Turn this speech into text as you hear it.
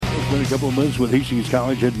Spent a couple of months with Hastings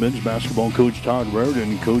College head men's basketball coach Todd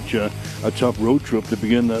Raridan. Coach, a tough road trip to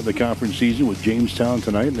begin the conference season with Jamestown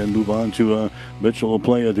tonight, and then move on to Mitchell will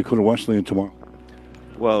play Dakota Wesleyan tomorrow.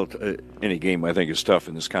 Well, any game I think is tough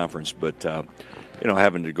in this conference, but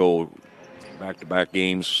having to go back-to-back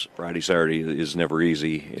games Friday, Saturday is never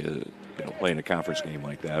easy. Playing a conference game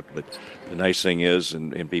like that. But the nice thing is,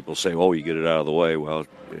 and people say, "Oh, you get it out of the way." Well,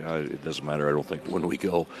 it doesn't matter. I don't think when we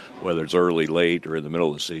go, whether it's early, late, or in the middle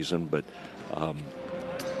of the season. But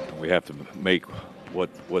we have to make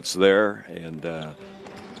what's there and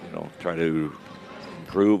try to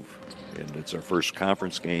improve. And it's our first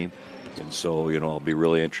conference game, and so I'll be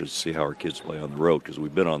really interested to see how our kids play on the road, because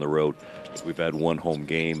we've been on the road. We've had one home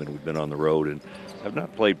game, and we've been on the road and have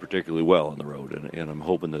not played particularly well on the road, and I'm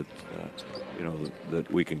hoping that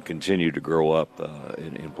that we can continue to grow up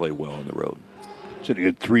and play well on the road. So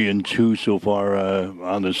you get 3-2 so far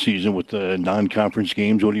on the season with the non-conference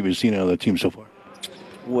games. What have you seen out of the team so far?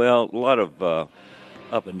 Well, a lot of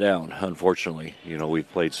up and down, unfortunately. We've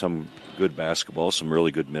played some good basketball, some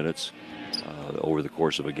really good minutes over the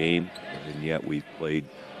course of a game, and yet we've played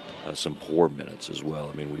some poor minutes as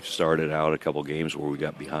well. I mean, we've started out a couple games where we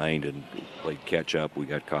got behind and played catch-up. We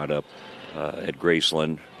got caught up at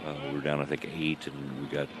Graceland. We were down, I think, 8, and we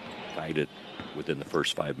got tied it within the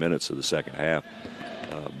first 5 minutes of the second half.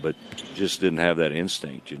 But just didn't have that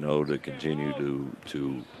instinct, to continue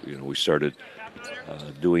to we started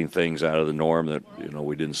doing things out of the norm that,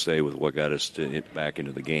 we didn't stay with what got us back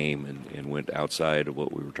into the game and went outside of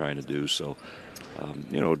what we were trying to do. So,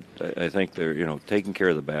 I think they're, taking care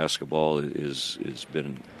of the basketball has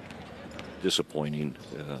been disappointing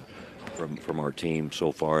from our team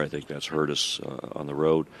so far. I think that's hurt us on the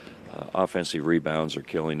road. Offensive rebounds are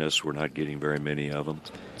killing us. We're not getting very many of them.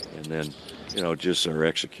 And then, just our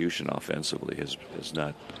execution offensively has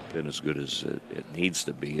not been as good as it needs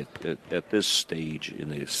to be at this stage in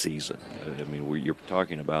the season. I mean, you're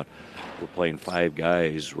talking about we're playing 5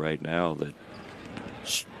 guys right now that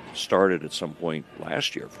started at some point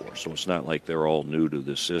last year for us. So it's not like they're all new to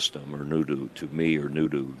this system or new to me or new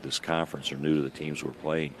to this conference or new to the teams we're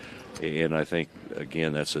playing. And I think,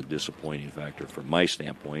 again, that's a disappointing factor from my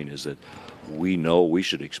standpoint, is that we know we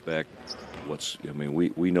should expect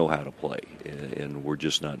we know how to play, and we're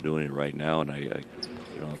just not doing it right now. And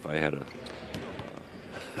if I had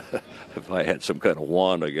if I had some kind of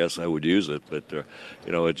wand, I guess I would use it. But,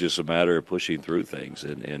 it's just a matter of pushing through things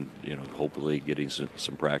and hopefully getting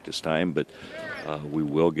some practice time. But we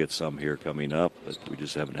will get some here coming up. But we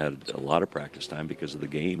just haven't had a lot of practice time because of the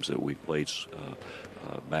games that we've played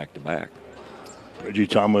back-to-back. Reggie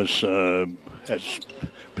Thomas has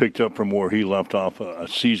picked up from where he left off a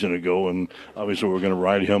season ago, and obviously we're going to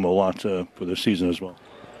ride him a lot for the season as well.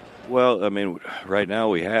 Well, I mean, right now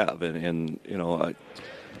we have, and I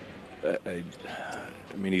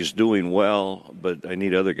mean, he's doing well, but I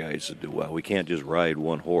need other guys to do well. We can't just ride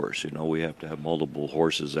one horse. We have to have multiple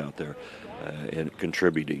horses out there and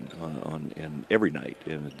contributing on every night.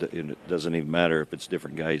 And it doesn't even matter if it's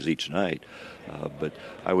different guys each night. But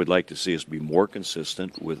I would like to see us be more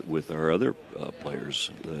consistent with our other players,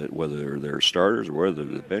 whether they're starters or whether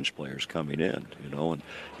they're the bench players coming in. And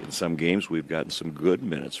in some games we've gotten some good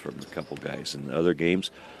minutes from a couple guys. In other games,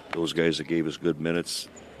 those guys that gave us good minutes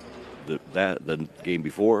the game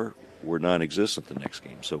before were non-existent the next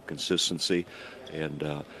game. So consistency, and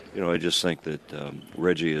I just think that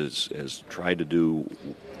Reggie has tried to do,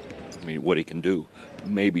 what he can do.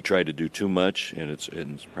 Maybe tried to do too much, and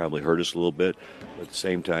it's probably hurt us a little bit. But at the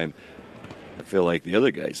same time, I feel like the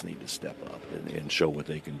other guys need to step up and show what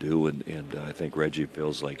they can do, and I think Reggie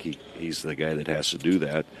feels like he's the guy that has to do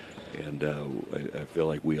that. And I feel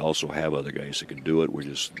like we also have other guys that can do it.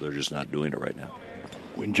 They're just not doing it right now.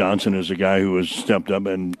 Wayne Johnson is a guy who has stepped up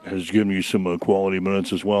and has given you some quality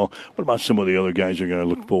minutes as well. What about some of the other guys you're going to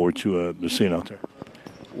look forward to seeing out there?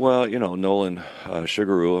 Well, Nolan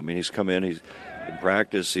Sugaroo, he's come in, in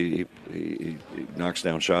practice, he knocks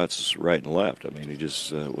down shots right and left. He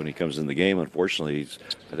just, when he comes in the game, unfortunately,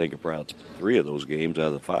 I think about 3 of those games out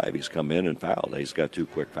of the 5, he's come in and fouled. He's got 2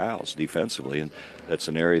 quick fouls defensively, and that's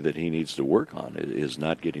an area that he needs to work on, is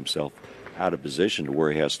not get himself out of position to where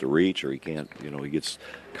he has to reach, or he can't, he gets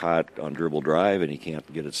caught on dribble drive and he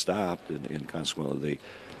can't get it stopped, and consequently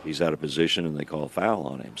he's out of position and they call a foul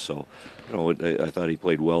on him. So, I thought he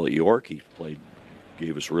played well at York. He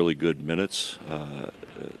gave us really good minutes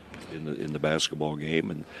in the basketball game,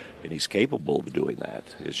 and he's capable of doing that.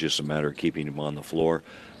 It's just a matter of keeping him on the floor.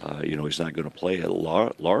 He's not going to play a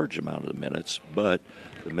large amount of the minutes, but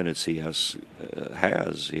the minutes he has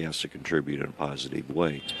to contribute in a positive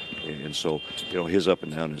way. And so, his up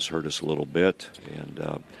and down has hurt us a little bit.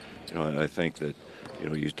 And, I think that,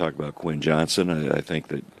 you talk about Quinn Johnson. I think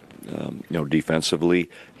that, defensively,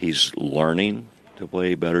 he's learning to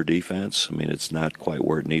play better defense. I mean, it's not quite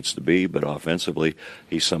where it needs to be, but offensively,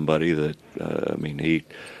 he's somebody that,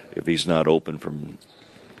 if he's not open from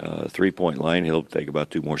three-point line, he'll take about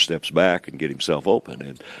 2 more steps back and get himself open.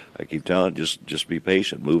 And I keep telling him, just be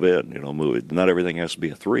patient, move in, move it. Not everything has to be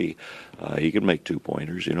a 3. He can make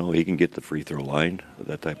 2-pointers, he can get the free throw line,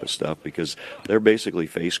 that type of stuff, because they're basically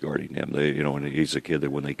face guarding him. They, and he's a kid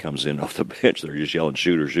that when he comes in off the bench, they're just yelling,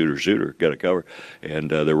 shooter, shooter, shooter, got to cover.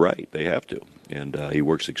 And they're right, they have to. And he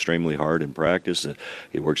works extremely hard in practice.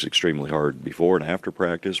 He works extremely hard before and after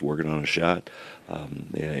practice, working on a shot.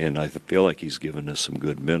 And I feel like he's given us some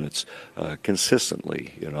good minutes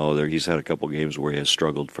consistently. He's had a couple games where he has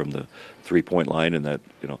struggled from the three-point line, and that,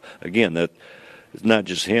 again, that it's not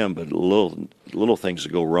just him, but little things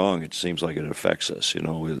that go wrong. It seems like it affects us.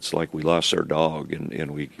 It's like we lost our dog,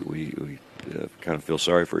 and we kind of feel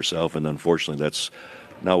sorry for ourselves. And unfortunately, that's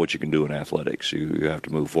not what you can do in athletics. You have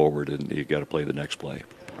to move forward, and you got to play the next play.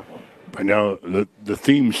 Right now, the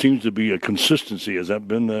theme seems to be a consistency. Has that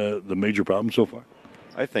been the major problem so far?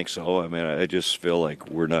 I think so. I mean, I just feel like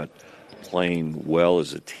we're not playing well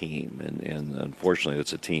as a team, and unfortunately,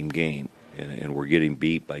 it's a team game, and we're getting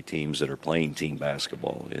beat by teams that are playing team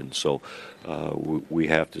basketball. And so we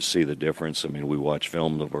have to see the difference. I mean, we watch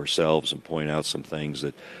film of ourselves and point out some things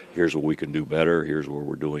that here's what we can do better, here's where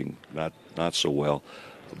we're doing not so well.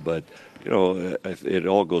 But it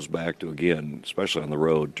all goes back to, again, especially on the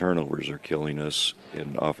road, turnovers are killing us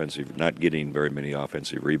in offensive, not getting very many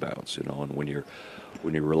offensive rebounds, and when you're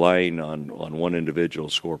relying on one individual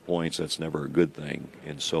to score points, that's never a good thing.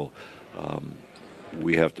 And so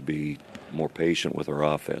we have to be more patient with our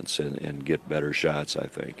offense and get better shots, I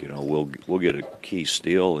think. We'll get a key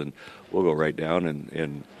steal, and we'll go right down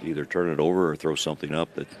and either turn it over or throw something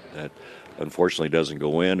up that unfortunately doesn't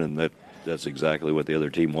go in, and that's exactly what the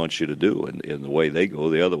other team wants you to do. And the way they go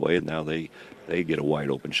the other way, and now they get a wide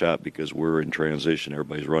open shot because we're in transition.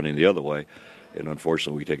 Everybody's running the other way. And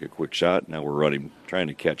unfortunately, we take a quick shot. Now we're trying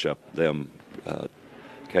to catch up them,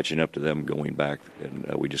 catching up to them going back, and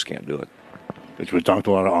we just can't do it. We talked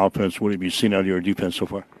a lot of offense. What have you seen out of your defense so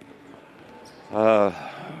far?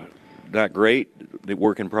 Not great.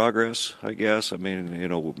 Work in progress, I guess. I mean,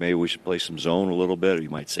 maybe we should play some zone a little bit. You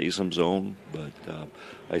might say some zone, but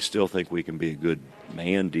I still think we can be a good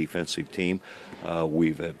man defensive team.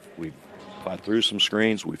 We've fought through some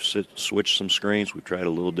screens. We've switched some screens. We've tried a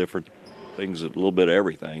little different things, a little bit of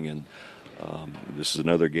everything. And this is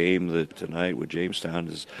another game that tonight with Jamestown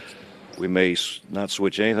is we may not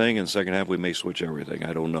switch anything. In the second half, we may switch everything.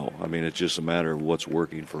 I don't know. I mean, it's just a matter of what's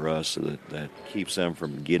working for us so that keeps them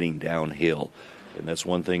from getting downhill. And that's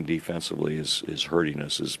one thing defensively is hurting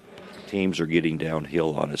us, is teams are getting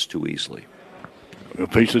downhill on us too easily. We'll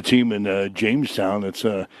face a team in Jamestown that's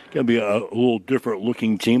going to be a little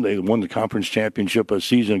different-looking team. They won the conference championship a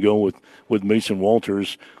season ago with Mason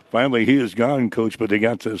Walters. Finally, he is gone, Coach, but they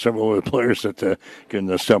got several other players that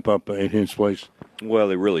can step up in his place. Well,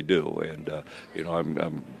 they really do, and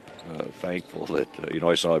I'm thankful that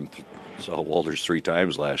I saw Walters 3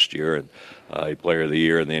 times last year, and he Player of the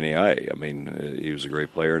Year in the NAIA. I mean, he was a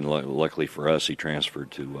great player, and luckily for us, he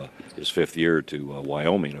transferred to his 5th year to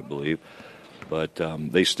Wyoming, I believe. But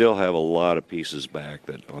they still have a lot of pieces back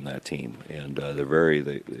on that team, and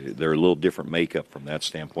they're a little different makeup from that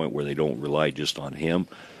standpoint, where they don't rely just on him.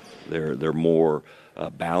 They're more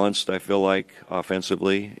balanced, I feel like,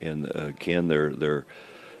 offensively. And Ken, they're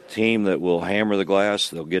team that will hammer the glass.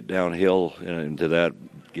 They'll get downhill, and to that,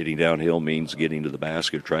 getting downhill means getting to the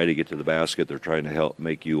basket. Try to get to the basket. They're trying to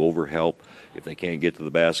make you overhelp. If they can't get to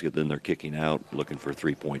the basket, then they're kicking out, looking for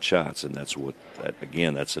 3-point shots, and that's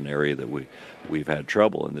an area that we've had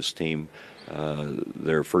trouble. And this team,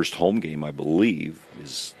 their first home game, I believe,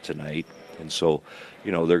 is tonight, and so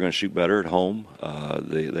they're going to shoot better at home.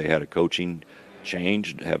 They had a coaching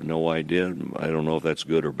change. Have no idea. I don't know if that's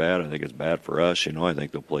good or bad. I think it's bad for us. I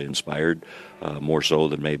think they'll play inspired, more so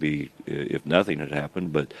than maybe if nothing had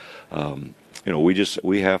happened. But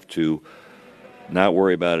we have to not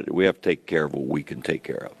worry about it. We have to take care of what we can take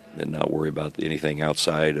care of, and not worry about anything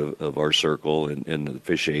outside of our circle and the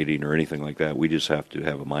officiating or anything like that. We just have to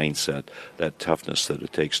have a mindset, that toughness that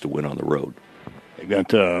it takes to win on the road. You got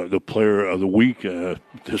the Player of the Week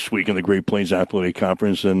this week in the Great Plains Athletic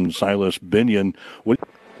Conference, and Silas Binion.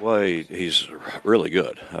 Well, he's really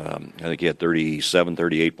good. I think he had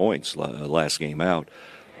 38 points last game out.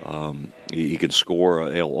 He can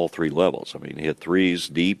score all 3 levels. I mean, he hit threes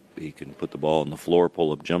deep. He can put the ball on the floor,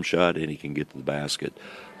 pull up jump shot, and he can get to the basket.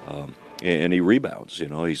 and he rebounds.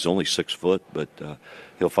 He's only 6 foot, but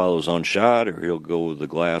he'll follow his own shot, or he'll go with the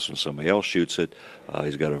glass when somebody else shoots it.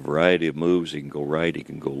 He's got a variety of moves. He can go right, he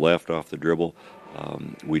can go left off the dribble.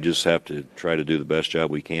 We just have to try to do the best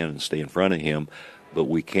job we can and stay in front of him. But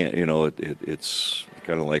we can't, it's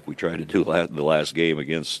kind of like we tried to do the last game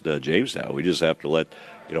against Jamestown. We just have to let,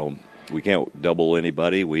 we can't double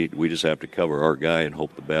anybody. We just have to cover our guy and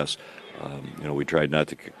hope the best. We tried not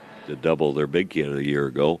to double their big kid a year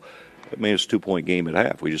ago. I mean, it's a 2-point game at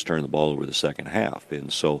half. We just turned the ball over the second half,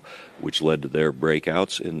 and so which led to their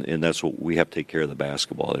breakouts, and that's what we have to take care of the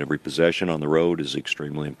basketball. And every possession on the road is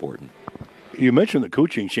extremely important. You mentioned the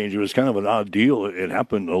coaching change. It was kind of an odd deal. It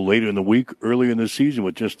happened later in the week, early in the season,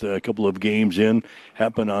 with just a couple of games in.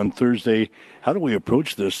 Happened on Thursday. How do we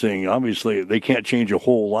approach this thing? Obviously, they can't change a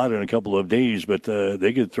whole lot in a couple of days, but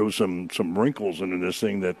they could throw some wrinkles into this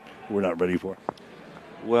thing that we're not ready for.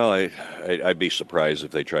 Well, I'd be surprised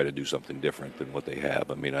if they try to do something different than what they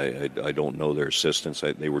have. I mean, I don't know their assistants.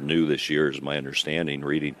 They were new this year, is my understanding,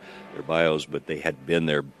 reading their bios, but they had been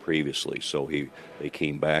there previously, so they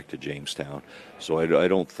came back to Jamestown. So I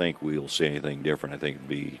don't think we'll see anything different. I think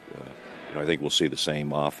I think we'll see the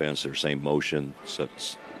same offense, their same motion,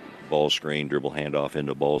 ball screen, dribble handoff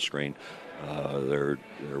into ball screen. Their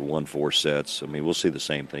 1-4 sets. I mean, we'll see the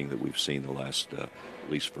same thing that we've seen the last, at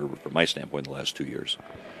least from my standpoint, the last 2 years.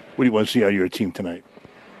 What do you want to see out of your team tonight?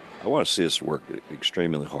 I want to see us work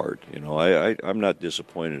extremely hard. I'm not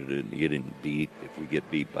disappointed in getting beat if we get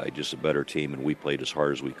beat by just a better team, and we played as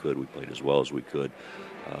hard as we could. We played as well as we could.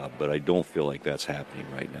 But I don't feel like that's happening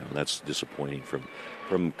right now. That's disappointing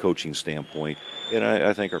from coaching standpoint. And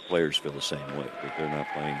I think our players feel the same way, that they're not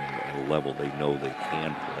playing at a level they know they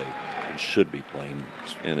can play and should be playing.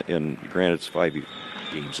 And granted, it's 5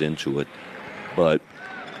 games into it, but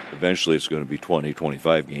eventually it's going to be 20,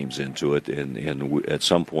 25 games into it. And at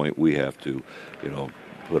some point we have to,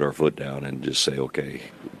 put our foot down and just say, okay,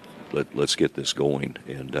 let's get this going.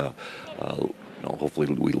 And, hopefully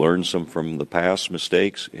we learn some from the past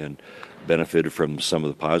mistakes and benefited from some of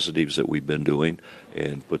the positives that we've been doing,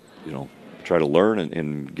 and try to learn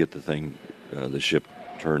and get the ship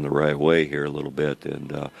turned the right way here a little bit.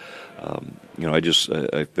 And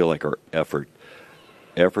I feel like our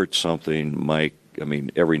effort's something, Mike. I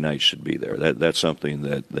mean, every night should be there. That's something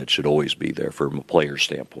that should always be there from a player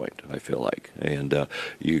standpoint, I feel like. And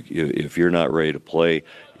if you're not ready to play,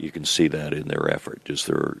 you can see that in their effort, just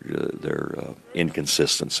their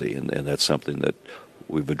inconsistency, and that's something that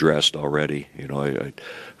we've addressed already. I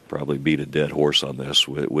probably beat a dead horse on this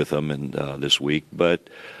with them and this week, but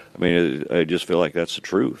I mean, I just feel like that's the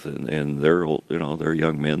truth, and they're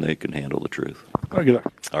young men; they can handle the truth.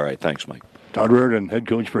 All right, thanks, Mike. Todd Reardon, head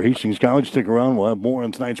coach for Hastings College. Stick around. We'll have more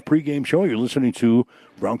on tonight's pregame show. You're listening to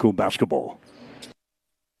Bronco Basketball.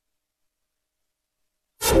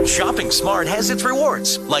 Shopping smart has its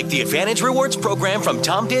rewards, like the Advantage Rewards program from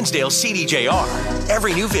Tom Dinsdale CDJR.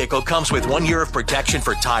 Every new vehicle comes with 1 year of protection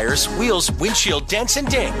for tires, wheels, windshield dents, and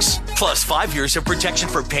dings. Plus 5 years of protection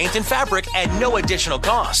for paint and fabric at no additional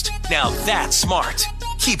cost. Now that's smart.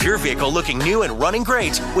 Keep your vehicle looking new and running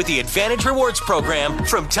great with the Advantage Rewards program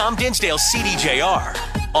from Tom Dinsdale CDJR.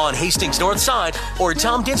 On Hastings North Side or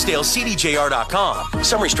TomDinsdaleCDJR.com.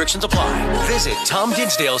 Some restrictions apply. Visit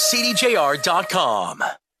TomDinsdaleCDJR.com.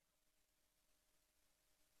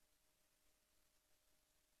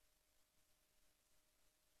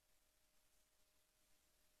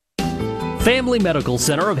 Family Medical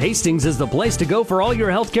Center of Hastings is the place to go for all your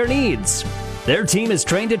healthcare needs. Their team is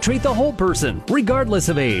trained to treat the whole person, regardless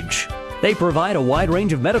of age. They provide a wide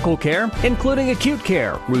range of medical care, including acute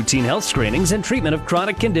care, routine health screenings, and treatment of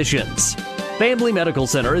chronic conditions. Family Medical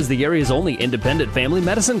Center is the area's only independent family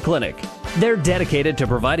medicine clinic. They're dedicated to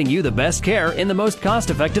providing you the best care in the most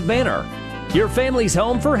cost-effective manner. Your family's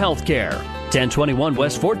home for health care. 1021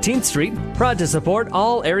 West 14th Street, proud to support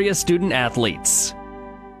all area student athletes.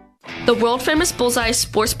 The world-famous Bullseye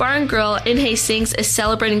Sports Bar and Grill in Hastings is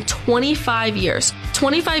celebrating 25 years.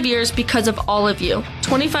 25 years because of all of you.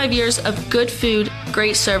 25 years of good food,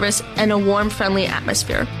 great service, and a warm, friendly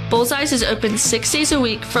atmosphere. Bullseye's is open 6 days a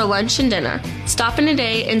week for lunch and dinner. Stop in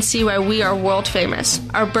today and see why we are world famous.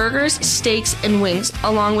 Our burgers, steaks, and wings,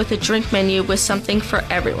 along with a drink menu with something for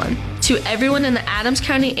everyone. To everyone in the Adams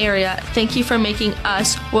County area, thank you for making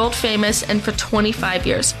us world famous and for 25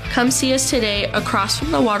 years. Come see us today across from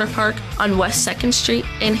the water park on West 2nd Street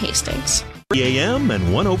in Hastings. AM and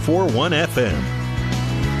 104.1 FM.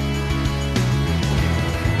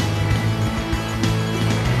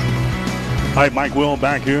 Hi, Mike Will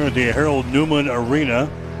back here at the Harold Newman Arena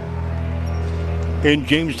in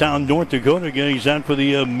Jamestown, North Dakota, getting set for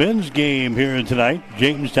the men's game here tonight.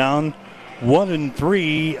 Jamestown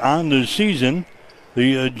 1-3 on the season.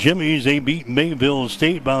 The Jimmies, they beat Mayville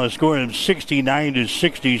State by a score of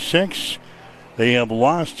 69-66. They have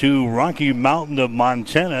lost to Rocky Mountain of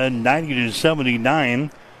Montana 90-79.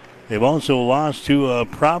 They've also lost to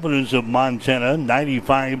Providence of Montana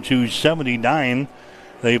 95-79.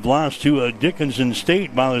 They've lost to Dickinson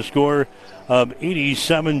State by the score of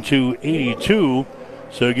 87-82.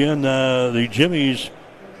 So again, the Jimmies,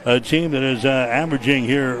 a team that is averaging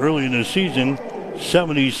here early in the season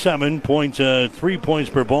 77.3 points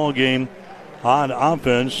per ball game on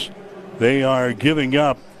offense. They are giving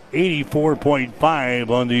up 84.5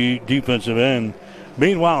 on the defensive end.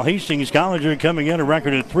 Meanwhile, Hastings College are coming in a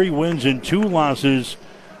record of 3 wins and 2 losses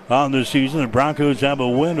on the season. The Broncos have a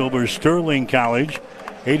win over Sterling College,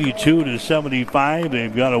 82-75.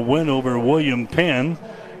 They've got a win over William Penn,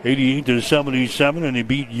 88-77, and they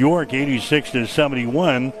beat York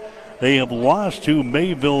 86-71. They have lost to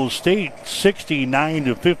Mayville State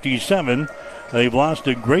 69-57. They've lost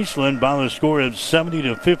to Graceland by the score of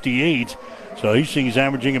 70-58. So Hastings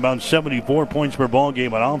averaging about 74 points per ball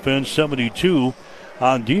game on offense, 72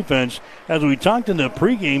 on defense. As we talked in the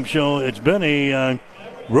pregame show, it's been a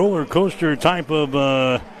roller coaster type of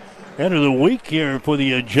end of the week here for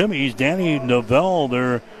the Jimmies. Danny Novell,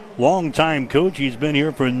 their longtime coach, he's been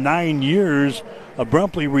here for 9 years,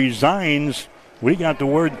 abruptly resigns. We got the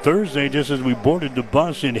word Thursday just as we boarded the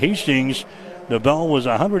bus in Hastings. Novell was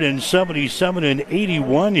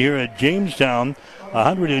 177-81 here at Jamestown,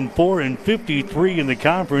 104-53 in the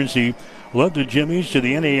conference. He led the Jimmies to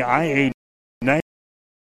the NAIA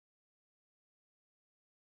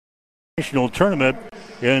National Tournament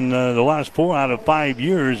in the last 4 out of 5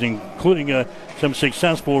 years, including some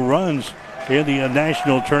successful runs in the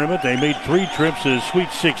national tournament. They made 3 trips to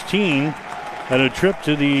Sweet 16 and a trip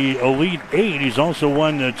to the Elite 8. He's also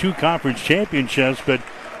won 2 conference championships, but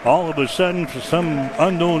all of a sudden, for some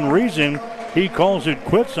unknown reason, he calls it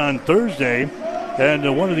quits on Thursday.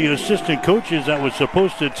 And one of the assistant coaches that was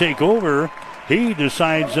supposed to take over, he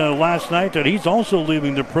decides last night that he's also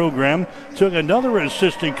leaving the program. Took another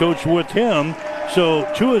assistant coach with him. So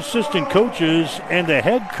 2 assistant coaches and the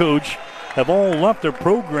head coach have all left the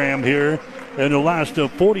program here in the last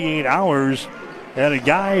 48 hours. And a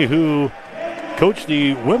guy who coached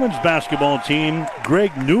the women's basketball team,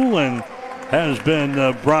 Greg Newland, has been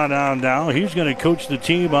brought on now. He's going to coach the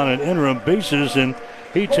team on an interim basis, and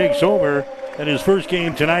he takes over. And his first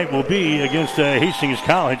game tonight will be against Hastings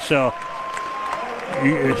College. So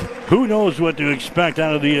who knows what to expect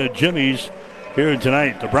out of the Jimmies here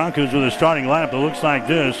tonight. The Broncos with a starting lineup that looks like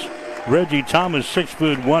this. Reggie Thomas,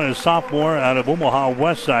 6'1", a sophomore out of Omaha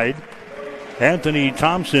West Side. Anthony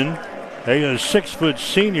Thompson, a 6-foot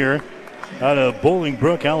senior out of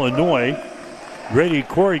Bolingbrook, Illinois. Grady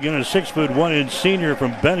Corrigan, a 6'1" senior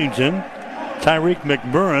from Bennington. Tyreek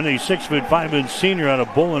McMurrin, a 6'5" senior out of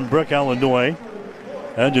Bolingbrook, Illinois.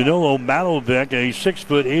 And Danilo Malovic, a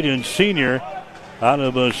 6'8" senior out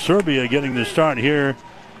of Serbia, getting the start here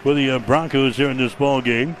for the Broncos here in this ball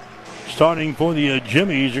game. Starting for the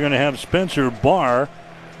Jimmies, you're going to have Spencer Barr,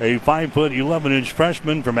 a 5'11"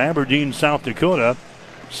 freshman from Aberdeen, South Dakota.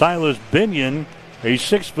 Silas Binion, a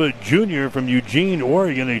 6-foot junior from Eugene,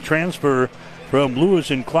 Oregon, a transfer from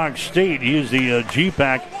Lewis and Clark State. He is the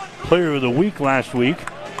GPAC Player of the Week last week.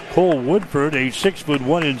 Cole Woodford, a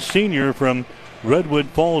 6'1" senior from Redwood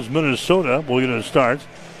Falls, Minnesota, will get a start.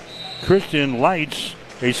 Christian Leitz,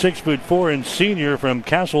 a 6'4" senior from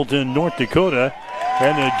Castleton, North Dakota.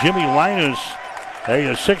 And Jimmy Linus,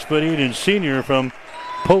 a 6'8" senior from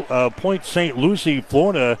Point St. Lucie,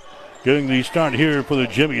 Florida, getting the start here for the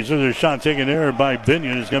Jimmies. There's a shot taken there by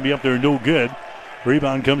Binion. It's going to be up there, no good.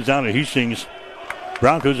 Rebound comes down to Hastings.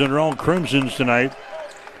 Broncos in their all crimsons tonight.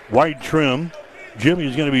 White trim.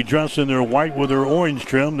 Jimmy's going to be dressed in their white with their orange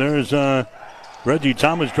trim. There's Reggie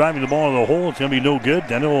Thomas driving the ball to the hole. It's going to be no good.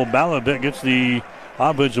 Danilo Balabek gets the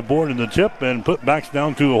offensive board in the tip and backs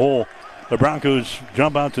down to the hole. The Broncos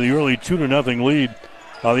jump out to the early 2-0 lead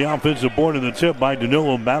on the offensive board in the tip by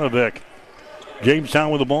Danilo Balabek. Jamestown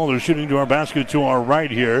with the ball. They're shooting to our basket to our right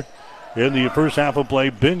here. In the first half of play,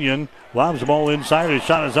 Binion lobs the ball inside. His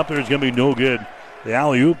shot is up there. It's going to be no good. The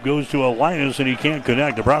alley-oop goes to Linus, and he can't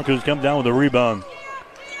connect. The Broncos come down with a rebound.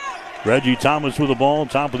 Reggie Thomas with the ball,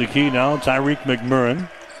 top of the key now. Tyreek McMurrin.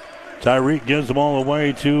 Tyreek gives the ball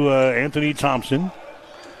away to Anthony Thompson.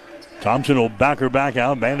 Thompson will back her back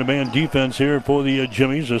out. Man-to-man defense here for the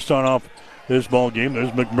Jimmies to start off this ball game.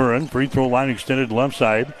 There's McMurrin. Free throw line extended left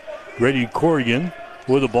side. Grady Corrigan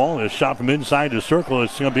with the ball. A shot from inside the circle.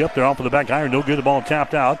 It's going to be up there off of the back iron. No good. The ball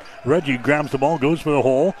tapped out. Reggie grabs the ball, goes for the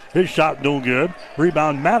hole. His shot no good.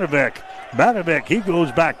 Rebound Matovic. Matovic, he goes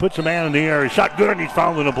back, puts a man in the air. His shot good, and he's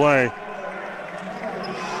fouled in the play.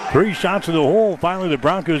 3 shots in the hole. Finally, the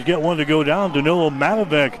Broncos get one to go down. Danilo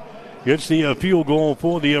Matovic gets the field goal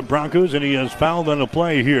for the Broncos, and he has fouled on the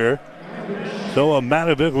play here. So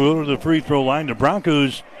Matovic will go to the free throw line. The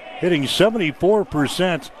Broncos hitting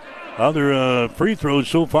 74% of their free throws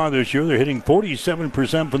so far this year. They're hitting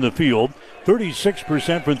 47% from the field,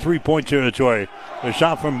 36% from three-point territory. The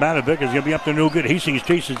shot from Matovic is going to be up there, no good. Hastings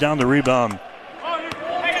chases down the rebound.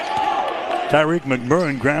 Tyreek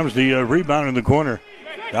McMurrin grabs the rebound in the corner.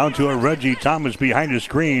 Down to a Reggie Thomas behind the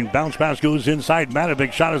screen. Bounce pass goes inside.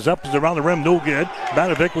 Matovic shot is up, is around the rim, no good.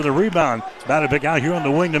 Matovic with a rebound. Matovic out here on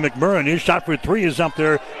the wing to McMurrin. His shot for 3 is up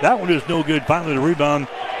there. That one is no good. Finally, the rebound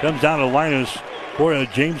comes down to Linus for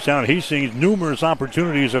Jamestown. Hastings, numerous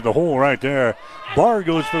opportunities at the hole right there. Barr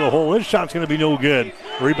goes for the hole. His shot's going to be no good.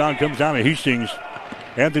 Rebound comes down to Hastings.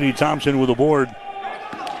 Anthony Thompson with the board.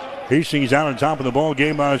 Hastings out on top of the ball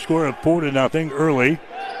game by a score of 4-0 early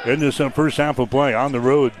in this first half of play on the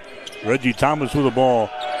road. Reggie Thomas with the ball.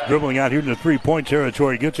 Dribbling out here in the three-point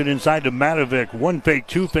territory. Gets it inside to Matovic. 1 fake,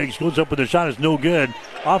 2 fakes. Goes up with the shot. Is no good.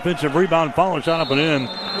 Offensive rebound. Follow shot up and in.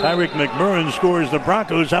 Tyreek McMurrin scores. The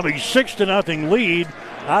Broncos have a 6-0 lead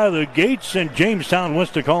out of the gates, and Jamestown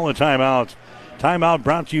wants to call a timeout. Timeout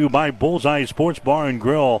brought to you by Bullseye Sports Bar and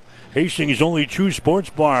Grill. Hastings' only true sports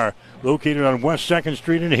bar, located on West 2nd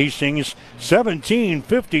Street in Hastings.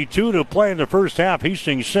 17:52 to play in the first half.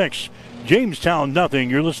 Hastings 6, Jamestown nothing.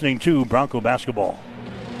 You're listening to Bronco Basketball.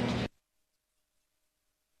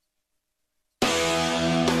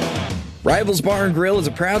 Rivals Bar and Grill is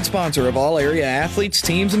a proud sponsor of all area athletes,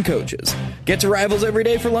 teams, and coaches. Get to Rivals every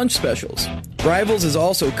day for lunch specials. Rivals is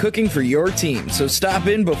also cooking for your team, so stop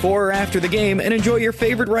in before or after the game and enjoy your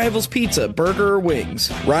favorite Rivals pizza, burger, or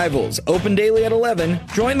wings. Rivals, open daily at 11.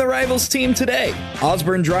 Join the Rivals team today.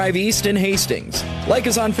 Osborne Drive East in Hastings. Like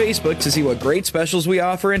us on Facebook to see what great specials we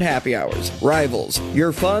offer in happy hours. Rivals,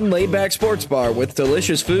 your fun, laid-back sports bar with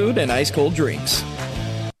delicious food and ice-cold drinks.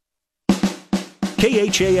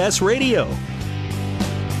 KHAS Radio.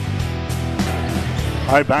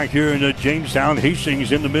 All right, back here in Jamestown,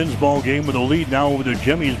 Hastings in the men's ball game with a lead now over the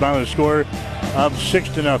Jimmies by a score of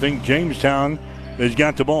 6-0. Jamestown has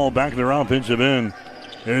got the ball back in their offensive end.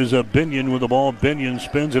 There's a Binion with the ball. Binion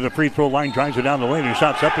spins at the free throw line, drives it down the lane. His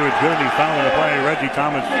shot's up there. It's good. He's fouling the play. Reggie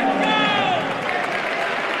Thomas.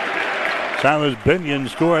 Silas Binion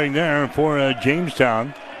scoring there for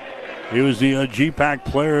Jamestown. He was the GPAC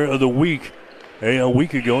Player of the Week a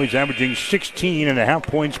week ago. He's averaging 16.5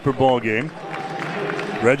 points per ball game.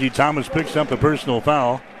 Reggie Thomas picks up a personal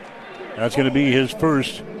foul. That's going to be his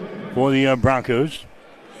first for the Broncos.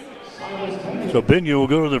 So Binion will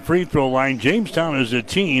go to the free throw line. Jamestown is a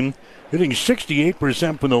team hitting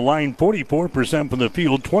 68% from the line, 44% from the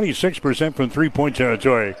field, 26% from three-point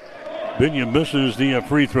territory. Binion misses the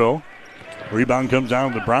free throw. Rebound comes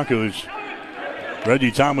down to the Broncos.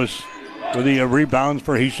 Reggie Thomas with the rebounds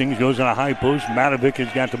for Hastings. Goes on a high post. Matovic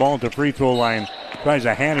has got the ball at the free throw line. Tries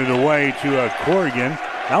to hand it away to Corrigan.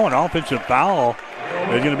 Now an offensive foul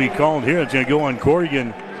is going to be called here. It's going to go on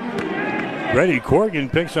Corrigan. Reddy Corrigan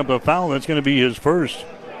picks up a foul. That's going to be his first.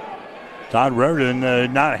 Todd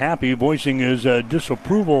Raridan not happy, voicing his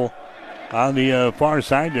disapproval on the far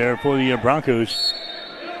side there for the Broncos.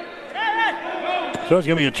 So it's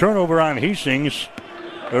going to be a turnover on Hastings.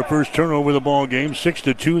 Their first turnover of the ball game,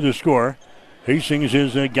 6-2 the score. Hastings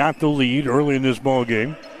has got the lead early in this ball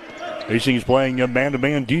game. Hastings playing a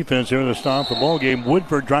man-to-man defense here in the start of the ball game.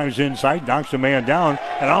 Woodford drives inside, knocks a man down.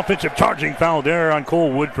 An offensive charging foul there on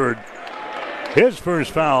Cole Woodford. His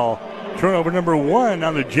first foul. Turnover number 1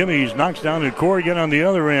 on the Jimmies. Knocks down to Corrigan on the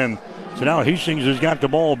other end. So now Hastings has got the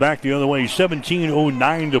ball back the other way.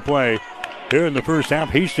 17:09 to play here in the first half.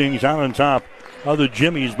 Hastings out on top of the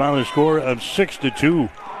Jimmies by the score of 6-2.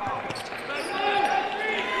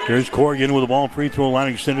 Here's Corrigan with the ball. Free throw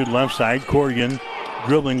line extended left side. Corrigan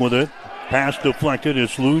dribbling with it. Pass deflected.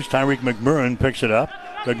 It's loose. Tyreek McMurrin picks it up.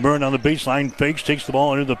 McMurrin on the baseline. Fakes. Takes the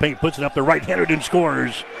ball into the paint. Puts it up the right-handed and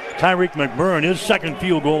scores. Tyreek McMurrin, his second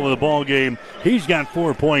field goal of the ball game. He's got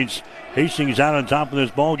 4 points. Hastings out on top of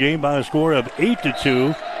this ball game by a score of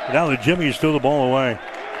 8-2. Now the Jimmies throw the ball away.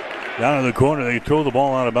 Down in the corner, they throw the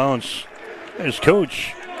ball out of bounds. His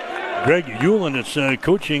coach, Greg Hewlin, is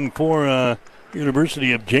coaching for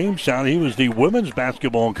University of Jamestown. He was the women's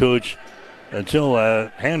basketball coach until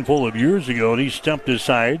a handful of years ago, and he stepped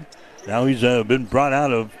aside. Now he's been brought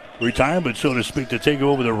out of retirement, so to speak, to take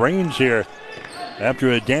over the reins here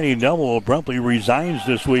after Danny Neville abruptly resigns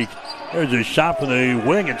this week. There's a shot for the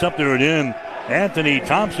wing. It's up there and in. Anthony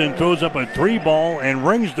Thompson throws up a 3-ball and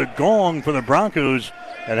rings the gong for the Broncos.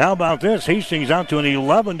 And how about this? Hastings out to an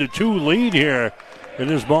 11-2 lead here in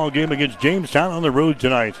this ball game against Jamestown on the road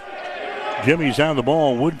tonight. Jimmy's on the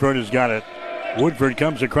ball. Woodford has got it. Woodford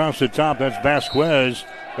comes across the top. That's Vasquez.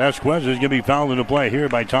 Vasquez is going to be fouled into play here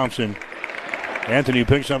by Thompson. Anthony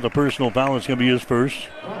picks up the personal foul. It's going to be his first.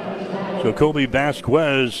 So Kobe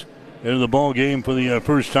Vasquez into the ball game for the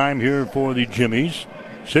first time here for the Jimmies.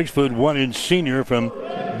 6'1" and senior from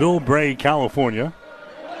Millbrae, California.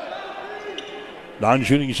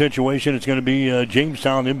 Non-shooting situation. It's going to be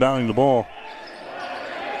Jamestown inbounding the ball.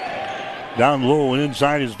 Down low and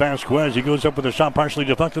inside is Vasquez. He goes up with a shot partially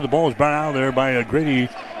deflected. The ball is brought out of there by Grady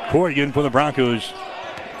Corrigan for the Broncos.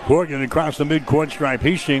 Corrigan across the midcourt stripe.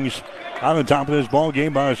 Hastings on the top of this ball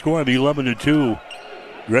game by a score of 11-2.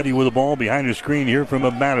 Grady with the ball behind the screen here from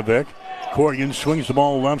Matovic. Corrigan swings the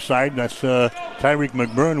ball left side. That's Tyreek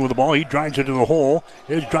McMurrin with the ball. He drives it to the hole.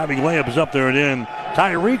 His driving layup is up there and in.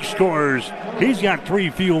 Tyreek scores. He's got 3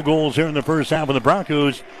 field goals here in the first half of the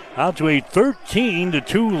Broncos. Out to a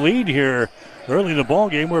 13-2 lead here early in the ball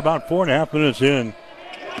game. We're about 4.5 minutes in.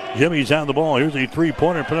 Jimmy's on the ball. Here's a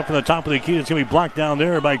 3-pointer put up from the top of the key. It's going to be blocked down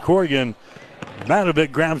there by Corrigan.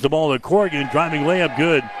 Matovic grabs the ball to Corrigan. Driving layup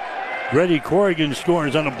good. Grady Corrigan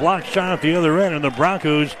scores on a block shot at the other end, and the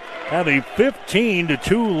Broncos have a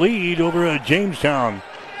 15-2 lead over Jamestown.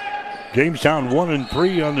 Jamestown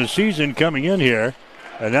 1-3 on the season coming in here,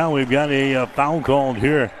 and now we've got a foul called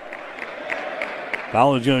here.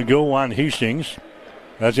 Foul is going to go on Hastings.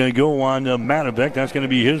 That's going to go on Matovic. That's going to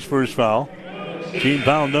be his first foul. Team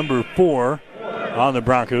foul number 4 on the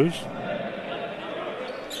Broncos.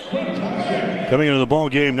 Coming into the ball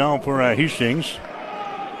game now for Hastings.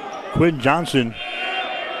 Quinn Johnson.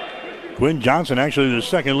 Quinn Johnson actually the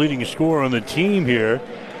second leading scorer on the team here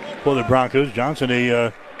for the Broncos. Johnson,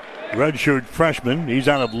 a redshirt freshman. He's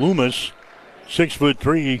out of Loomis,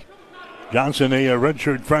 6'3". Johnson, a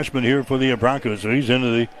redshirt freshman here for the Broncos. So he's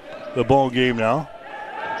into the ball game now.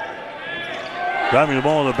 Driving the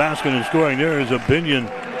ball to the basket and scoring there is a Binion.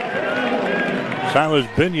 Silas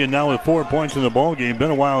Binion now with 4 points in the ball game.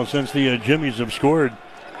 Been a while since the Jimmies have scored.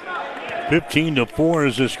 15-4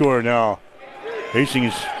 is the score now.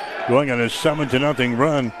 Hastings going on a 7-0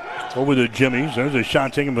 run over the Jimmies. There's a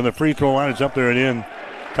shot taken from the free throw line. It's up there and in.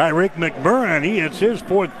 Tyreek McMurrin, he hits his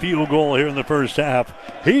 4th field goal here in the first half.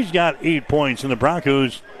 He's got 8 points, and the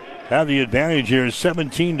Broncos have the advantage here,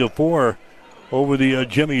 17-4 over the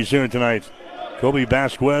Jimmies here tonight. Kobe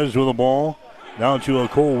Vasquez with the ball. Now to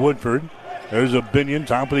Cole Woodford. There's a Binion,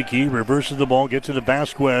 top of the key, reverses the ball, gets it to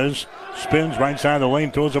Vasquez, spins right side of the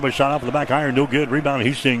lane, throws up a shot off the back iron, no good. Rebound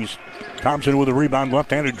Hastings. Thompson with a rebound,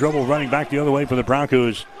 left-handed dribble, running back the other way for the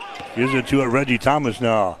Broncos. Gives it to Reggie Thomas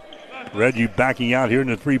now. Reggie backing out here in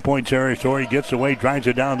the three-point territory, gets away, drives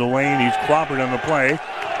it down the lane. He's clobbered on the play.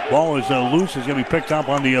 Ball is loose. It's going to be picked up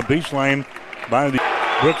on the baseline by the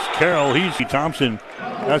Brooks Carroll. He's Thompson.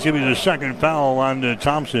 That's going to be the second foul on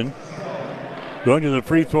Thompson. Going to the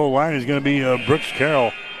free throw line is going to be Brooks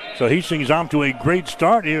Carroll. So Hastings off to a great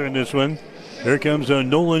start here in this one. Here comes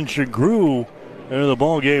Nolan Shagru into the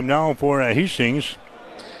ball game now for Hastings.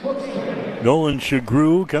 Nolan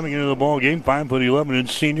Shagru coming into the ball game, 5'11" and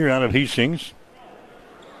senior out of Hastings.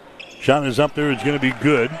 Shot is up there. It's going to be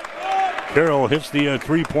good. Carroll hits the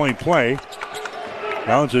 3-point play.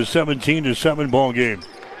 Now it's a 17-7 ball game.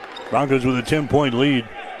 Broncos with a 10-point lead.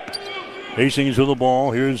 Hastings with the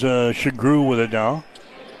ball. Here's Shagru with it now.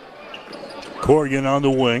 Corrigan on the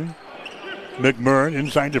wing. McMurrin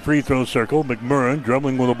inside the free throw circle. McMurrin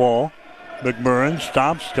dribbling with the ball. McMurrin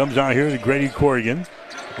stops, comes out here to Grady Corrigan.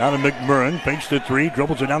 Now to McMurrin, fakes the 3,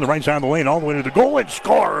 dribbles it down the right side of the lane, all the way to the goal, and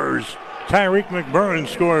scores! Tyreek McMurrin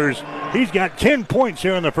scores. He's got 10 points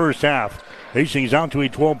here in the first half. Hastings out to a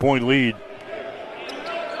 12-point lead.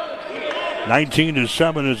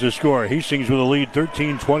 19-7 is the score. Hastings with a lead,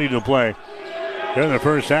 13:20 to play. Here in the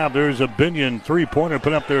first half, there's a Binion three-pointer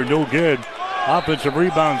put up there, no good. Offensive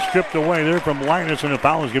rebound stripped away there from Linus, and a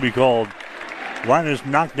foul is going to be called. Linus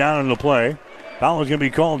knocked down in the play. Foul is going to be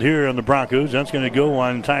called here on the Broncos. That's going to go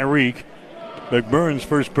on Tyreek. McMurrin's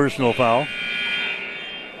first personal foul.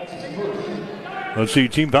 Let's see,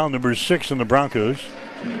 team foul number 6 on the Broncos.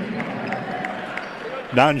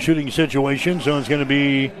 Non-shooting situation, so it's going to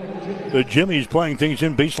be the Jimmies playing things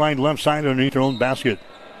in. Baseline left side underneath their own basket.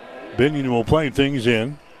 Binion will play things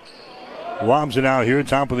in. Lobs it out here,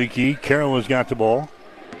 top of the key. Carroll has got the ball.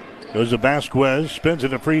 Goes to Vasquez, spins at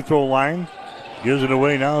the free throw line. Gives it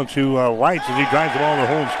away now to Lights as he drives the ball to the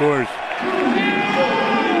hole and scores.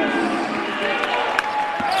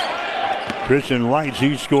 Christian Lights,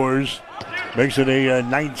 he scores. Makes it a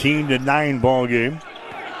 19-9 ball game.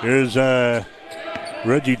 Here's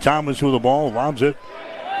Reggie Thomas with the ball. Lobs it.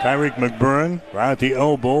 Tyreek McMurrin right at the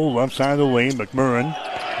elbow, left side of the lane. McMurrin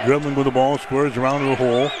dribbling with the ball, squares around the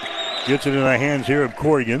hole. Gets it in the hands here of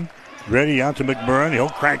Corrigan. Ready out to McMurrin. He'll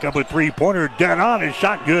crank up a three-pointer. Dead on. His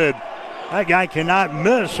shot good. That guy cannot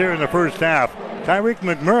miss here in the first half. Tyreek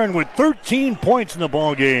McMurrin with 13 points in the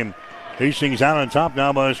ball game. Hastings out on top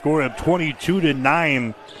now by a score of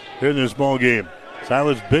 22-9 here in this ball game.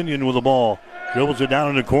 Silas Binion with the ball. Dribbles it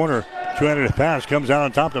down in the corner. Two-handed pass comes out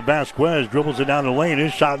on top to Vasquez. Dribbles it down the lane.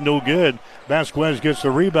 His shot no good. Vasquez gets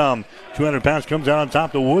the rebound. Two-handed pass comes out on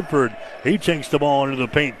top to Woodford. He takes the ball into the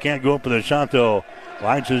paint. Can't go up with a shot though.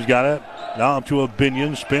 Lights has got it. Now up to a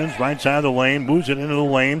Binion. Spins right side of the lane. Moves it into the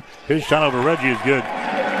lane. His shot over Reggie is good.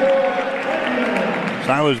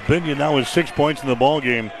 Silas Binion now with 6 points in the ball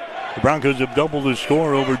game. The Broncos have doubled the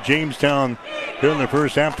score over Jamestown here in the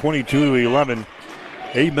first half, 22-11.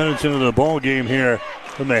 8 minutes into the ball game here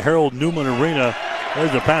from the Harold Newman Arena.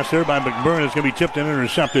 There's a pass there by McMurrin. It's going to be tipped and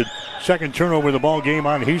intercepted. Second turnover of the ball game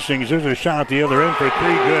on Hastings. There's a shot at the other end for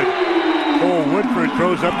three. Good. Cole Woodford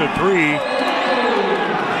throws up the three.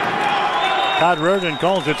 Todd Reardon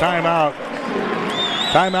calls the timeout.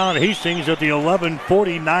 Timeout Hastings at the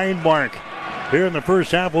 11:49 mark. Here in the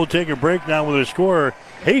first half, we'll take a break now with a score.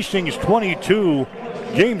 Hastings 22,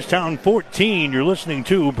 Jamestown 14. You're listening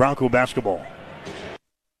to Bronco Basketball.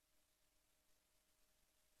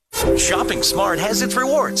 Shopping smart has its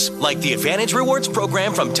rewards, like the Advantage Rewards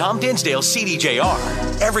program from Tom Dinsdale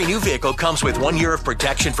CDJR. Every new vehicle comes with 1 year of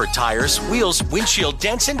protection for tires, wheels, windshield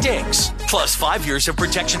dents, and dings. Plus 5 years of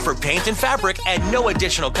protection for paint and fabric at no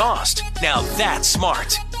additional cost. Now that's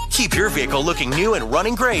smart. Keep your vehicle looking new and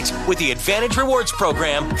running great with the Advantage Rewards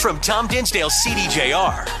program from Tom Dinsdale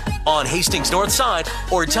CDJR. On Hastings North Side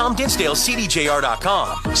or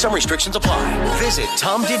TomDinsdaleCDJR.com. Some restrictions apply. Visit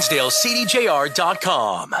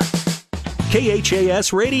TomDinsdaleCDJR.com.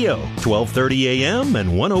 KHAS Radio, 1230 AM and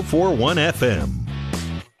 104.1 FM.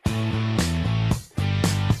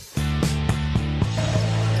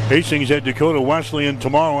 Hastings at Dakota Wesleyan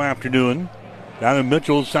tomorrow afternoon. Down in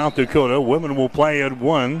Mitchell, South Dakota. Women will play at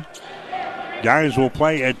 1. Guys will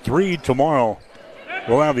play at 3 tomorrow.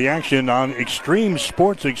 We'll have the action on Extreme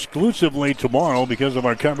Sports exclusively tomorrow because of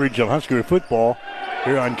our coverage of Husker football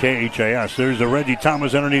here on KHAS. There's a Reggie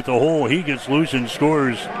Thomas underneath the hole. He gets loose and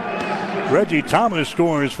scores. Reggie Thomas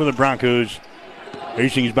scores for the Broncos.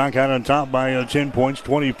 Hastings back out on top by 10 points,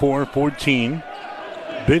 24-14.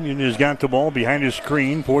 Binion has got the ball behind his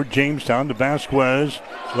screen for Jamestown to Vasquez.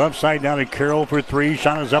 Left side down to Carroll for three.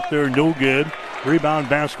 Shot is up there, no good. Rebound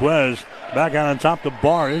Vasquez. Back out on top to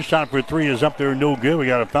Barr. His shot for three is up there, no good. We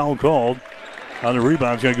got a foul called on the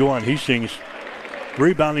rebound. It's going to go on Hastings.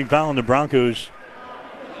 Rebounding foul on the Broncos.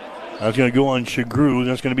 That's going to go on Shagru.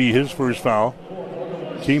 That's going to be his first foul.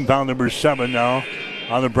 Team foul number 7 now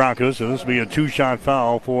on the Broncos. So this will be a 2-shot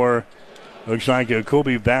foul for, looks like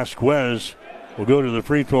Kobe Vasquez will go to the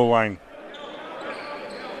free throw line.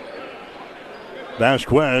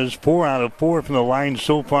 Vasquez, 4 out of 4 from the line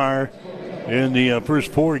so far in the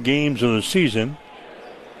first 4 games of the season.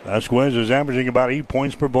 Vasquez is averaging about 8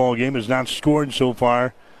 points per ball game. Has not scored so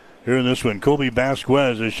far here in this one. Kobe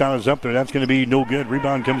Vasquez, his shot is up there. That's going to be no good.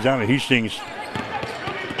 Rebound comes down to Hastings.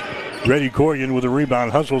 Grady Corrigan with a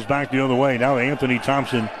rebound. Hustles back the other way. Now to Anthony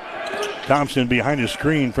Thompson. Thompson behind his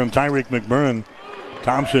screen from Tyreek McMurrin.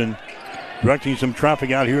 Thompson directing some traffic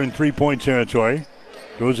out here in three-point territory.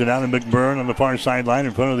 Goes it down to McMurrin on the far sideline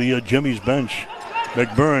in front of the Jimmy's bench.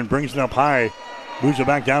 McMurrin brings it up high. Moves it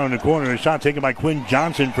back down in the corner. A shot taken by Quinn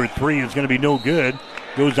Johnson for three. It's going to be no good.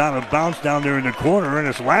 Goes out of bounds down there in the corner. And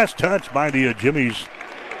it's last touch by the Jimmy's.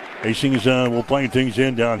 Hastings will play things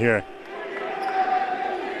in down here.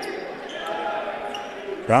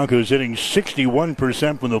 Broncos hitting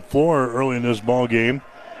 61% from the floor early in this ball game.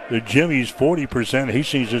 The Jimmy's 40%.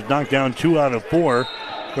 Hastings has knocked down 2 out of 4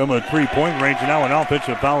 from a three-point range. And now an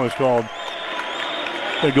offensive foul is called.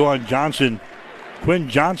 They go on Johnson. Quinn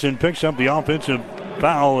Johnson picks up the offensive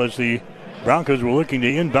foul as the Broncos were looking to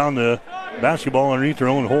inbound the basketball underneath their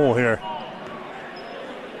own hole here.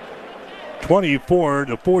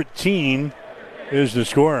 24-14 is the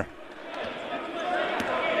score.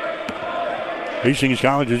 Hastings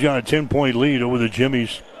College has got a 10-point lead over the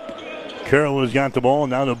Jimmies. Carroll has got the ball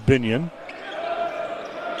now to Binion.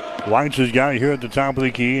 Lights has got it here at the top of the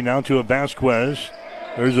key. Now to a Vasquez.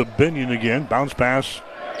 There's a Binion again. Bounce pass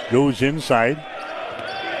goes inside.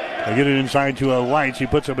 They get it inside to Lights. He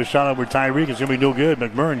puts up a shot over Tyreek. It's going to be no good.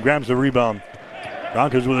 McMurrin grabs the rebound.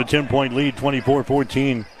 Broncos with a 10-point lead,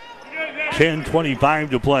 24-14. 10:25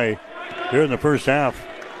 to play. here in the first half.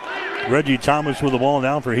 Reggie Thomas with the ball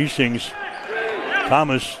now for Hastings.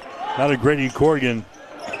 Thomas, now to Grady Corrigan.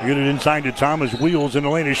 Get it inside to Thomas. Wheels in the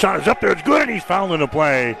lane. His shot is up there. It's good, and he's fouling the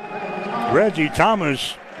play. Reggie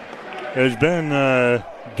Thomas has been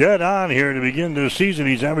dead on here to begin the season.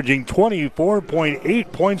 He's averaging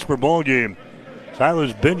 24.8 points per ball game.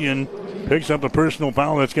 Silas Binion picks up a personal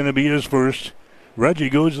foul. That's going to be his first. Reggie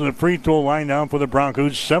goes to the free throw line now for the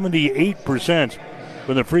Broncos. 78%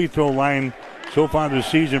 from the free throw line so far this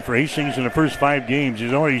season for Hastings in the first 5 games.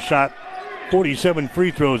 He's already shot 47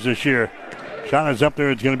 free throws this year. Shot is up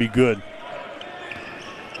there. It's going to be good.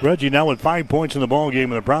 Reggie now with 5 points in the ball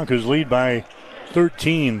game, and the Broncos lead by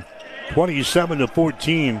 13,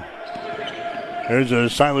 27-14. There's a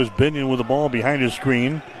Silas Binion with the ball behind his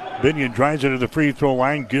screen. Binion drives it to the free throw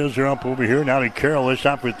line, gives her up over here. Now to Carroll. His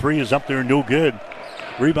shot for 3 is up there, no good.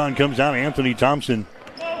 Rebound comes down to Anthony Thompson.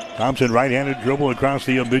 Thompson right-handed dribble across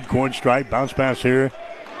the midcourt stripe. Bounce pass here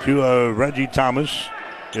to Reggie Thomas.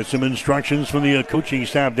 Get some instructions from the coaching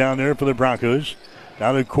staff down there for the Broncos.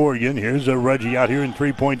 Now to Corrigan. Here's Reggie out here in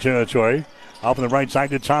three-point territory. Off on the right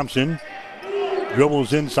side to Thompson.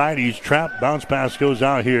 Dribbles inside. He's trapped. Bounce pass goes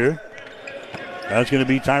out here. That's going to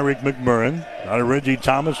be Tyreek McMurrin. Now to Reggie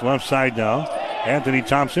Thomas, left side now. Anthony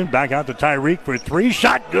Thompson back out to Tyreek for 3.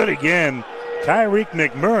 Shot good again. Tyreek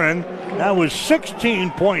McMurrin. That was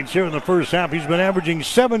 16 points here in the first half. He's been averaging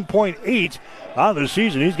 7.8 on the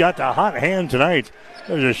season. He's got the hot hand tonight.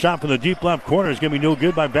 There's a shot from the deep left corner. It's going to be no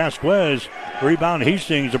good by Vasquez. Rebound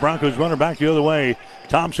Hastings. The Broncos runner back the other way.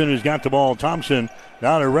 Thompson has got the ball. Thompson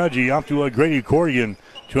now to Reggie. Off to Grady Corrigan.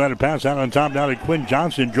 200 pass out on top. Now to Quinn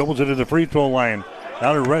Johnson. Dribbles it to the free throw line.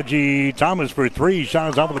 Now to Reggie Thomas for 3.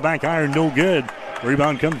 Shot is off of the back iron. No good.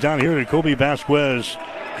 Rebound comes down here to Kobe Vasquez.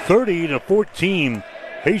 30-14.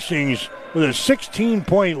 Hastings with a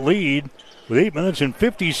 16-point lead with 8 minutes and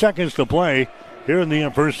 50 seconds to play here in the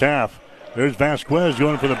first half. There's Vasquez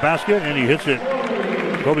going for the basket, and he hits it.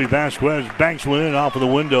 Kobe Vasquez banks one in off of the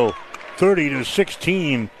window.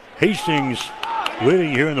 30-16. Hastings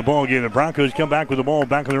leading here in the ball game. The Broncos come back with the ball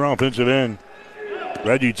back on their offensive end.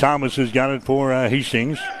 Reggie Thomas has got it for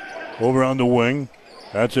Hastings. Over on the wing.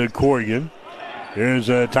 That's Corrigan. Here's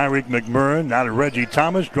Tyreek McMurrin. Now to Reggie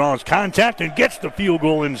Thomas. Draws contact and gets the field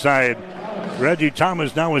goal inside. Reggie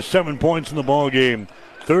Thomas now with 7 points in the ball game.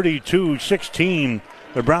 32-16.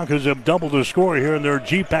 The Broncos have doubled the score here in their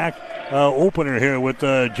GPAC opener here with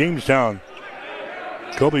Jamestown.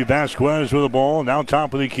 Kobe Vasquez with the ball. Now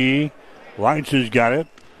top of the key. Lights has got it.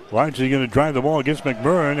 Lights is going to drive the ball against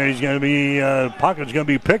McMurrin, and he's going to be, pocket's going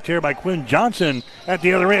to be picked here by Quinn Johnson at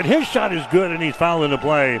the other end. His shot is good, and he's fouling the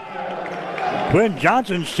play. Quinn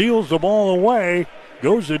Johnson steals the ball away,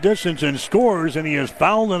 goes the distance and scores, and he is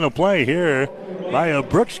fouled in the play here by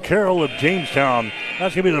Brooks Carroll of Jamestown.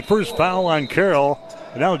 That's going to be the first foul on Carroll.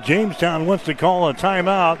 And now Jamestown wants to call a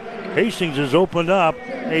timeout. Hastings has opened up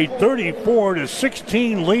a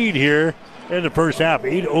 34-16 lead here in the first half.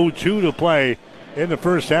 8:02 to play in the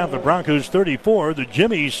first half. The Broncos 34, the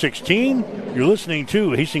Jimmies 16. You're listening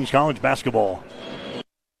to Hastings College basketball.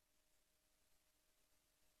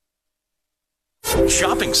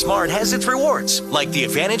 Shopping smart has its rewards, like the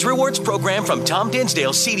Advantage Rewards program from Tom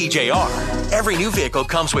Dinsdale CDJR. Every new vehicle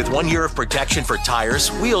comes with 1 year of protection for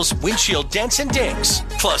tires, wheels, windshield dents, and dings.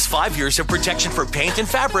 Plus 5 years of protection for paint and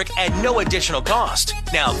fabric at no additional cost.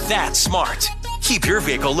 Now that's smart. Keep your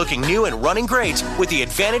vehicle looking new and running great with the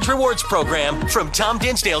Advantage Rewards program from Tom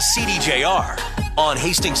Dinsdale CDJR. On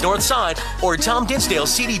Hastings North Side or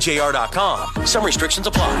TomDinsdaleCDJR.com. Some restrictions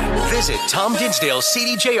apply. Visit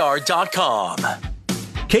TomDinsdaleCDJR.com.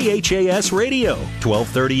 KHAS Radio,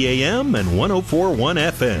 1230 AM and 104.1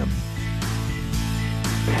 FM.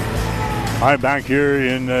 All right, back here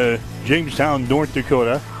in Jamestown, North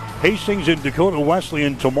Dakota. Hastings and Dakota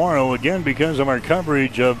Wesleyan tomorrow, again, because of our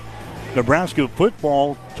coverage of Nebraska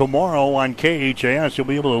football tomorrow on KHAS. You'll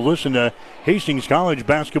be able to listen to Hastings College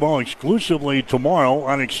basketball exclusively tomorrow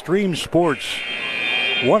on Extreme Sports.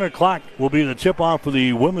 1 o'clock will be the tip-off for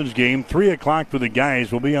the women's game. 3 o'clock for the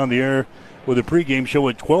guys. We'll be on the air with a pregame show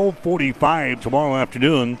at 12:45 tomorrow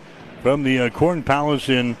afternoon from the Corn Palace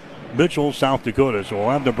in Mitchell, South Dakota. So we'll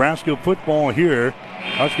have Nebraska football here.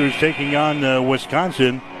 Huskers taking on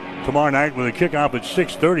Wisconsin tomorrow night with a kickoff at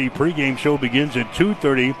 6:30. Pregame show begins at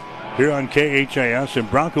 2:30 here on KHAS. And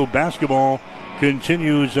Bronco basketball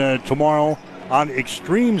continues tomorrow on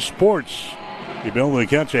Extreme Sports. You'll be able to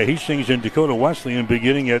catch Hastings and Dakota Wesleyan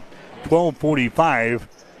beginning at 12:45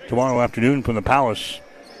 tomorrow afternoon from the Palace.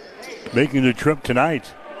 Making the trip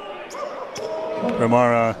tonight from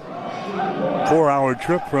our 4-hour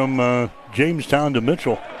trip from Jamestown to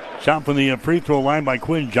Mitchell. Shot from the free throw line by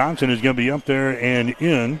Quinn Johnson is going to be up there and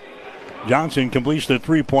in. Johnson completes the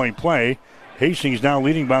three-point play. Hastings now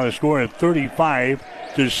leading by the score of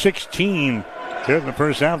 35-16. Here in the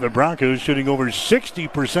first half, the Broncos shooting over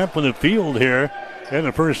 60% from the field here in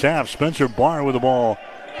the first half. Spencer Barr with the ball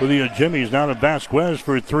for the Jimmies. Now to Vasquez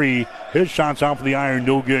for three. His shot's off of the iron,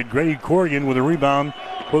 no good. Grady Corrigan with a rebound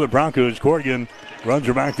for the Broncos. Corrigan runs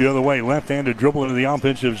her back the other way. Left-handed dribble into the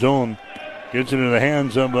offensive zone. Gets it into the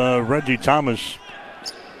hands of Reggie Thomas.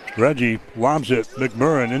 Reggie lobs it.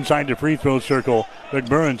 McMurrin inside the free throw circle.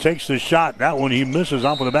 McMurrin takes the shot. That one he misses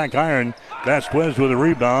off of the back iron. Vasquez with a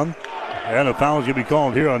rebound. And a foul is going to be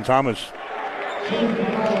called here on Thomas.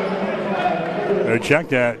 Check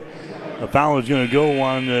that. A foul is going to go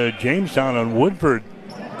on Jamestown on Woodford.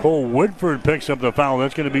 Cole Woodford picks up the foul.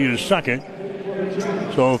 That's going to be his second.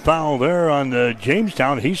 So a foul there on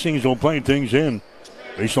Jamestown. Hastings will play things in.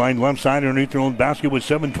 Baseline left side underneath their own basket with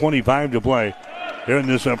 7:25 to play. Here in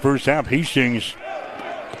this first half, Hastings,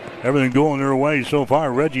 everything going their way so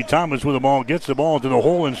far. Reggie Thomas with the ball, gets the ball to the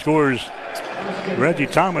hole and scores. Reggie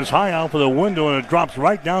Thomas high out for the window, and it drops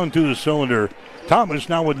right down to the cylinder. Thomas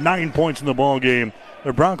now with 9 points in the ball game.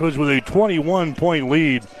 The Broncos with a 21-point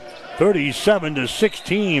lead,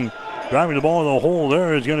 37-16. Driving the ball to the hole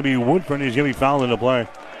there is going to be Woodford. He's going to be fouled into play.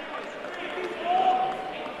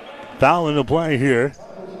 Foul into play here.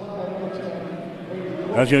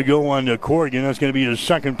 That's going to go on to Corrigan. That's going to be his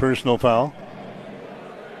second personal foul.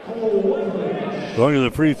 Going to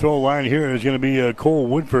the free throw line here is going to be Cole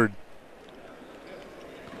Woodford.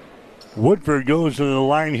 Woodford goes to the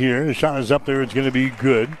line here. The shot is up there. It's going to be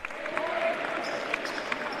good.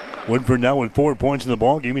 Woodford now with 4 points in the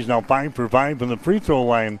ball game. He's now 5 for 5 from the free throw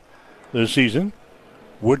line this season.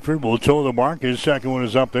 Woodford will toe the mark. His second one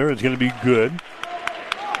is up there. It's going to be good.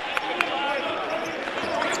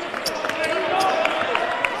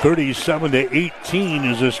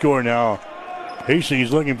 37-18 is the score now.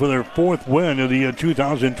 Hastings looking for their fourth win of the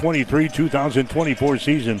 2023-2024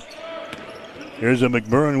 season. Here's a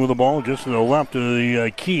McMurrin with the ball just to the left of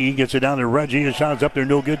the key. Gets it down to Reggie. His shot's up there,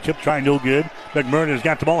 no good. Tip try, no good. McMurrin has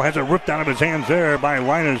got the ball. Has it ripped out of his hands there by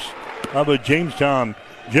Linus of a Jamestown.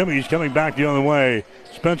 Jimmy's coming back the other way.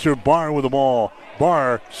 Spencer Barr with the ball.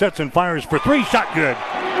 Barr sets and fires for three. Shot good.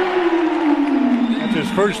 That's his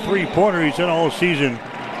first three-pointer he's hit all season.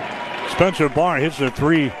 Spencer Barr hits the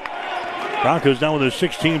three. Broncos now with a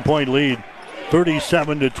 16-point lead,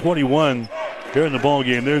 37-21 here in the ball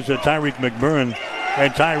game. There's Tyreek McMurrin,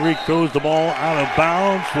 and Tyreek throws the ball out of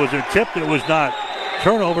bounds. Was it tipped? It was not.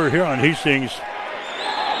 Turnover here on Hastings.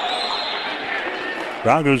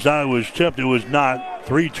 Broncos thought it was tipped. It was not.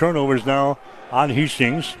 3 turnovers now on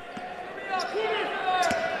Hastings.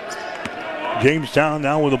 Jamestown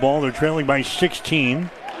now with the ball. They're trailing by 16.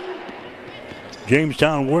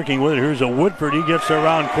 Jamestown working with it. Here's a Woodford. He gets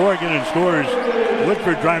around Corrigan and scores.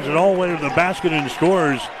 Woodford drives it all the way to the basket and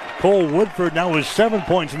scores. Cole Woodford now with 7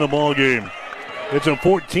 points in the ball game. It's a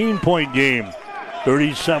 14-point game.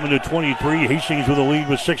 37-23. Hastings with the lead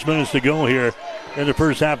with 6 minutes to go here in the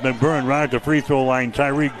first half. McMurrin right at the free throw line.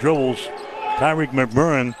 Tyreek dribbles. Tyreek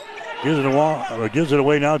McMurrin gives it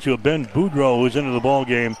away now to a Ben Boudreau, who's into the ball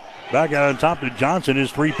game. Back out on top to Johnson.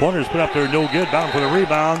 His three-pointers put up there, no good. Bound for the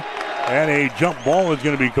rebound. And a jump ball is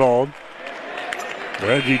going to be called.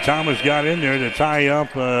 Reggie Thomas got in there to tie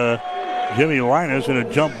up Jimmy Linus, and a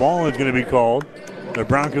jump ball is going to be called. The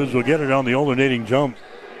Broncos will get it on the alternating jump.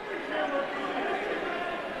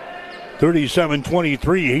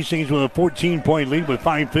 37-23. Hastings with a 14-point lead with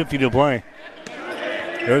 5:50 to play.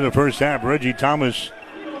 There in the first half, Reggie Thomas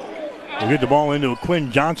will get the ball into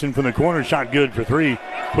Quinn Johnson from the corner. Shot good for three.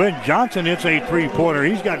 Quinn Johnson hits a three-pointer.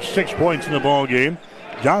 He's got 6 points in the ball game.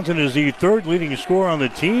 Johnson is the third leading scorer on the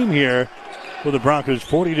team here for the Broncos,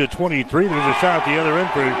 40-23. There's a shot at the other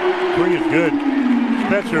end for three. Is good.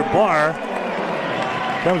 Spencer Barr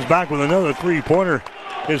comes back with another three-pointer.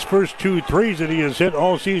 His first 2 threes that he has hit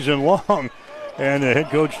all season long. And the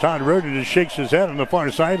head coach, Todd Reardon, just shakes his head on the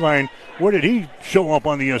far sideline. Where did he show up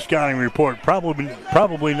on the scouting report?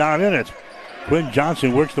 Probably not in it. Quinn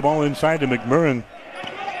Johnson works the ball inside to McMurrin.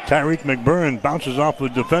 Tyreek McMurrin bounces off the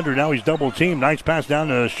defender. Now he's double teamed. Nice pass down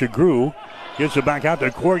to Shagru. Gets it back out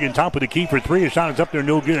to Corrigan. Top of the key for three. His shot is up there.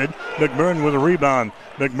 No good. McMurrin with a rebound.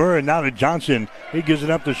 McMurrin now to Johnson. He gives it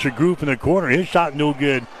up to Shagru from the corner. His shot no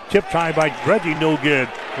good. Tip try by Reggie. No good.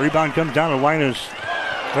 Rebound comes down to Linus.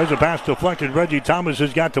 There's a pass deflected. Reggie Thomas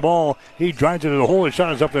has got the ball. He drives it to the hole. His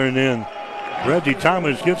shot is up there and in. Reggie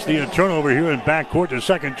Thomas gets the turnover here in backcourt. The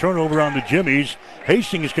second turnover on the Jimmies.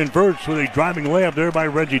 Hastings converts with a driving layup there by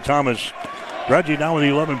Reggie Thomas. Reggie now with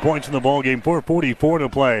 11 points in the ballgame. 4:44 to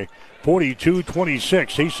play.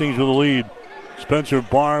 42-26. Hastings with the lead. Spencer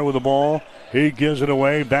Barr with the ball. He gives it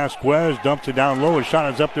away. Vasquez dumps it down low. His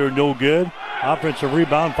shot is up there, no good. Offensive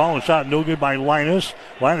rebound. Follow shot, no good by Linus.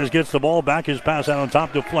 Linus gets the ball back. His pass out on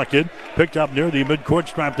top, deflected. Picked up near the midcourt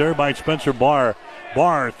stripe there by Spencer Barr.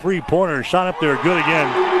 Barr, three-pointer. Shot up there, good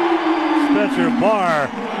again. Spencer Barr,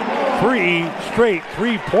 3 straight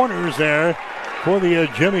three-pointers there for the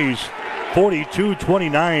Jimmies.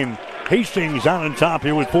 42-29. Hastings out on top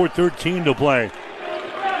here with 4:13 to play.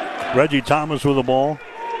 Reggie Thomas with the ball.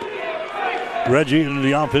 Reggie into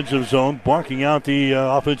the offensive zone, barking out the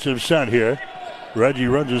offensive set here. Reggie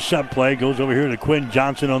runs a set play, goes over here to Quinn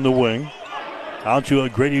Johnson on the wing. Out to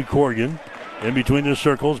Grady Corrigan. In between the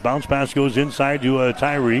circles, bounce pass goes inside to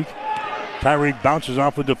Tyreek. Tyreek bounces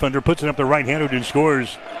off a defender, puts it up the right-handed and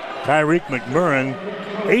scores. Tyreek McMurrin,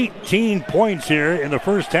 18 points here in the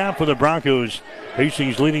first half for the Broncos.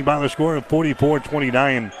 Hastings leading by the score of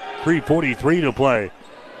 44-29. 3:43 to play.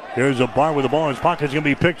 There's a Barr with the ball in his pocket. It's going to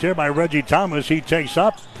be picked here by Reggie Thomas. He takes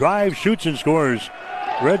up, drives, shoots, and scores.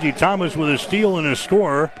 Reggie Thomas with a steal and a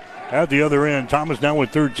score at the other end. Thomas now with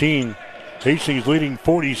 13. Hastings leading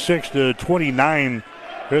 46-29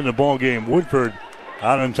 here in the ball game. Woodford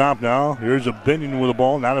out on top now. Here's a Binion with the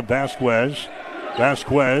ball, not a Vasquez.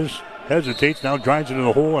 Vasquez hesitates, now drives into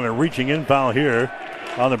the hole, and a reaching in foul here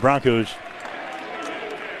on the Broncos.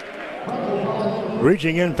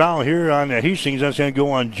 Reaching in foul here on Hastings. That's going to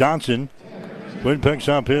go on Johnson. Quinn picks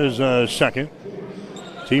up his second.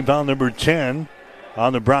 Team foul number 10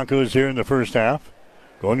 on the Broncos here in the first half.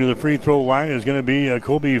 Going to the free throw line is going to be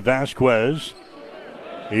Kobe Vasquez.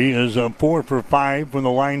 He is 4 for 5 from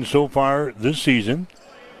the line so far this season.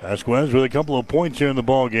 Vasquez with a couple of points here in the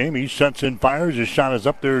ball game. He sets and fires. His shot is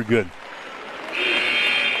up there good.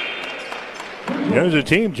 There's a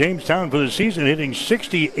team, Jamestown, for the season hitting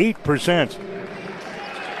 68%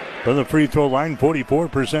 from the free throw line,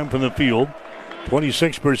 44% from the field,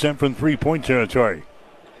 26% from three-point territory.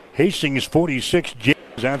 Hastings 46, James,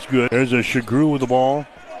 that's good. There's a Shagru with the ball.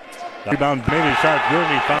 Rebound, made his shot good,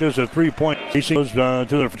 and he found this a three-point. Hastings goes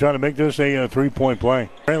to try to make this a three-point play.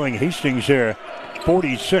 Trailing Hastings here,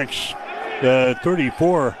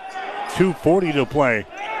 46-34, 2:40 to play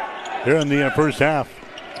here in the first half.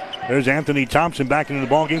 There's Anthony Thompson back into the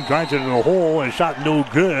ball game, drives it into the hole, and shot no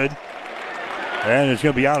good. And it's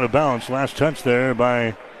going to be out of bounds. Last touch there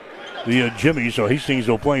by the Jimmy, so Hastings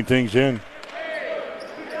will play things in.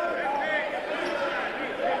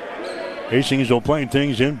 Hastings will play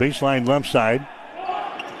things in, baseline left side.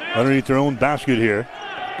 Underneath their own basket here.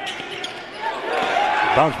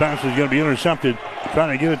 Bounce pass is going to be intercepted.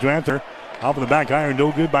 Trying to get it to Anther. Off of the back iron,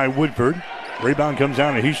 no good by Woodford. Rebound comes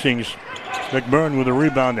down to Hastings. McMurrin with a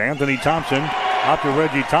rebound to Anthony Thompson. Out to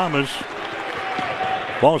Reggie Thomas.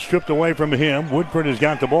 Ball stripped away from him. Woodford has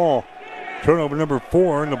got the ball. Turnover number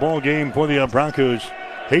 4 in the ball game for the Broncos.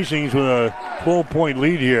 Hastings with a 12-point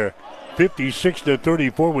lead here.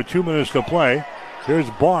 56-34 with 2 minutes to play. Here's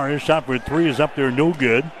Barr. His shot for 3 is up there, no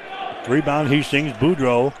good. Rebound Hastings.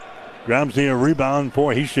 Boudreaux grabs the rebound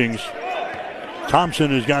for Hastings.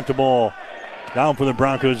 Thompson has got the ball. Down for the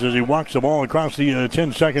Broncos as he walks the ball across the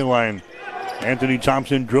 10-second line. Anthony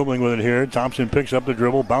Thompson dribbling with it here. Thompson picks up the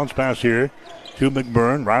dribble. Bounce pass here to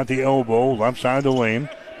McMurrin. Right at the elbow. Left side of the lane.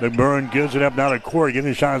 McMurrin gives it up now to Corrigan.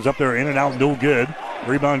 His shot is up there, in and out, no good.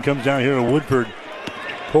 Rebound comes down here to Woodford.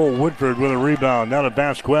 Cole Woodford with a rebound. Now to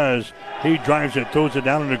Vasquez. He drives it, throws it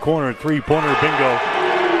down in the corner. Three-pointer, bingo.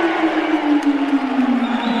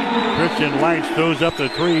 Christian Lights throws up the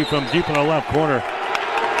 3 from deep in the left corner.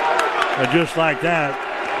 And just like that,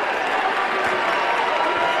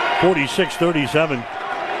 46-37.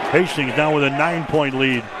 Hastings now with a 9-point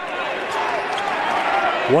lead.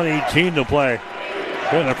 1:18 to play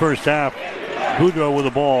in the first half. Boudreaux with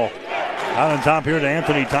the ball. Out on top here to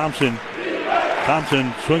Anthony Thompson.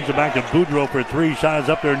 Thompson swings it back to Boudreaux for 3. Shot is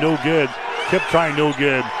up there, no good. Tip try, no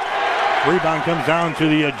good. Rebound comes down to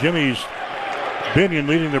the Jimmies. Binion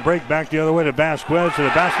leading the break back the other way to Vasquez. To the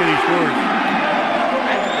basket, he scores.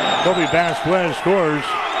 Kobe Vasquez scores.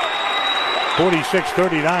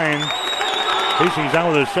 46-39. Hastings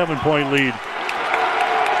out with a 7-point lead.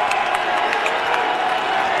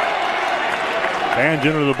 Fans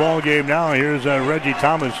into the ball game now. Here's Reggie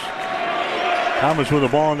Thomas. Thomas with the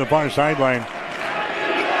ball on the far sideline.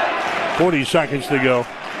 40 seconds to go.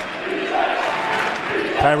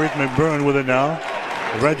 Tyreek McMurrin with it now.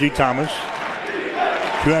 Reggie Thomas.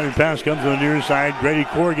 200 pass comes to the near side. Grady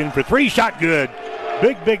Corrigan for 3. Shot good.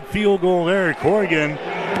 Big field goal there. Corrigan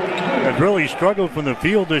has really struggled from the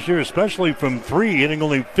field this year, especially from 3, hitting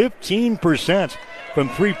only 15% from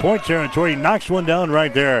 3-point territory. Knocks one down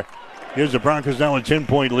right there. Here's the Broncos now a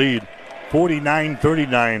 10-point lead.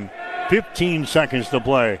 49-39. 15 seconds to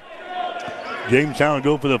play. Jamestown will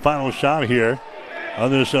go for the final shot here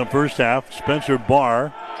on this first half. Spencer Barr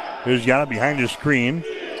has got it behind the screen.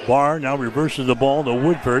 Barr now reverses the ball to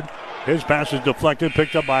Woodford. His pass is deflected,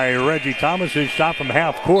 picked up by Reggie Thomas. His shot from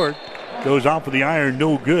half court goes off of the iron,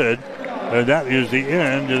 no good. And that is the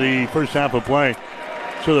end of the first half of play.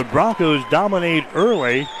 So the Broncos dominate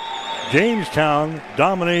early. Jamestown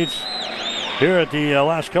dominates here at the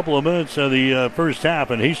last couple of minutes of the first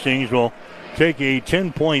half, and Hastings will take a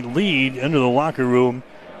 10-point lead into the locker room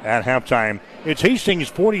at halftime. It's Hastings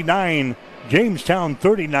 49, Jamestown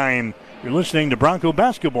 39. You're listening to Bronco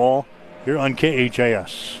Basketball here on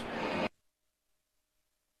KHAS.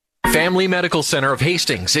 Family Medical Center of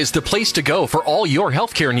Hastings is the place to go for all your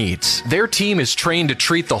healthcare needs. Their team is trained to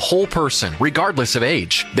treat the whole person, regardless of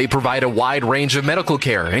age. They provide a wide range of medical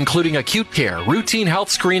care, including acute care, routine health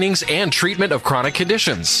screenings, and treatment of chronic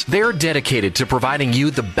conditions. They're dedicated to providing you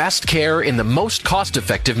the best care in the most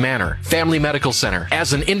cost-effective manner. Family Medical Center,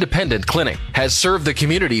 as an independent clinic, has served the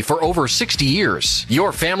community for over 60 years.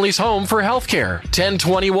 Your family's home for healthcare.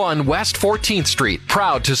 1021 West 14th Street.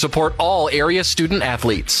 Proud to support all area student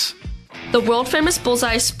athletes. The world-famous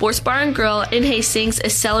Bullseye Sports Bar and Grill in Hastings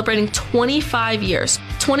is celebrating 25 years.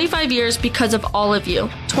 25 years because of all of you.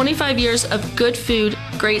 25 years of good food,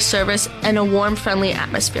 great service, and a warm, friendly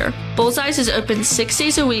atmosphere. Bullseye's is open 6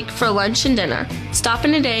 days a week for lunch and dinner. Stop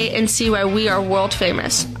in today and see why we are world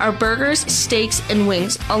famous. Our burgers, steaks, and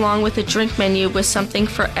wings, along with a drink menu with something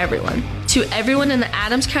for everyone. To everyone in the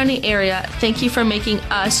Adams County area, thank you for making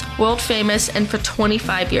us world famous and for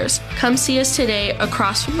 25 years. Come see us today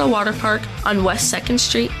across from the water park on West 2nd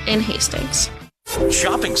Street in Hastings.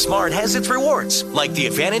 Shopping smart has its rewards, like the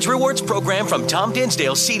Advantage Rewards program from Tom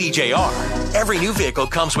Dinsdale CDJR. Every new vehicle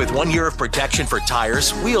comes with 1 year of protection for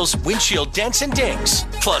tires, wheels, windshield dents, and dings.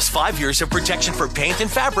 Plus 5 years of protection for paint and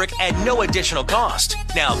fabric at no additional cost.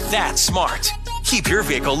 Now that's smart. Keep your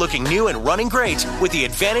vehicle looking new and running great with the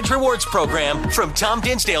Advantage Rewards program from Tom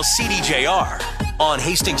Dinsdale CDJR. On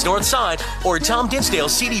Hastings North Side or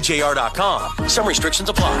TomDinsdaleCDJR.com. Some restrictions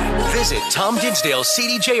apply. Visit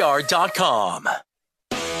TomDinsdaleCDJR.com.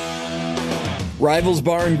 Rivals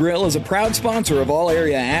Bar and Grill is a proud sponsor of all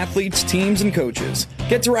area athletes, teams, and coaches.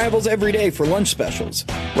 Get to Rivals every day for lunch specials.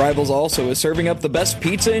 Rivals also is serving up the best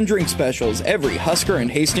pizza and drink specials every Husker and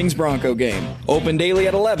Hastings Bronco game. Open daily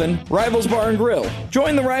at 11, Rivals Bar and Grill.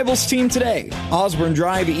 Join the Rivals team today. Osborne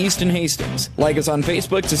Drive, East in Hastings. Like us on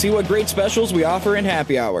Facebook to see what great specials we offer in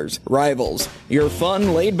happy hours. Rivals, your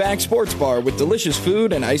fun, laid-back sports bar with delicious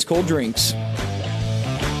food and ice-cold drinks.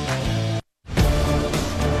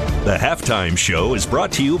 The Halftime Show is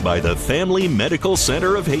brought to you by the Family Medical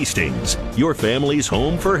Center of Hastings, your family's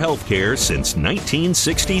home for healthcare since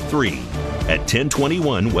 1963 at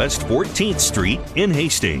 1021 West 14th Street in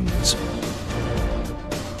Hastings.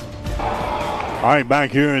 All right,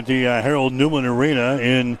 back here at the Harold Newman Arena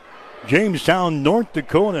in Jamestown, North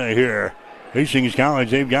Dakota here. Hastings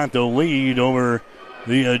College, they've got the lead over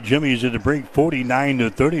the Jimmies at the break,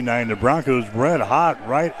 49-39. The Broncos red hot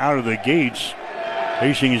right out of the gates.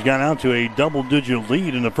 Hastings got out to a double-digit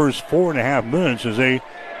lead in the first 4.5 minutes as they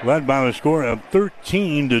led by the score of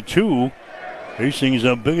 13-2. Hastings'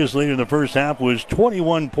 biggest lead in the first half was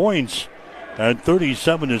 21 points at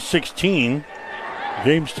 37-16.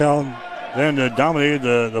 Jamestown then dominated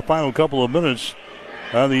the final couple of minutes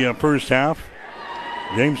of the first half.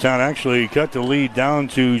 Jamestown actually cut the lead down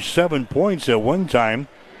to 7 points at one time,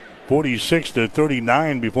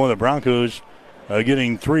 46-39 before the Broncos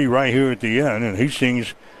getting 3 right here at the end. And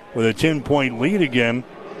Hastings with a 10-point lead again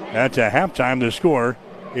at halftime. The score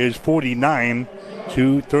is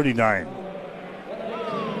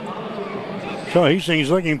 49-39. So Hastings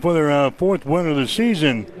looking for their fourth win of the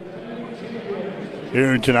season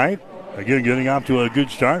here tonight. Again, getting off to a good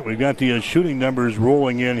start. We've got the shooting numbers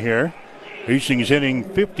rolling in here. Hastings hitting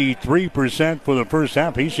 53% for the first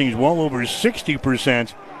half. Hastings well over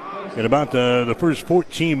 60% in about the first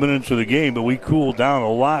 14 minutes of the game, but we cooled down a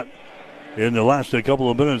lot in the last couple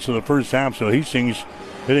of minutes of the first half. So Hastings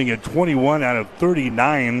hitting at 21 out of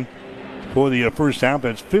 39 for the first half.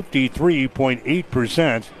 That's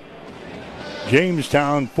 53.8%.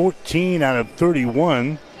 Jamestown 14 out of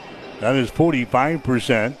 31. That is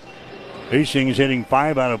 45%. Hastings hitting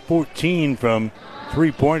 5 out of 14 from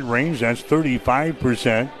three-point range. That's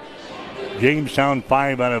 35%. Jamestown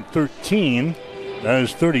 5 out of 13. That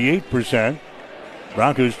is 38%.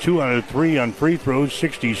 Broncos 2 out of 3 on free throws,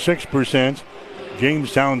 66%.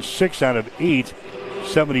 Jamestown 6 out of 8,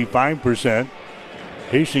 75%.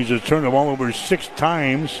 Hastings has turned the ball over 6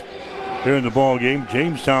 times here in the ball game.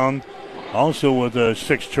 Jamestown also with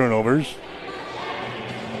 6 turnovers.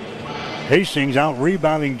 Hastings out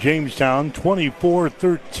rebounding Jamestown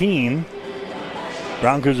 24-13.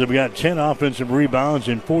 Broncos have got 10 offensive rebounds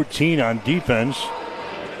and 14 on defense.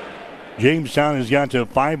 Jamestown has got to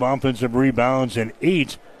 5 offensive rebounds and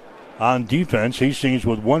 8 on defense. Hastings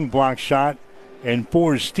with 1 block shot and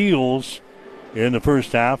 4 steals in the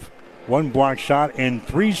first half. 1 block shot and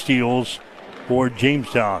 3 steals for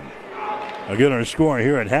Jamestown. Again, our score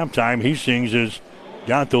here at halftime, Hastings has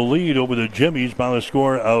got the lead over the Jimmies by the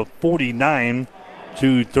score of 49-39.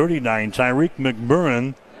 Tyreek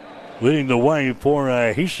McMurrin leading the way for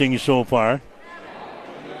Hastings so far.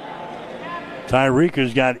 Tyreek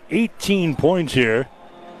has got 18 points here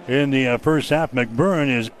in the first half. McMurrin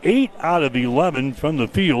is 8 out of 11 from the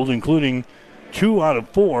field, including 2 out of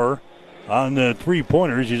 4 on the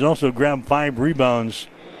 3-pointers. He's also grabbed 5 rebounds.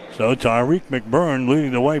 So Tyreek McMurrin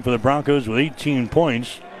leading the way for the Broncos with 18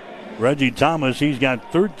 points. Reggie Thomas, he's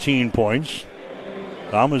got 13 points.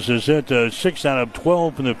 Thomas has hit 6 out of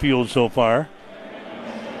 12 from the field so far.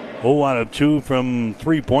 0 out of 2 from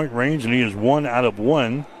 3-point range, and he is 1 out of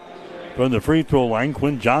 1 from the free throw line.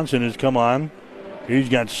 Quinn Johnson has come on. He's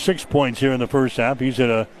got 6 points here in the first half. He's hit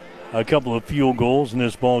a couple of field goals in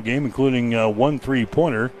this ball game, including 1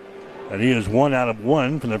 3-pointer. And he is 1 out of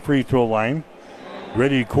 1 from the free throw line.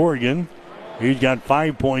 Grady Corrigan, he's got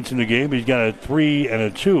 5 points in the game. He's got a 3 and a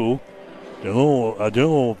 2.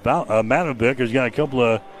 Danilo Matovic has got a couple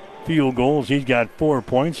of field goals. He's got 4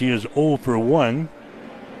 points. He is 0 for 1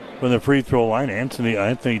 from the free throw line.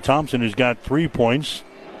 Anthony Thompson has got 3 points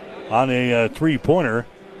on a 3-pointer.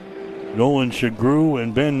 Nolan Shagru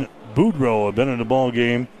and Ben Boudreau have been in the ball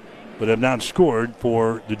game, but have not scored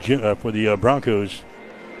for the Broncos.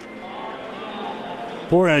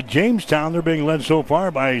 For Jamestown, they're being led so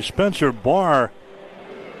far by Spencer Barr.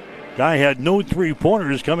 Guy had no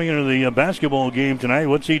 3-pointers coming into the basketball game tonight.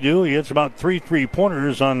 What's he do? He hits about 3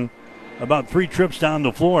 3-pointers on about 3 trips down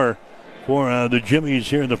the floor for the Jimmies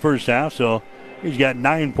here in the first half. So he's got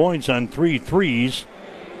 9 points on 3 threes.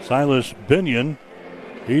 Silas Binion,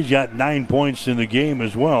 he's got 9 points in the game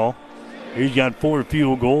as well. He's got 4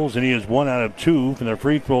 field goals, and he is 1 out of 2 from the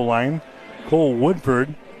free throw line. Cole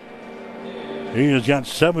Woodford, he has got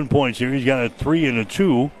 7 points here. He's got a 3 and a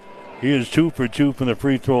 2. He is 2 for 2 from the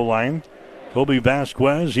free throw line. Kobe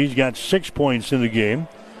Vasquez, he's got 6 points in the game.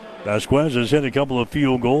 Vasquez has hit a couple of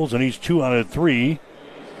field goals, and he's 2 out of 3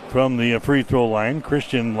 from the free throw line.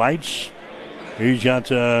 Christian Leitz, he's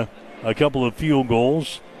got a couple of field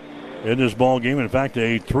goals in this ball game. In fact,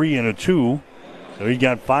 a 3 and a 2. So he's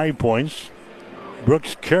got 5 points.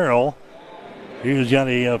 Brooks Carroll, he has got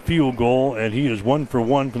a field goal, and he is 1 for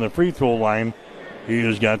 1 from the free throw line. He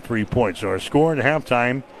has got 3 points. So our score at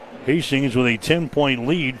halftime, Hastings with a 10-point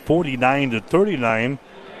lead, 49-39,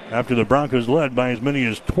 after the Broncos led by as many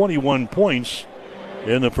as 21 points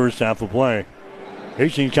in the first half of play.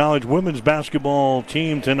 Hastings College women's basketball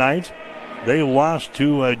team tonight, they lost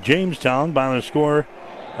to Jamestown by the score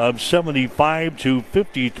of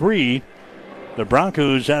 75-53. The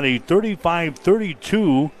Broncos had a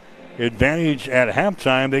 35-32 advantage at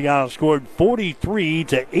halftime. They got outscored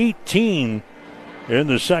 43-18 in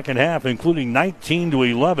the second half, including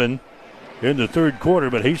 19-11 in the third quarter.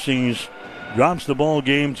 But Hastings drops the ball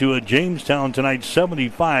game to Jamestown tonight,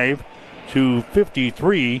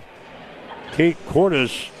 75-53. Kate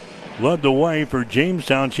Cordes led the way for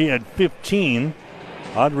Jamestown. She had 15.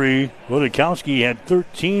 Audrey Wodakowski had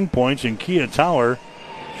 13 points, and Kia Tower,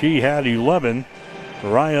 she had 11.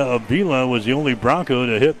 Mariah Avila was the only Bronco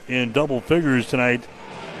to hit in double figures tonight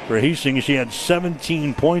for Hastings. She had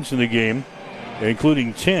 17 points in the game,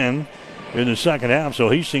 including 10 in the second half. So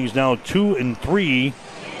Hastings now 2-3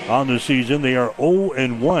 on the season. They are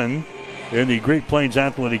 0-1 in the Great Plains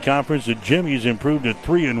Athletic Conference. The Jimmies improved to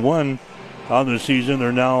 3-1 on the season.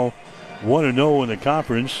 They're now 1-0 in the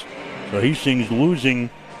conference. So Hastings losing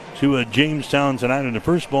to Jamestown tonight in the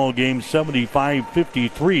first ball game,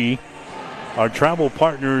 75-53. Our travel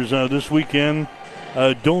partners this weekend,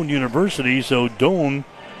 Doane University. So Doane,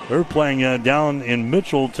 they're playing down in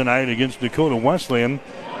Mitchell tonight against Dakota Wesleyan.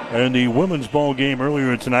 And the women's ball game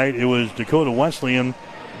earlier tonight, it was Dakota Wesleyan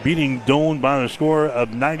beating Doane by the score of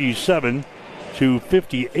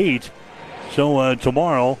 97-58. So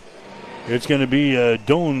tomorrow, it's going to be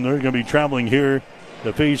Doane. They're going to be traveling here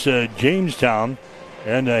to face Jamestown.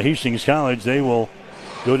 And Hastings College, they will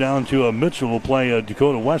go down to Mitchell to play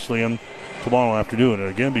Dakota Wesleyan tomorrow afternoon. And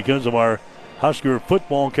again, because of our Husker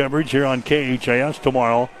football coverage here on KHIS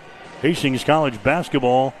tomorrow, Hastings College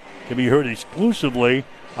basketball can be heard exclusively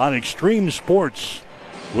on Extreme Sports.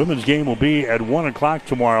 Women's game will be at 1 o'clock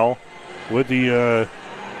tomorrow with the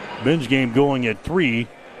men's game going at 3.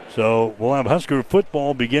 So we'll have Husker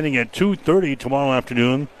football beginning at 2:30 tomorrow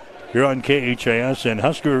afternoon here on KHAS, and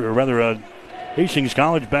Hastings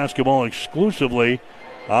College basketball exclusively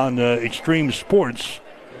on Extreme Sports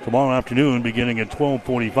tomorrow afternoon beginning at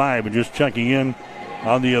 12:45. And just checking in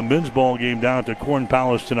on the men's ball game down at the Corn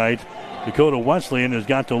Palace tonight, Dakota Wesleyan has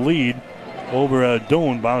got the lead over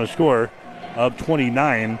Doane by a score of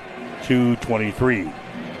 29-23.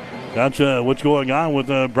 That's what's going on with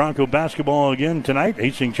Bronco basketball again tonight.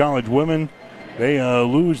 Hastings College women, they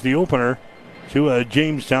lose the opener to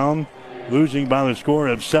Jamestown, losing by the score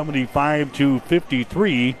of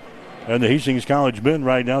 75-53. And the Hastings College men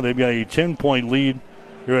right now, they've got a 10-point lead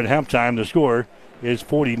here at halftime. The score is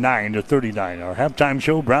 49-39. Our halftime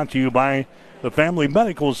show brought to you by the Family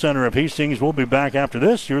Medical Center of Hastings. We'll be back after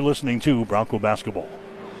this. You're listening to Bronco Basketball.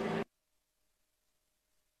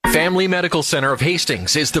 Family Medical Center of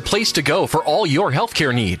Hastings is the place to go for all your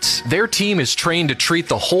healthcare needs. Their team is trained to treat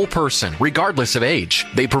the whole person, regardless of age.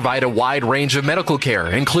 They provide a wide range of medical care,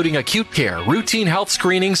 including acute care, routine health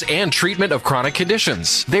screenings, and treatment of chronic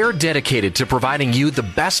conditions. They're dedicated to providing you the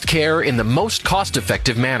best care in the most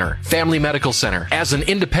cost-effective manner. Family Medical Center, as an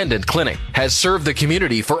independent clinic, has served the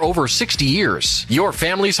community for over 60 years. Your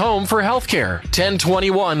family's home for healthcare.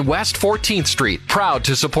 1021 West 14th Street. Proud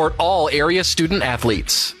to support all area student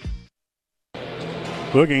athletes.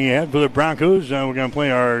 Looking ahead for the Broncos, we're going to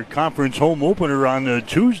play our conference home opener on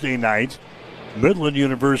Tuesday night. Midland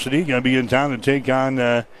University going to be in town to take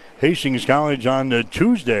on Hastings College on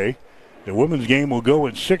Tuesday. The women's game will go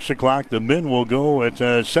at 6 o'clock. The men will go at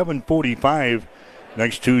 7:45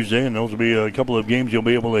 next Tuesday, and those will be a couple of games you'll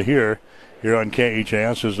be able to hear here on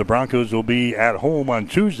KHAS, as the Broncos will be at home on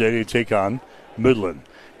Tuesday to take on Midland.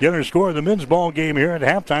 Get our score of the men's ball game here at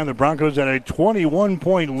halftime. The Broncos had a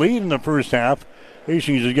 21-point lead in the first half.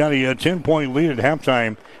 Hastings has got a 10-point lead at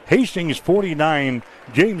halftime. Hastings 49,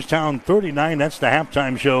 Jamestown 39. That's the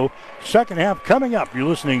halftime show. Second half coming up. You're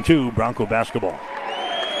listening to Bronco Basketball.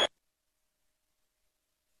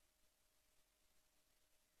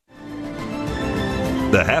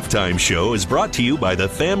 The Halftime Show is brought to you by the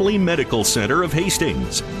Family Medical Center of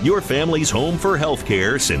Hastings, your family's home for health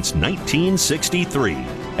care since 1963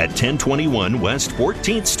 at 1021 West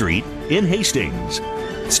 14th Street in Hastings.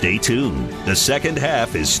 Stay tuned. The second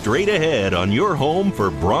half is straight ahead on your home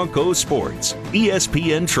for Bronco Sports,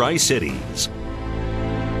 ESPN Tri-Cities.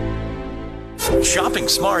 Shopping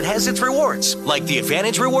smart has its rewards, like the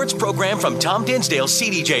Advantage Rewards program from Tom Dinsdale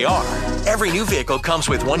CDJR. Every new vehicle comes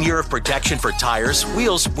with 1 year of protection for tires,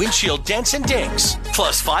 wheels, windshield dents, and dings.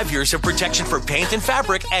 Plus 5 years of protection for paint and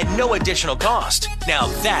fabric at no additional cost. Now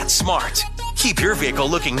that's smart. Keep your vehicle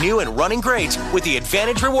looking new and running great with the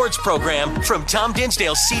Advantage Rewards program from Tom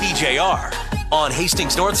Dinsdale CDJR. On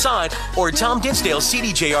Hastings North Side or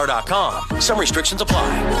TomDinsdaleCDJR.com. Some restrictions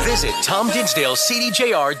apply. Visit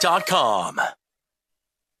TomDinsdaleCDJR.com.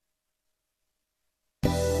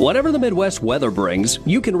 Whatever the Midwest weather brings,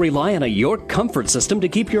 you can rely on a York comfort system to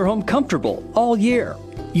keep your home comfortable all year.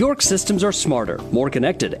 York systems are smarter, more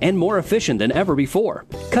connected, and more efficient than ever before,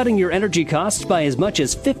 cutting your energy costs by as much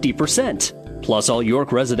as 50%. Plus, all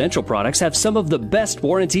York residential products have some of the best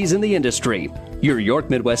warranties in the industry. Your York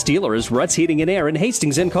Midwest dealer is Ruts Heating and Air in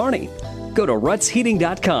Hastings and Kearney. Go to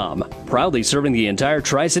rutsheating.com, proudly serving the entire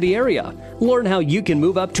Tri-City area. Learn how you can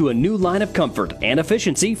move up to a new line of comfort and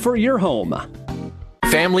efficiency for your home.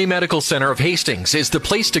 Family Medical Center of Hastings is the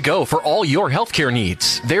place to go for all your healthcare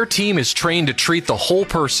needs. Their team is trained to treat the whole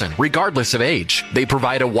person, regardless of age. They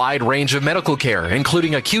provide a wide range of medical care,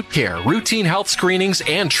 including acute care, routine health screenings,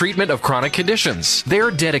 and treatment of chronic conditions.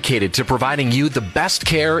 They're dedicated to providing you the best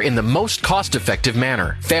care in the most cost-effective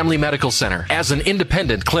manner. Family Medical Center, as an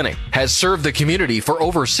independent clinic, has served the community for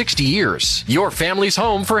over 60 years. Your family's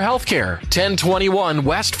home for healthcare. 1021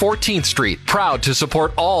 West 14th Street. Proud to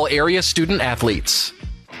support all area student athletes.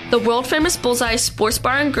 The world-famous Bullseye Sports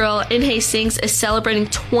Bar and Grill in Hastings is celebrating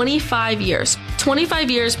 25 years.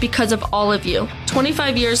 25 years because of all of you.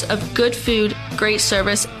 25 years of good food, great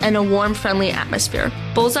service, and a warm, friendly atmosphere.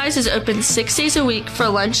 Bullseye's is open 6 days a week for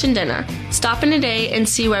lunch and dinner. Stop in today and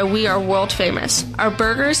see why we are world famous. Our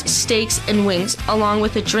burgers, steaks, and wings, along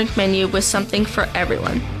with a drink menu with something for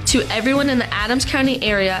everyone. To everyone in the Adams County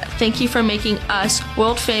area, thank you for making us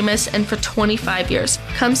world famous and for 25 years.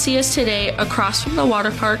 Come see us today across from the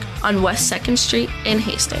water park on West 2nd Street in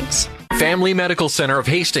Hastings. Family Medical Center of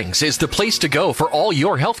Hastings is the place to go for all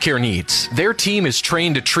your healthcare needs. Their team is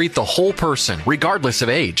trained to treat the whole person, regardless of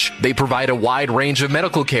age. They provide a wide range of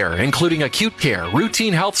medical care, including acute care,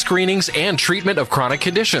 routine health screenings, and treatment of chronic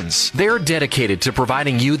conditions. They're dedicated to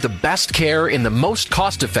providing you the best care in the most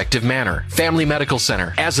cost-effective manner. Family Medical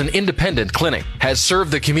Center, as an independent clinic, has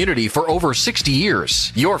served the community for over 60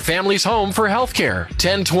 years. Your family's home for healthcare.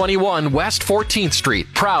 1021 West 14th Street.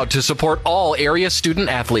 Proud to support all area student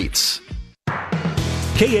athletes.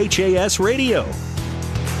 KHAS Radio.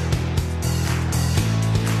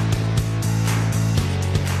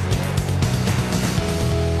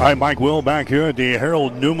 Hi, Mike Will back here at the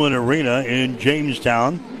Harold Newman Arena in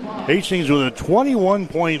Jamestown. Hastings with a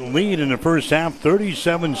 21-point lead in the first half,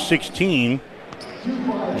 37-16.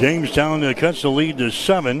 Jamestown cuts the lead to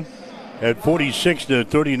 7 at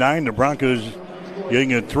 46-39. The Broncos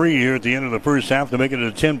getting a 3 here at the end of the first half to make it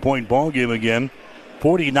a 10-point ball game again.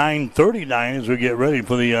 49-39 as we get ready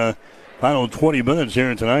for the final 20 minutes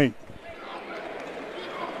here tonight.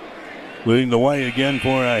 Leading the way again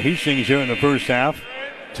for Hastings here in the first half.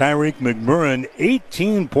 Tyreek McMurrin,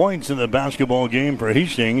 18 points in the basketball game for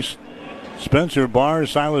Hastings. Spencer Barr,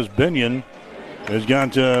 Silas Binion has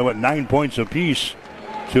got 9 points apiece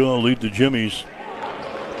to lead the Jimmies.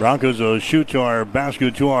 Broncos will shoot to our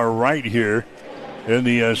basket to our right here in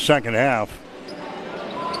the second half.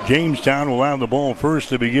 Jamestown will have the ball first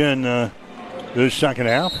to begin this second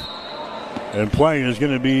half. And play is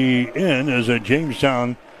going to be in as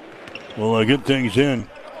Jamestown will get things in.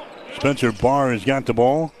 Spencer Barr has got the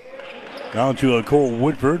ball. Down to Cole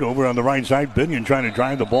Woodford over on the right side. Binion trying to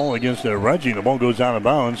drive the ball against Reggie. The ball goes out of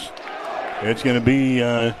bounds. It's going to be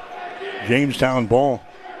Jamestown ball.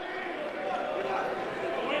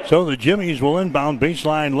 So the Jimmies will inbound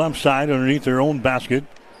baseline left side underneath their own basket.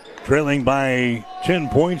 Trailing by 10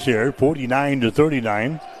 points here,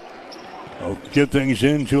 49-39. They'll get things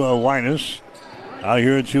into Linus. Out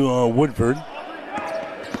here to Woodford.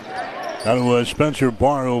 Out to Spencer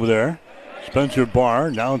Barr over there. Spencer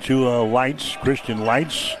Barr down to Lights, Christian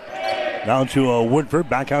Lights. Down to Woodford,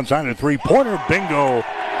 back outside a three-pointer. Bingo!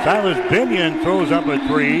 Silas Binion throws up a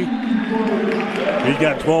three. He's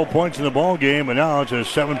got 12 points in the ball game, and now it's a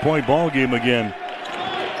 7-point ball game again.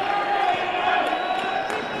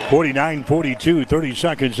 49-42, 30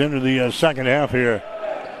 seconds into the second half here.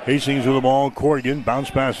 Hastings with the ball. Corrigan, bounce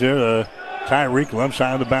pass there to Tyreek, left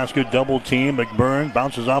side of the basket, double team. McMurrin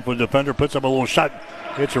bounces off a defender, puts up a little shot.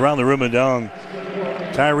 Hits around the rim and down.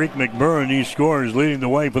 Tyreek McMurrin, he scores, leading the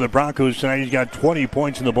way for the Broncos tonight. He's got 20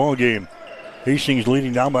 points in the ball game. Hastings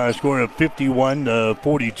leading down by a score of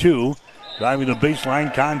 51-42. Driving the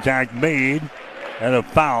baseline, contact made, and a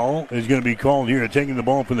foul is going to be called here, taking the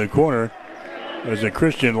ball from the corner as a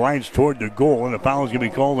Christian Lights toward the goal, and a foul is going to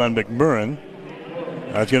be called on McMurrin.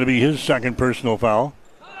 That's going to be his second personal foul.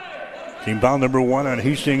 Team foul number 1 on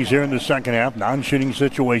Hastings here in the second half. Non-shooting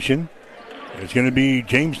situation. It's going to be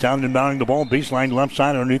Jamestown inbounding the ball. Baseline left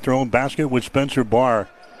side underneath their own basket with Spencer Barr.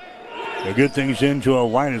 They get things into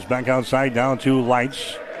Linus back outside down to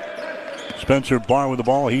Lights. Spencer Barr with the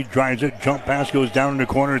ball. He drives it. Jump pass goes down in the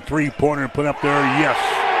corner. Three-pointer put up there. Yes.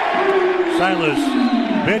 Silas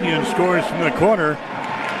Binion scores from the corner.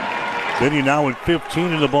 Binion now with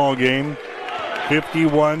 15 in the ball game.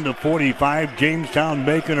 51-45. Jamestown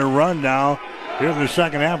making a run now. Here in the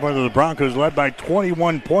second half, where the Broncos led by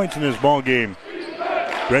 21 points in this ball game.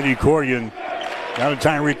 Grady Corrigan down to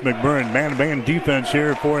Tyreek McMurrin. Man-to-man defense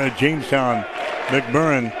here for Jamestown.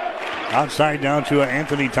 McMurrin outside down to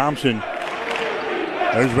Anthony Thompson.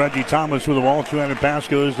 There's Reggie Thomas with the ball. Two-handed pass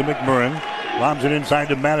goes to McMurrin. Lobs it inside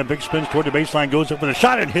to Matovic. Spins toward the baseline. Goes up with a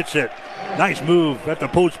shot and hits it. Nice move at the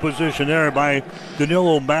post position there by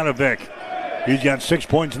Danilo Matovic. He's got 6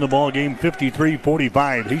 points in the ball game.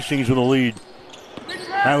 53-45. Hastings with the lead.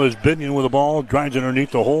 Silas Binion with the ball. Drives it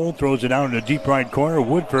underneath the hole. Throws it down in the deep right corner.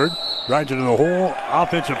 Woodford drives it in the hole.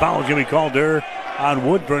 Offensive foul is going to be called there on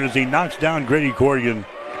Woodford as he knocks down Grady Corrigan.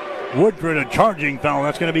 Woodford, a charging foul.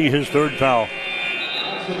 That's going to be his third foul.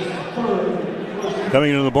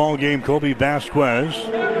 Coming into the ball game, Kobe Vasquez.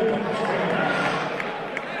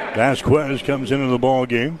 Vasquez comes into the ball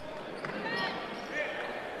game.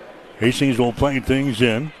 Hastings will play things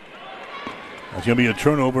in. That's going to be a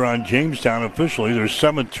turnover on Jamestown officially. Their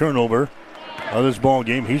 7th turnover of this ball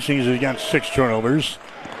game. Hastings has got 6 turnovers.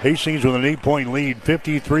 Hastings with an 8-point lead,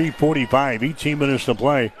 53-45. 18 minutes to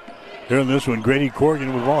play. Here in this one, Grady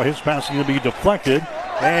Corrigan with the ball. His pass is going to be deflected.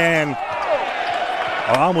 And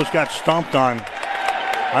I almost got stomped on.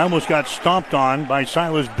 By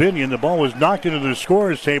Silas Binion. The ball was knocked into the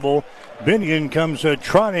scorer's table. Binion comes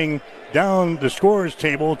trotting down the scorer's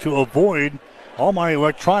table to avoid all my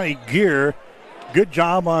electronic gear. Good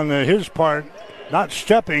job on his part, not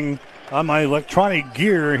stepping on my electronic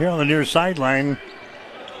gear here on the near sideline.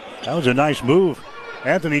 That was a nice move.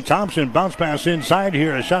 Anthony Thompson bounce pass inside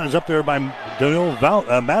here. A shot is up there by Danil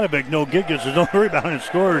Matovic. No good, gets his own rebound and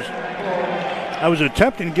scores. I was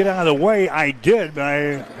attempting to get out of the way. I did, but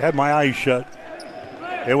I had my eyes shut.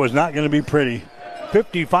 It was not going to be pretty.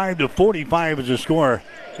 55-45 is the score.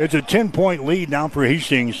 It's a 10-point lead now for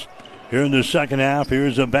Hastings. Here in the second half,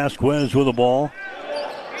 here's Vasquez with the ball.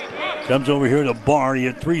 Comes over here to Barr. He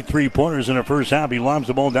had 3 3-pointers in the first half. He lobs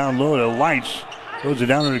the ball down low to Lights. Throws it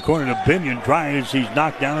down in the corner to Binion. Drives. He's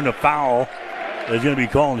knocked down in a foul. It's going to be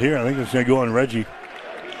called here. I think it's going to go on Reggie.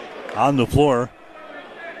 On the floor.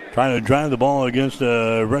 Trying to drive the ball against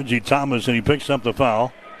Reggie Thomas, and he picks up the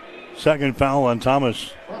foul. Second foul on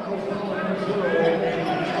Thomas.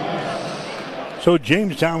 So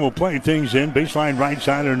Jamestown will play things in. Baseline right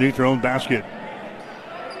side underneath their own basket.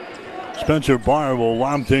 Spencer Barr will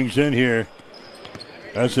lob things in here.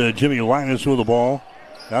 That's Jimmy Linus with the ball.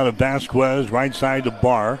 Now to Vasquez, right side to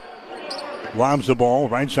Barr. Lobs the ball,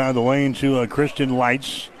 right side of the lane to Christian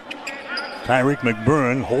Lights. Tyreek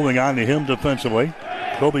McBurn holding on to him defensively.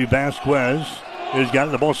 Kobe Vasquez has got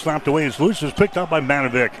it. The ball slapped away. It's loose. It's picked up by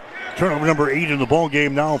Matovic. Turnover number 8 in the ball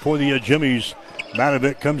game now for the Jimmies.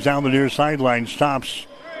 Matovic comes down the near sideline, stops,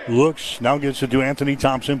 looks, now gets it to Anthony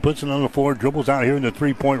Thompson, puts it on the floor, dribbles out here in the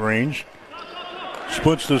 3-point range.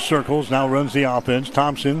 Splits the circles, now runs the offense.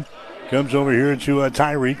 Thompson comes over here to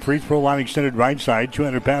Tyreek. Free throw line extended right side.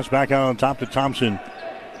 200 pass back out on top to Thompson.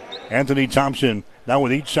 Anthony Thompson now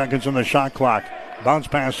with 8 seconds on the shot clock. Bounce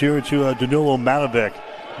pass here to Danilo Matovic.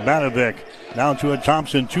 Matovic now to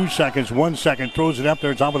Thompson. 2 seconds, 1 second. Throws it up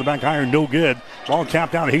there, top of the back iron. No good. Ball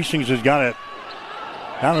tapped out. Hastings has got it.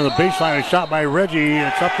 Down to the baseline, a shot by Reggie.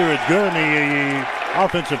 It's up there, it's good, and the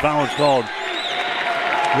offensive foul is called.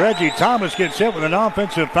 Reggie Thomas gets hit with an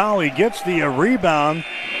offensive foul. He gets the rebound,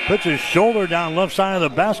 puts his shoulder down left side of the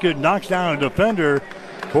basket, knocks down a defender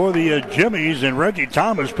for the Jimmies, and Reggie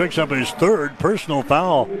Thomas picks up his 3rd personal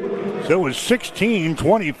foul. So it was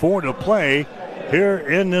 16:24 to play here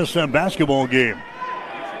in this basketball game.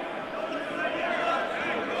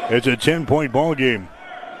 It's a 10-point ball game.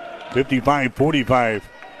 55-45.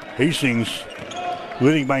 Hastings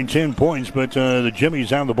leading by 10 points, but the Jimmies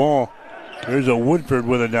have the ball. There's a Woodford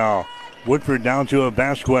with it now. Woodford down to a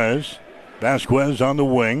Vasquez. Vasquez on the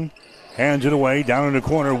wing. Hands it away down in the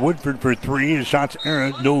corner. Woodford for 3. His shot's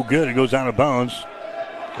errant. No good. It goes out of bounds.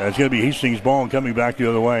 That's going to be Hastings ball coming back the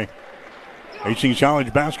other way. Hastings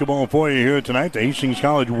College basketball for you here tonight. The Hastings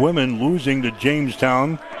College women losing to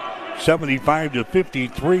Jamestown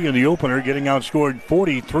 75-53 in the opener, getting outscored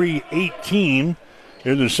 43-18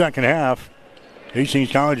 in the second half.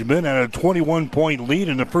 Hastings College men had a 21-point lead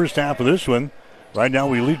in the first half of this one. Right now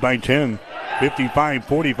we lead by 10,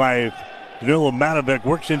 55-45. Danilo Matovic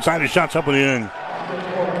works inside, his shot's up and in.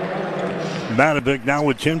 Matovic now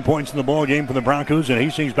with 10 points in the ball game for the Broncos, and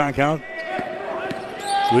Hastings back out,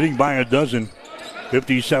 leading by a dozen,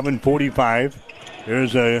 57-45.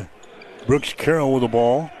 There's Brooks Carroll with the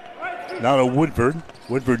ball. Now to Woodford.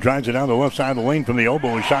 Woodford drives it down the left side of the lane from the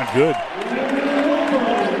elbow. His shot good.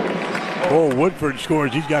 Oh, Woodford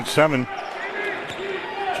scores. He's got 7.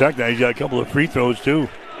 Check that. He's got a couple of free throws, too.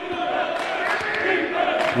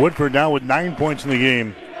 Woodford now with 9 points in the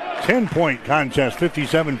game. 10-point contest,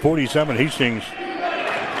 57-47 Hastings.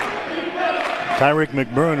 Tyreek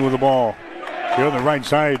McMurrin with the ball. Here on the right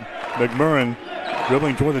side, McMurrin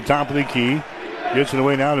dribbling toward the top of the key. Gets it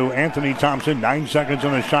away now to Anthony Thompson. 9 seconds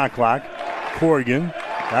on the shot clock. Corrigan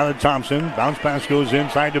now to Thompson. Bounce pass goes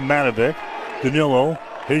inside to Matovic. Danilo,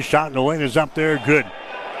 his shot in the lane is up there. Good.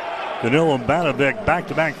 Danilo Matovic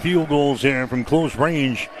back-to-back field goals here from close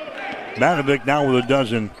range. Matovic now with a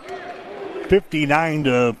dozen.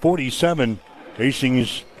 59-47.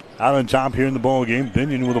 Hastings out on top here in the ball game.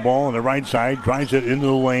 Binion with the ball on the right side. Drives it into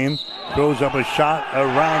the lane. Throws up a shot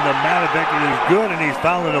around the Matovic. It is good, and he's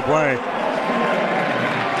fouled in the play.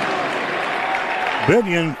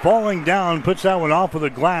 Binion falling down, puts that one off of the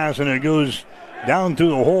glass, and it goes down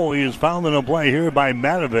through the hole. He is fouled in a play here by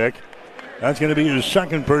Matovic. That's going to be his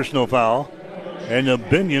 2nd personal foul. And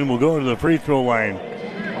Binion will go to the free throw line.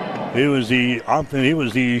 He was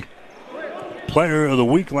the player of the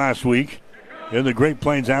week last week in the Great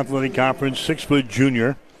Plains Athletic Conference. 6-foot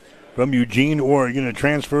junior from Eugene, Oregon, a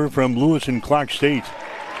transfer from Lewis and Clark State.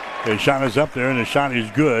 His shot is up there, and the shot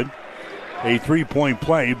is good. A 3-point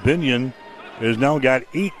play. Binion has now got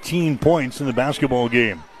 18 points in the basketball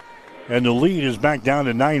game. And the lead is back down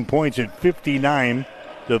to 9 points at 59-50.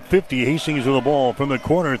 Hastings with the ball from the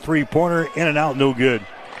corner. 3-pointer, in and out, no good.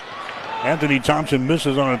 Anthony Thompson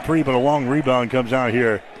misses on a three, but a long rebound comes out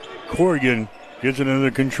here. Corrigan gets it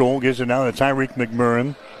under control, gets it now to Tyreek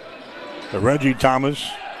McMurrin. Reggie Thomas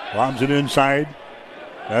lobs it inside.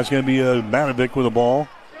 That's going to be Matovic with the ball.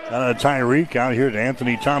 Now to Tyreek, out here to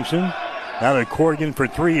Anthony Thompson. Now to Corrigan for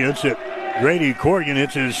three. Hits it. Grady Corrigan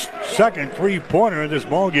hits his second three-pointer in this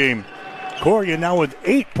ball game. Corrigan now with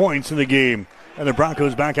 8 points in the game. And the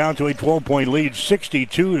Broncos back out to a 12-point lead,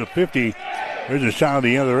 62-50. There's a shot on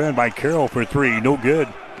the other end by Carroll for three. No good.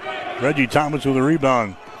 Reggie Thomas with a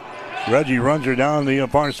rebound. Reggie runs her down the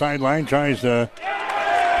far sideline, tries to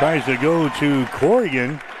go to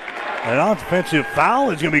Corrigan. An offensive foul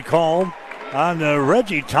is going to be called on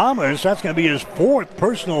Reggie Thomas. That's going to be his fourth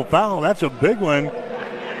personal foul. That's a big one.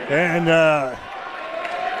 And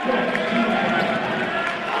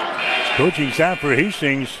coaching staff for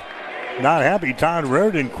Hastings not happy. Todd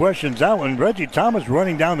Reardon questions that one. Reggie Thomas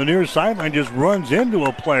running down the near sideline just runs into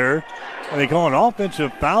a player. And they call an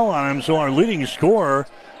offensive foul on him. So our leading scorer,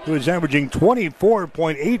 who is averaging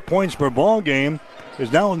 24.8 points per ball game,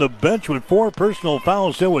 is now on the bench with 4 personal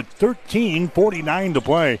fouls, still with 13:49 to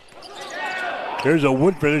play. There's a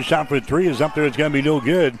Woodford. His shot for three is up there. It's going to be no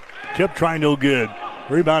good. Tip try no good.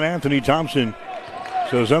 Rebound Anthony Thompson.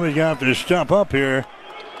 So somebody's going to have to step up here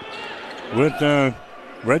with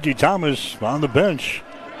Reggie Thomas on the bench.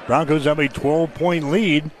 Broncos have a 12-point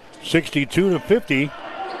lead, 62-50.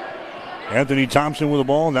 Anthony Thompson with the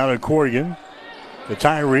ball, now to Corrigan. To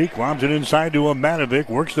Tyreek, lobs it inside to a Matovic,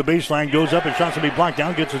 works the baseline, goes up, and shots to be blocked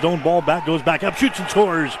down, gets his own ball back, goes back up, shoots and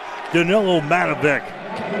scores. Danilo Matovic.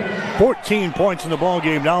 14 points in the ball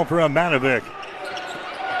game now for a Matovic.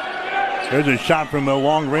 There's a shot from a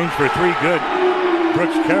long range for three, good.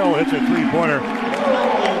 Brooks Carroll hits a three-pointer.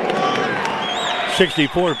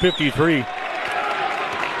 64-53.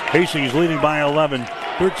 Hastings leading by 11.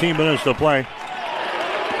 13 minutes to play.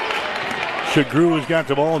 Shagru has got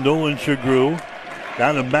the ball. Nolan Shagru.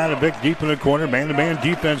 Down to Matovic deep in the corner. Man-to-man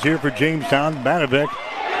defense here for Jamestown. Matovic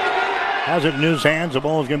has it in his hands. The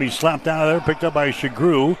ball is going to be slapped out of there. Picked up by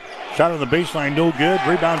Shagru. Shot on the baseline, no good.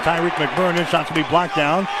 Rebound Tyreek McMurrin. Shot to be blocked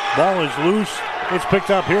down. Ball is loose. It's picked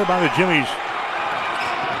up here by the Jimmies.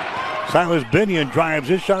 Silas Binion drives.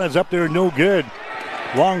 His shot is up there, no good.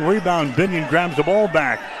 Long rebound. Binion grabs the ball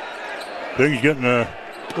back. Things getting a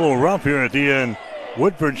little rough here at the end.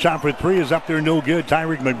 Woodford shot for three is up there, no good.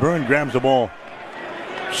 Tyreek McMurrin grabs the ball.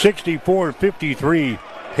 64-53.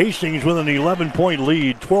 Hastings with an 11-point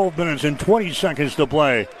lead. 12 minutes and 20 seconds to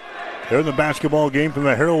play. They're in the basketball game from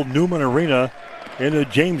the Harold Newman Arena in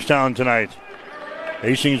Jamestown tonight.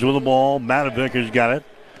 Hastings with the ball. Matovic has got it.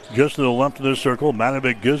 Just to the left of the circle.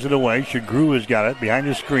 Matovic gives it away. Shagru has got it behind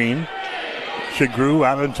the screen. Shagru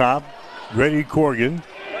out on top. Grady Corrigan.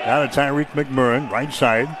 Out of Tyreek McMurrin. Right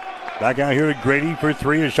side. Back out here to Grady for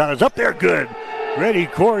three. His shot is up there. Good. Grady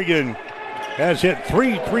Corrigan has hit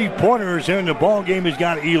 3 3-pointers here in the ball game. He's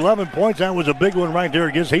got 11 points. That was a big one right there.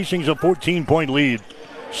 It gives Hastings a 14-point lead.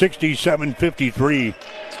 67-53.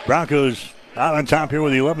 Broncos out on top here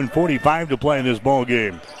with 11:45 to play in this ball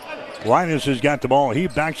game. Linus has got the ball. He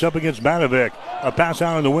backs up against Matovic. A pass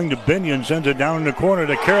out on the wing to Binion. Sends it down in the corner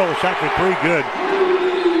to Carroll. Shot for three. Good.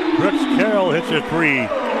 Brooks Carroll hits a three.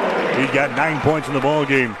 He's got 9 points in the ball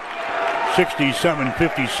game.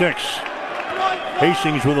 67-56.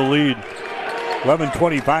 Hastings with a lead.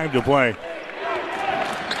 11:25 to play.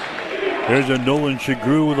 There's a Nolan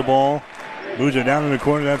Shagru with the ball. Moves it down in the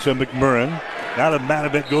corner. That's a McMurrin. Now the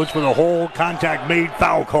Matovic goes for the hole. Contact made.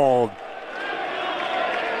 Foul called.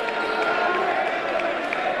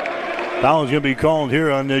 Foul is going to be called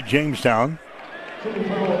here on Jamestown.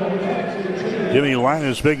 Jimmy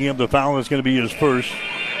Linus picking up the foul. That's going to be his first.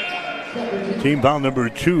 Team foul number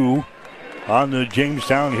 2 on the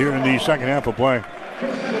Jamestown here in the second half of play.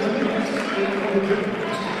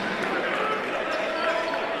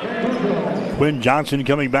 Quinn Johnson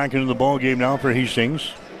coming back into the ball game now for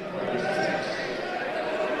Hastings.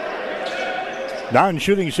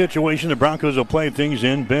 Non-shooting situation. The Broncos will play things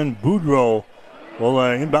in. Ben Boudreau will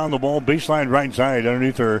inbound the ball baseline right side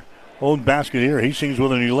underneath their own basket here. Hastings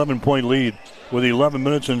with an 11-point lead with 11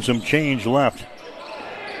 minutes and some change left.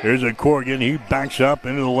 Here's a Corrigan. He backs up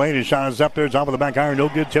into the lane. His shot is up there. Top of the back iron. No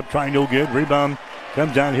good. Tip try. No good. Rebound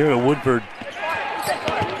comes down here to Woodford.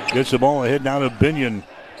 Gets the ball ahead now to Binion.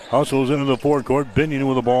 Hustles into the forecourt. Binion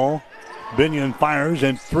with the ball. Binion fires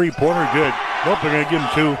and three-pointer good. Nope, they're going to give him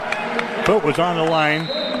 2. Foot was on the line.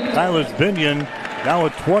 Silas Binion now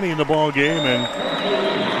with 20 in the ball game, and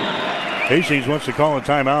Hastings wants to call a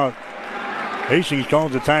timeout. Hastings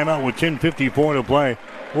calls a timeout with 10:54 to play.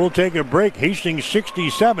 We'll take a break. Hastings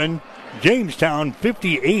 67, Jamestown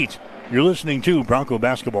 58. You're listening to Bronco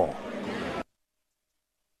Basketball.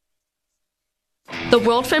 The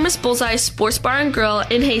world-famous Bullseye Sports Bar and Grill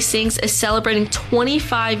in Hastings is celebrating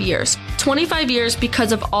 25 years. 25 years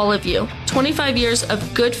because of all of you. 25 years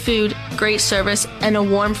of good food, great service, and a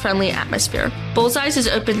warm, friendly atmosphere. Bullseye's is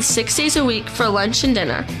open 6 days a week for lunch and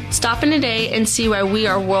dinner. Stop in today and see why we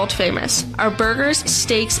are world famous. Our burgers,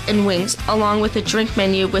 steaks, and wings, along with a drink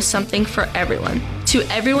menu with something for everyone. To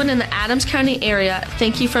everyone in the Adams County area,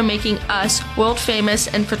 thank you for making us world famous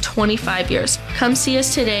and for 25 years. Come see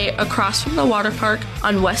us today across from the water park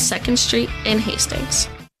on West 2nd Street in Hastings.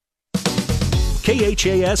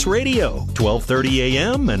 KHAS Radio, 1230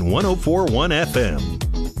 AM and 104.1 FM.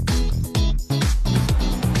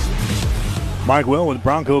 Mike Will with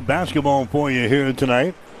Bronco basketball for you here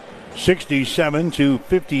tonight.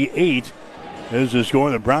 67-58 is the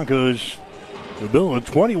score. The Broncos built a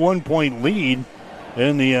 21-point lead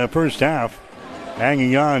in the first half.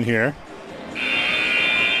 Hanging on here.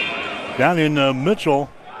 Down in Mitchell,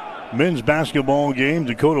 men's basketball game,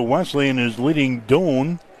 Dakota Wesleyan is leading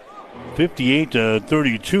Doane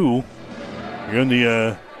 58-32. Here in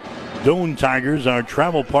the Doane Tigers, our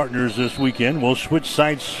travel partners this weekend. We'll switch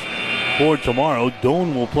sites for tomorrow.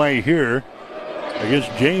 Doane will play here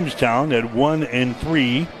against Jamestown at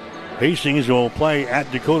 1-3. Hastings will play at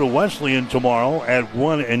Dakota Wesleyan tomorrow at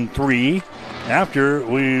 1-3. After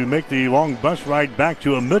we make the long bus ride back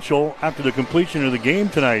to Mitchell after the completion of the game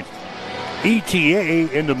tonight.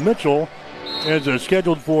 ETA into Mitchell is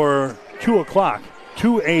scheduled for 2 o'clock,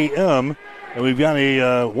 2 a.m. And we've got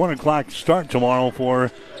a 1 o'clock start tomorrow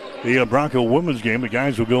for the Bronco women's game. The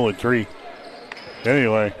guys will go at 3.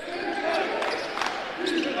 Anyway,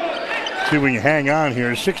 see if we can hang on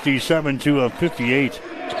here.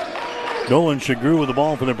 67-58. Nolan Shagru with the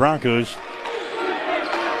ball for the Broncos.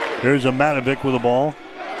 There's a Matovic with the ball.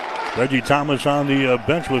 Reggie Thomas on the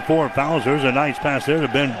bench with 4 fouls. There's a nice pass there to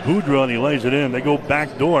Ben Boudreaux, and he lays it in. They go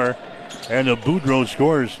back door, and Boudreaux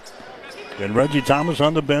scores. And Reggie Thomas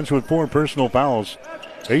on the bench with 4 personal fouls.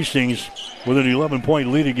 Hastings with an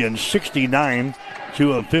 11-point lead again,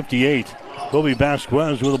 69-58. Kobe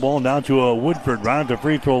Vasquez with the ball down to Woodford right at the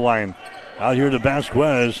free throw line. Out here to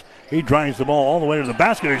Vasquez. He drives the ball all the way to the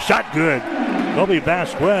basket. His shot good. Kobe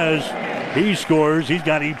Vasquez, he scores. He's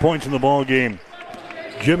got 8 points in the ball game.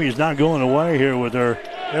 Jimmy's not going away here with our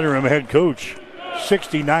interim head coach.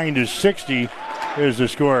 69-60 is the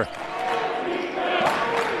score.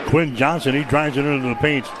 Quinn Johnson, he drives it into the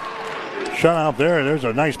paint. Shut out there. There's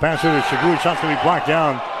a nice pass here to Shagru. Shot's going to be blocked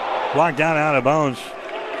down. Blocked down out of bounds.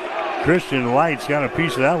 Christian Light's got a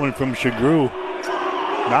piece of that one from Shagru.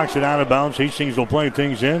 Knocks it out of bounds. Hastings will play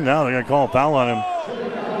things in. Now they're going to call a foul on him.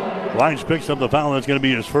 Lights picks up the foul. That's going to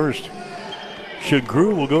be his first.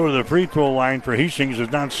 Shagru will go to the free throw line for Hastings. Has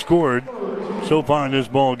not scored so far in this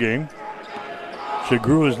ball game.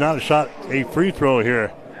 Shagru has not shot a free throw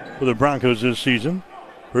here for the Broncos this season.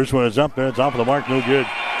 First one is up there. It's off of the mark. No good.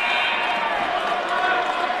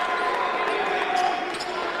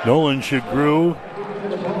 Nolan Shagru,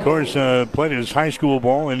 of course, played his high school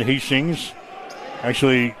ball in Hastings.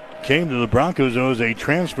 Actually came to the Broncos as a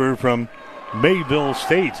transfer from Mayville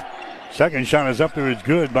State. Second shot is up there. It's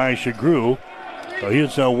good by Shagru. So he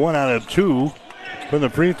hits 1 out of 2 from the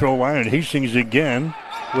free throw line. And Hastings again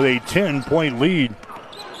with a 10-point lead.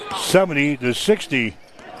 70-60.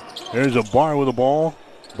 There's a Bar with the ball.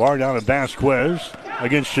 Bar down to Vasquez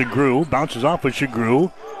against Shagru. Bounces off of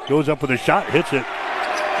Shagru. Goes up with a shot. Hits it.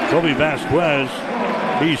 Kobe Vasquez.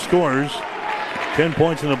 He scores. 10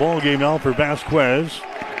 points in the ball game now for Vasquez.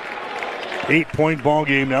 8-point ball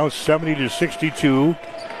game now. 70-62.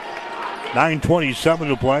 9:27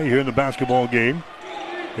 to play here in the basketball game.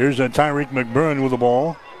 Here's Tyreek McMurrin with the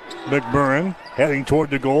ball. McMurrin heading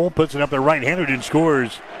toward the goal. Puts it up there right-handed and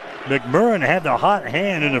scores. McMurrin had the hot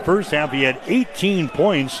hand in the first half. He had 18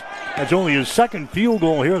 points. That's only his second field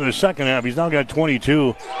goal here in the second half. He's now got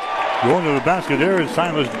 22. Going to the basket there is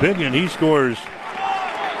Silas Binion. He scores.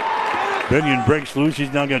 Binion breaks loose.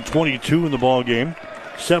 He's now got 22 in the ball game.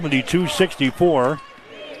 72-64.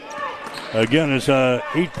 Again, it's a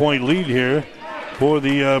 8-point lead here for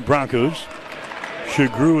the Broncos.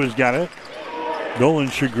 Shagru has got it. Nolan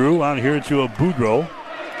Shagru out here to Boudreaux.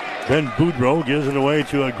 Then Boudreaux gives it away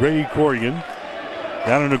to Grady Corrigan.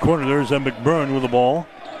 Down in the corner, there's McMurrin with the ball.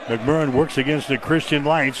 McMurrin works against the Christian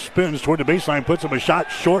Lights. Spins toward the baseline, puts up a shot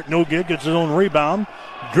short, no good, gets his own rebound.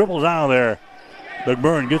 Dribbles out of there.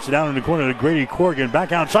 McMurrin gets it down in the corner to Grady Corrigan.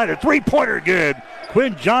 Back outside, a three-pointer good.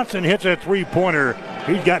 Quinn Johnson hits a three-pointer.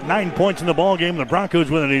 He's got 9 points in the ball game. The Broncos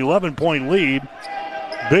with an 11-point lead.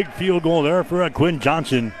 Big field goal there for Quinn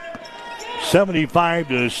Johnson.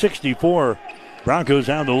 75-64. Broncos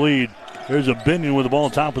have the lead. There's a Binion with the ball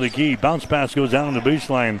top of the key. Bounce pass goes down on the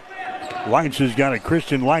baseline. Lights has got it.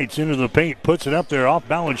 Christian Lights into the paint. Puts it up there. Off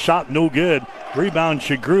balance shot. No good. Rebound.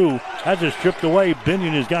 Shagru has it stripped away.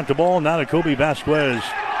 Binion has got the ball. Now to Kobe Vasquez.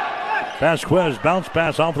 Vasquez bounce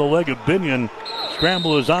pass off the leg of Binion.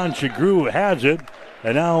 Scramble is on. Shagru has it.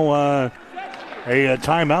 And now a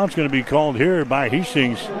timeout's going to be called here by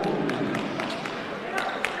Hastings.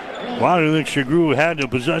 Well, I don't think Shagru had the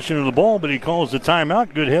possession of the ball, but he calls the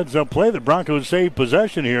timeout. Good heads-up play. The Broncos save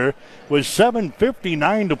possession here with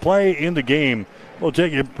 7:59 to play in the game. We'll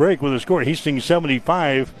take a break with a score. Hastings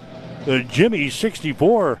 75, the Jimmy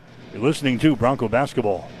 64. You're listening to Bronco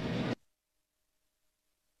Basketball.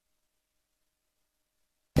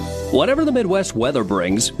 Whatever the Midwest weather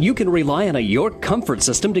brings, you can rely on a York comfort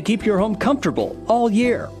system to keep your home comfortable all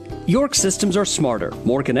year. York systems are smarter,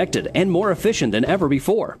 more connected, and more efficient than ever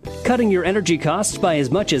before, cutting your energy costs by as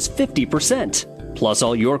much as 50%. Plus,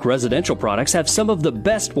 all York residential products have some of the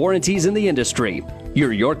best warranties in the industry.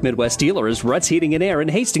 Your York Midwest dealer is Ruts Heating and Air in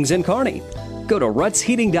Hastings and Kearney. Go to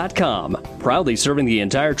rutsheating.com, proudly serving the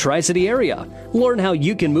entire Tri-City area. Learn how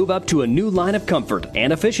you can move up to a new line of comfort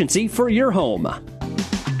and efficiency for your home.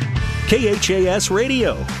 KHAS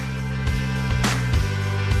Radio.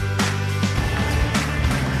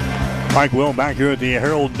 Mike Will back here at the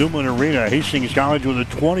Harold Newman Arena. Hastings College with a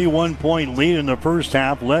 21-point lead in the first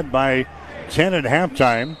half, led by 10 at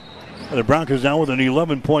halftime. The Broncos now with an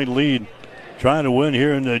 11-point lead, trying to win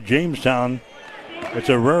here in Jamestown. It's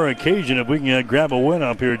a rare occasion if we can grab a win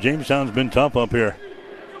up here. Jamestown's been tough up here.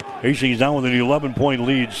 Hastings now with an 11-point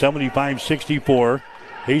lead, 75-64.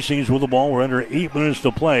 Hastings with the ball. We're under 8 minutes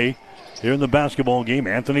to play here in the basketball game.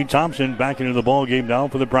 Anthony Thompson back into the ball game now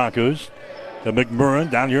for the Broncos. To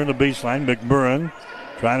McMurrin down here in the baseline. McMurrin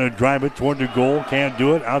trying to drive it toward the goal. Can't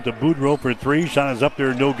do it. Out to Boudreau for three. Shot is up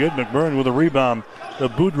there. No good. McMurrin with a rebound. The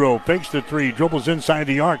Boudreau fakes the three. Dribbles inside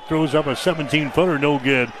the arc. Throws up a 17-footer. No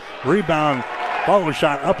good. Rebound. Follow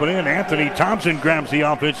shot up and in. Anthony Thompson grabs the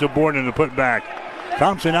offensive board and the putback.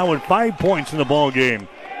 Thompson now with 5 points in the ball game.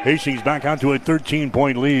 Hastings back out to a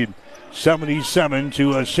 13-point lead.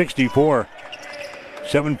 77-64.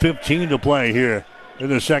 7:15 to play here in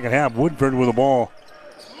the second half. Woodford with the ball.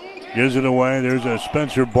 Gives it away. There's a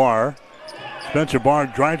Spencer Barr. Spencer Barr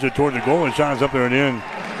drives it toward the goal and shot is up there and in.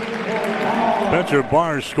 Spencer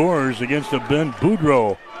Barr scores against the Ben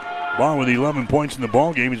Boudreau. Barr with 11 points in the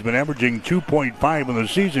ball game. He's been averaging 2.5 in the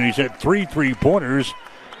season. He's hit 3 3-pointers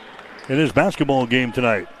in his basketball game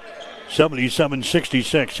tonight.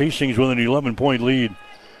 77-66. Hastings with an 11-point lead.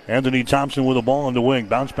 Anthony Thompson with the ball on the wing.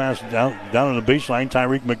 Bounce pass down on the baseline.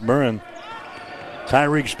 Tyreek McMurrin.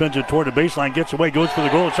 Tyreek spins it toward the baseline, gets away, goes for the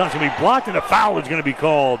goal. The shot's going to be blocked, and a foul is going to be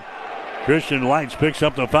called. Christian Lights picks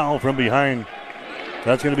up the foul from behind.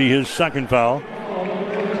 That's going to be his second foul.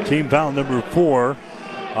 Team foul number 4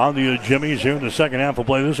 on the Jimmies here in the second half of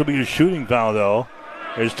play. This will be a shooting foul, though,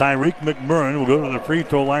 as Tyreek McMurrin will go to the free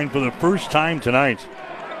throw line for the first time tonight.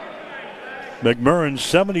 McMurrin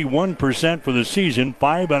 71% for the season,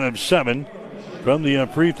 5 out of 7 from the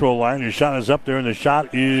free throw line. His shot is up there, and the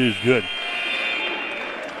shot is good.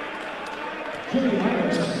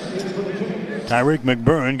 Tyreek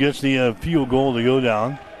McMurrin gets the field goal to go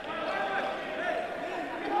down.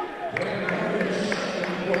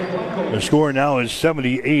 The score now is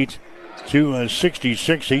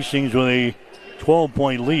 78-66. Hastings with a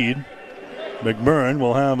 12-point lead. McMurrin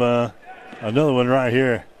will have another one right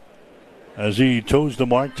here. As he toes the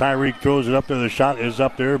mark, Tyreek throws it up there. The shot is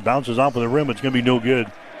up there, bounces off of the rim. It's going to be no good.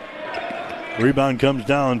 Rebound comes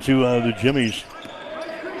down to the Jimmies.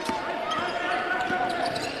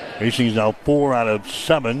 Hastings now 4 out of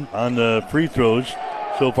 7 on the free throws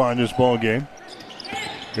so far in this ball game.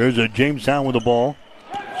 There's a Jamestown with the ball.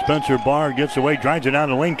 Spencer Barr gets away, drives it down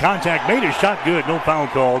the lane. Contact made, his shot good. No foul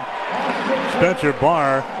called. Spencer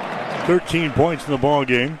Barr, 13 points in the ball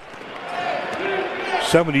game.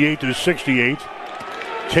 78-68.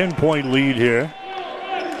 10-point lead here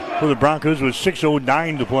for the Broncos with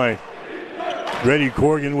 6:09 to play. Grady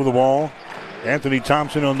Corrigan with the ball. Anthony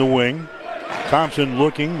Thompson on the wing. Thompson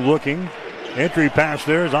looking. Entry pass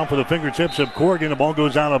there is off of the fingertips of Corrigan. The ball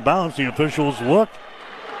goes out of bounds. The officials look.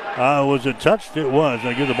 Was it touched? It was.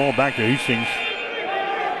 They give the ball back to Hastings.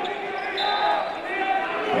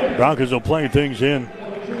 Broncos will play things in.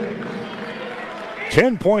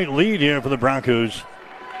 10-point lead here for the Broncos.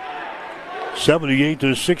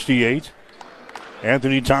 78-68.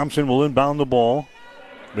 Anthony Thompson will inbound the ball.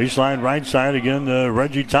 Baseline right side again.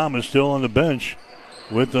 Reggie Thomas still on the bench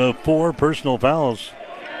with 4 personal fouls.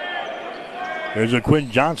 There's a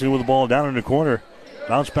Quinn Johnson with the ball down in the corner.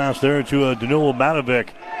 Bounce pass there to Danilo Matovic.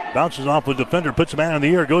 Bounces off with defender, puts a man in the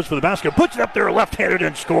air, goes for the basket, puts it up there left-handed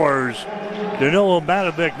and scores. Danilo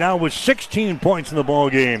Matovic now with 16 points in the ball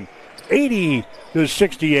game.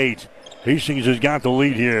 80-68. Hastings has got the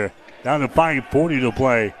lead here. Down to 5:40 to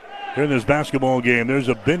play here in this basketball game. There's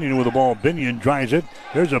a Binion with the ball. Binion drives it.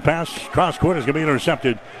 There's a pass cross court. It's going to be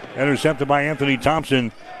intercepted. Intercepted by Anthony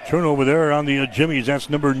Thompson. Turnover there on the Jimmies. That's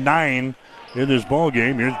number 9 in this ball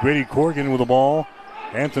game. Here's Grady Corrigan with the ball.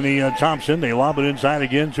 Anthony Thompson, they lob it inside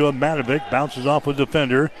again to a Matovic. Bounces off with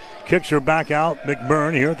defender. Kicks her back out.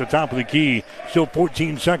 McBurn here at the top of the key. Still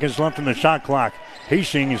 14 seconds left in the shot clock.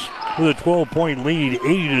 Hastings with a 12-point lead,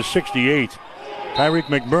 80-68. Tyreek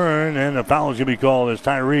McBurn, and a foul is going to be called as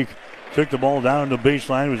Tyreek took the ball down the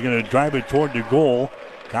baseline. Was going to drive it toward the goal.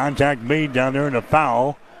 Contact made down there, and a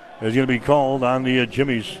foul is going to be called on the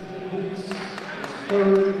Jimmies.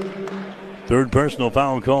 Third personal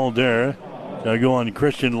foul called there. Going to go on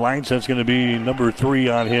Christian Lights. That's going to be number 3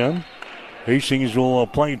 on him. Hastings will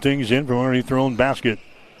play things in from underneath their own basket.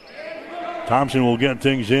 Thompson will get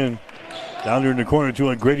things in. Down there in the corner to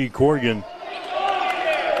a Grady Corrigan.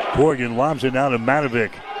 Corrigan lobs it down to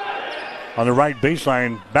Matovic. On the right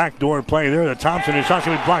baseline, backdoor play there. The Thompson is shot's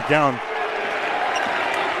going to be blocked down.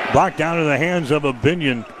 Blocked down in the hands of a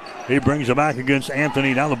Binion. He brings it back against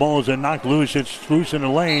Anthony. Now the ball is knocked loose. It's loose in the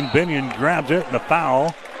lane. Binion grabs it, and the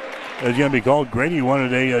foul is going to be called. Grady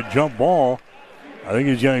wanted a jump ball. I think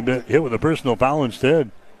he's going to be hit with a personal foul instead.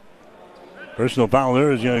 Personal foul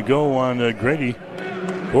there is going to go on Grady.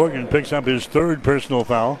 Corrigan picks up his 3rd personal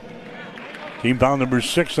foul. Team foul number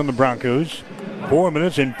 6 on the Broncos. 4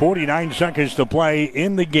 minutes and 49 seconds to play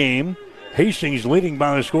in the game. Hastings leading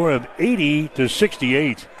by a score of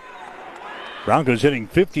 80-68. Broncos hitting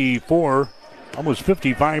 54, almost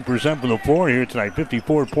 55% from the floor here tonight.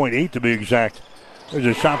 54.8 to be exact. There's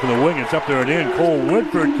a shot from the wing. It's up there and in. Cole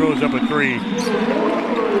Woodford throws up a 3.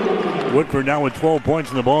 Woodford now with 12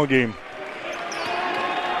 points in the ball game.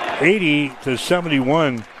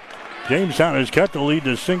 80-71. Jamestown has cut the lead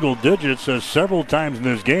to single digits several times in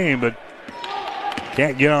this game, but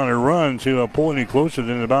can't get on a run to pull any closer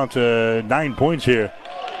than about 9 points here.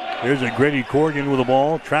 Here's a Grady Corrigan with the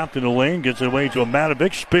ball, trapped in the lane, gets it away to a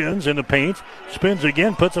Matovic, spins in the paint, spins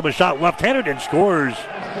again, puts up a shot left-handed and scores.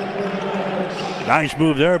 Nice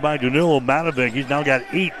move there by Danilo Matovic. He's now got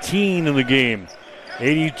 18 in the game.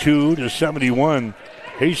 82-71.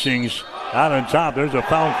 Hastings out on top. There's a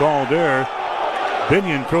foul call there.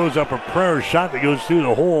 Binion throws up a prayer shot that goes through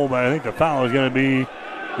the hole, but I think the foul is going to be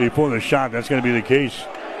before the shot. That's going to be the case.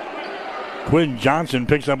 Quinn Johnson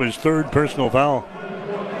picks up his 3rd personal foul.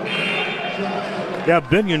 Yeah,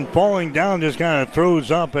 Binion falling down just kind of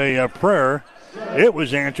throws up a prayer. It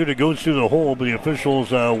was answered. It goes through the hole, but the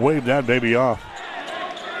officials waved that baby off.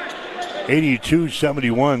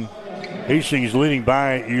 82-71. Hastings leading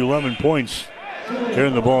by 11 points here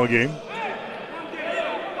in the ball game.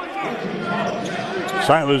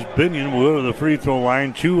 Silas Binion will go to the free throw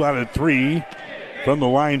line. 2 out of 3 from the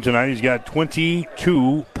line tonight. He's got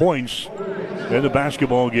 22 points in the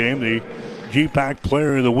basketball game. The GPAC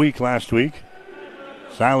Player of the Week last week.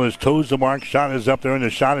 Silas toes the mark. Shot is up there, and the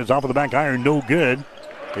shot is off of the back iron. No good.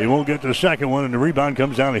 He won't get the second one, and the rebound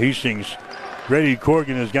comes down to Hastings. Grady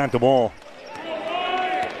Corrigan has got the ball.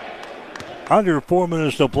 Under 4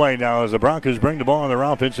 minutes to play now as the Broncos bring the ball in their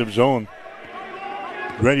offensive zone.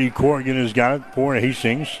 Grady Corrigan has got it for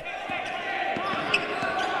Hastings.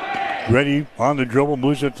 Grady on the dribble,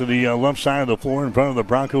 moves it to the left side of the floor in front of the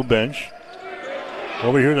Bronco bench.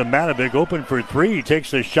 Over here to Matovic, open for 3. He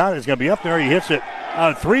takes the shot. It's going to be up there. He hits it.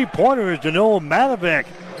 A 3-pointer is Danilo Matovic.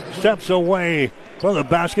 Steps away from the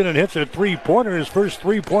basket and hits a 3-pointer. His first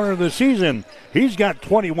 3-pointer of the season. He's got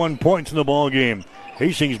 21 points in the ball game.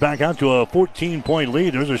 Hastings back out to a 14-point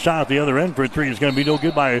lead. There's a shot at the other end for 3. It's going to be no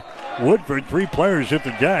good by Woodford. 3 players hit the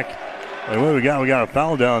deck. And what do we got? We got a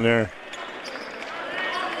foul down there.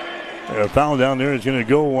 A foul down there is going to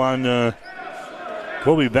go on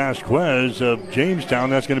Kobe Vasquez of Jamestown.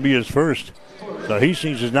 That's going to be his first. So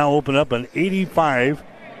Hastings has now opened up an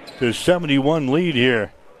 85-71 lead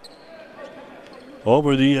here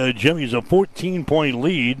over the Jimmies. A 14-point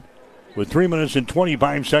lead with 3 minutes and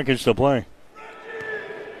 25 seconds to play.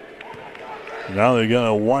 Now they're going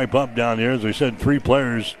to wipe up down there. As I said, 3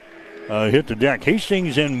 players hit the deck.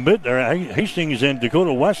 Hastings and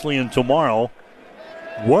Dakota Wesleyan tomorrow.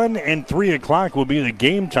 1 and 3 o'clock will be the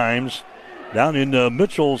game times down in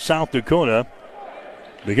Mitchell, South Dakota.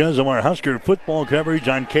 Because of our Husker football coverage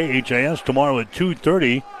on KHAS tomorrow at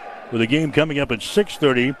 2:30, with a game coming up at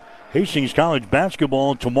 6:30. Hastings College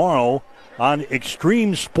basketball tomorrow on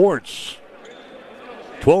Extreme Sports.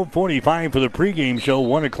 12:45 for the pregame show.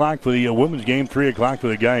 1 o'clock for the women's game. 3 o'clock for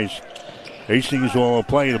the guys. Hastings will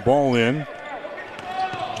play the ball in.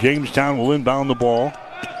 Jamestown will inbound the ball.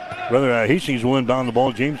 Hastings will inbound the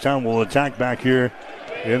ball. Jamestown will attack back here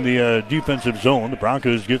in the defensive zone. The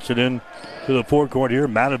Broncos gets it in to the forecourt here.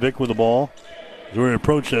 Matovic with the ball. As we're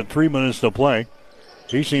approaching 3 minutes to play.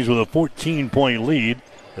 Hastings with a 14-point lead.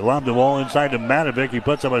 They lob the ball inside to Matovic. He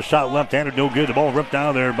puts up a shot left-handed, no good. The ball ripped out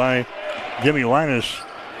of there by Jimmy Linus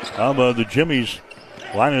of the Jimmies.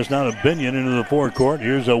 Linus now to Binion into the forecourt.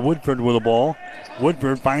 Here's Woodford with the ball.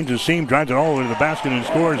 Woodford finds a seam, drives it all the way to the basket and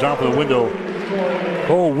scores off of the window.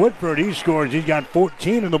 Cole Woodford, he scores. He's got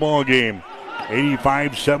 14 in the ball game.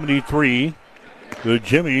 85-73. The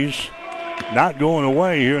Jimmies not going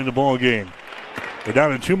away here in the ball game. We're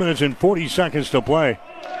down to 2 minutes and 40 seconds to play.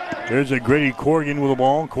 There's a Grady Corrigan with the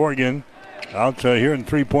ball. Corrigan out here in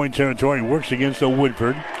three-point territory. Works against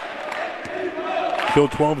Woodford. Still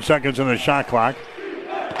 12 seconds on the shot clock.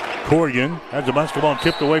 Corrigan has the basketball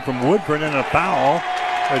tipped away from Woodford, and a foul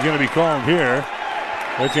is going to be called here.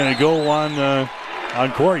 That's going to go on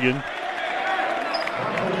Corrigan.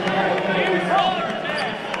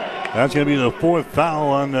 That's going to be the fourth foul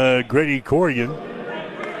on Grady Corrigan.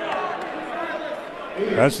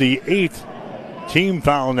 That's the 8th team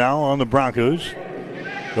foul now on the Broncos.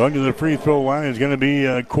 Going to the free throw line is going to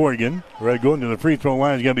be Corrigan. Going to the free throw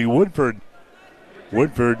line is going to be Woodford.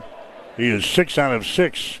 Woodford, he is 6 out of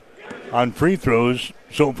 6 on free throws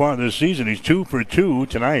so far this season. He's 2 for 2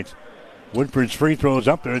 tonight. Woodford's free throw is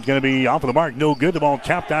up there. It's going to be off of the mark. No good. The ball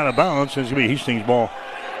tapped out of bounds. It's going to be Hastings' ball.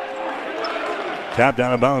 Tapped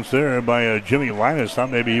out of bounds there by Jimmy Linus.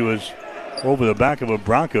 Thought maybe he was over the back of a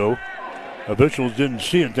Bronco. Officials didn't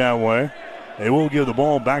see it that way. They will give the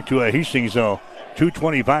ball back to Hastings, though.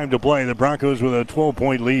 2:25 to play. The Broncos with a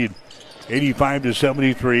 12-point lead.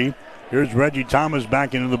 85-73. Here's Reggie Thomas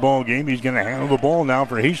back into the ball game. He's going to handle the ball now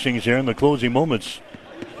for Hastings here in the closing moments.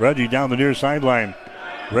 Reggie down the near sideline.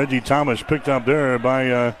 Reggie Thomas picked up there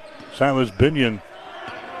by Silas Binion.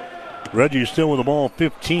 Reggie still with the ball,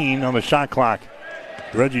 15 on the shot clock.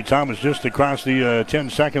 Reggie Thomas just across the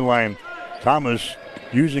 10-second line. Thomas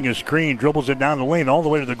using his screen, dribbles it down the lane all the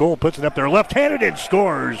way to the goal, puts it up there left-handed and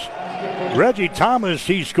scores. Reggie Thomas,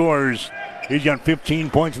 he scores. He's got 15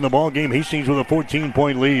 points in the ball game. Hastings with a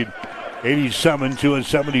 14-point lead.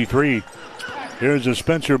 87-73. Here's a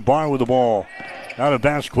Spencer Barr with the ball. Now to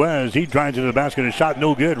Vasquez. He drives to the basket. A shot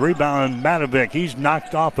no good. Rebound Matovic. He's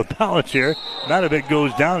knocked off the balance here. Matovic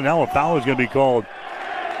goes down, and now a foul is going to be called.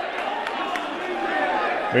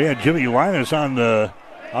 They had Jimmy Linus on the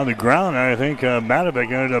ground, and I think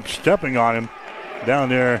Matovic ended up stepping on him down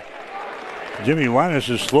there. Jimmy Linus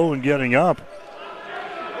is slow in getting up.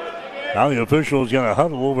 Now the official is going to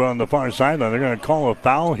huddle over on the far sideline. They're going to call a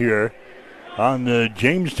foul here on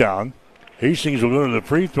Jamestown. Hastings will go to the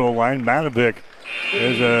free throw line. Matovic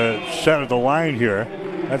is set at the line here.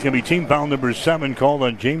 That's going to be team foul number 7 called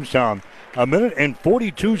on Jamestown. 1 minute and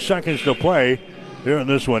 42 seconds to play here in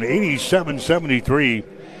this one. 87-73.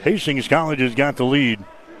 Hastings College has got the lead.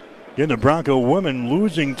 Again, the Bronco women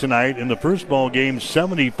losing tonight in the first ball game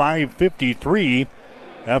 75-53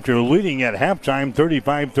 after leading at halftime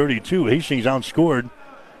 35-32. Hastings outscored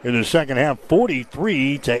in the second half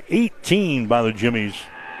 43-18 by the Jimmies.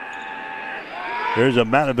 There's a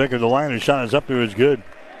Matovic at the line. His shot is up there. Is good.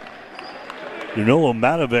 Danilo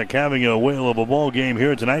Matovic having a whale of a ball game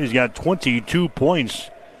here tonight. He's got 22 points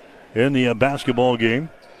in the basketball game.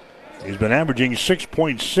 He's been averaging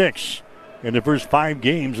 6.6 in the first 5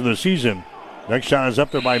 games of the season. Next shot is up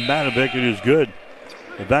there by Matovic. It is good.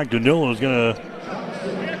 In fact, Danilo is going to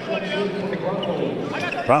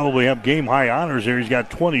probably have game-high honors here. He's got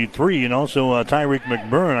 23, and also Tyreek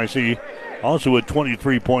McMurrin, I see, also with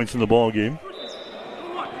 23 points in the ball game.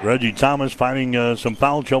 Reggie Thomas finding some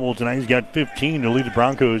foul trouble tonight. He's got 15 to lead the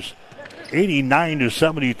Broncos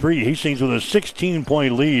 89-73. Hastings with a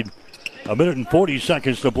 16-point lead. 1 minute and 40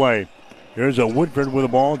 seconds to play. Here's a Woodford with the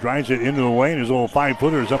ball. Drives it into the lane. His little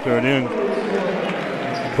 5-footer is up there and in.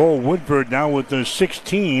 Cole Woodford now with the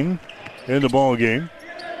 16 in the ball game.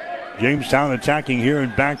 Jamestown attacking here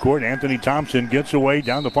in backcourt. Anthony Thompson gets away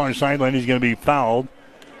down the far sideline. He's going to be fouled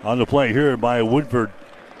on the play here by Woodford.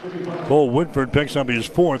 Cole Woodford picks up his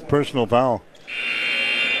 4th personal foul.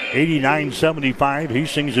 89-75.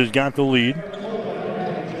 Hastings has got the lead.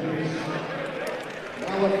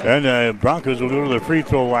 And Broncos will go to the free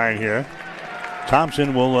throw line here.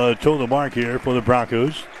 Thompson will toe the mark here for the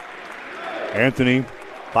Broncos. Anthony,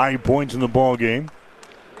 5 points in the ball game.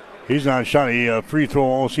 He's not shot a free throw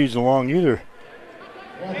all season long either.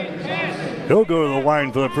 He'll go to the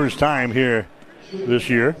line for the first time here this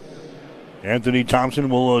year. Anthony Thompson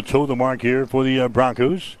will toe the mark here for the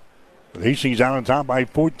Broncos. Hastings out on top by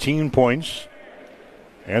 14 points.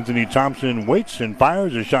 Anthony Thompson waits and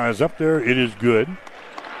fires. The shot is up there. It is good.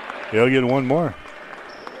 He'll get one more.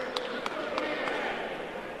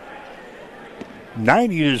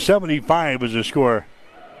 90-75 is the score.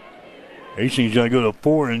 Hastings going to go to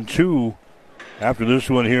 4-2 after this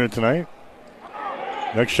one here tonight.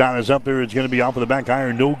 Next shot is up there. It's going to be off of the back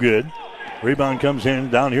iron. No good. Rebound comes in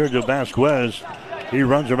down here to Vasquez. He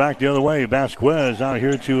runs her back the other way. Vasquez out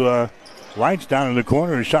here to Lights down in the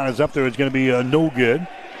corner. His shot is up there. It's going to be no good.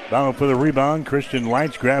 Battle for the rebound. Christian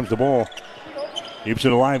Lights grabs the ball. Keeps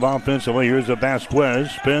it alive offensively. Here's a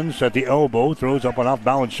Vasquez. Spins at the elbow. Throws up an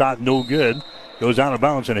off-balance shot. No good. Goes out of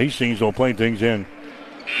bounds, and Hastings will play things in.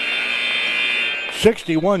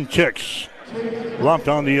 61 ticks left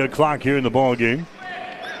on the clock here in the ball game.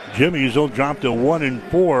 Jimmy's will drop to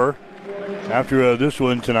 1-4 after this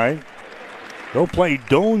one tonight. They'll play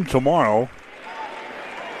Doane tomorrow.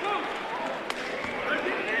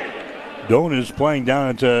 Doane is playing down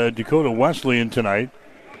at Dakota Wesleyan tonight.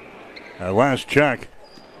 Last check,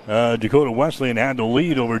 Dakota Wesleyan had the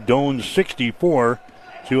lead over Doane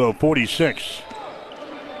 64-46.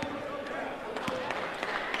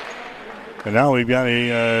 And now we've got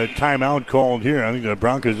a timeout called here. I think the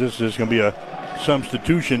Broncos, this is going to be a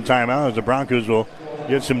substitution timeout as the Broncos will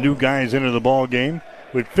get some new guys into the ball game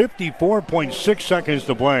with 54.6 seconds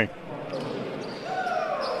to play.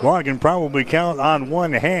 Well, I can probably count on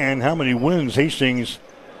one hand how many wins Hastings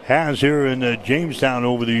has here in Jamestown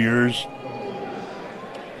over the years.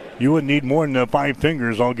 You wouldn't need more than 5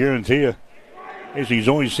 fingers, I'll guarantee you. Hastings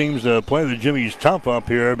always seems to play the Jimmies tough up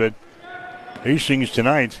here, but Hastings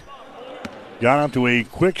tonight got out to a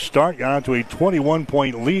quick start, got out to a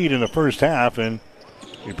 21-point lead in the first half, and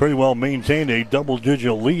he pretty well maintained a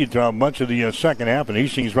double-digit lead throughout much of the second half. And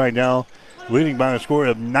Hastings right now leading by a score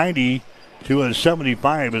of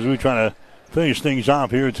 90-75 as we try to finish things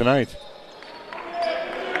off here tonight.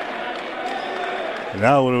 And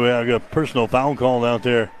now what do we have? Got a personal foul called out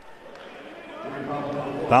there.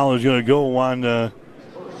 Foul is going to go on the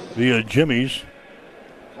Jimmies.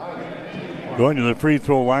 Going to the free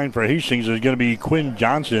throw line for Hastings is going to be Quinn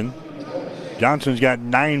Johnson. Johnson's got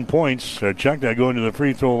 9 points. Check that going to the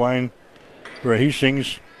free throw line for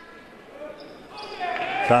Hastings.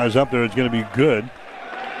 Shot is up there. It's going to be good.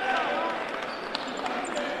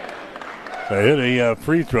 So hit a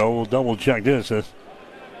free throw. We'll double check this. This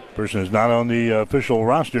person is not on the official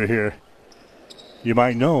roster here. You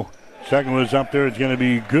might know. Second one's up there. It's going to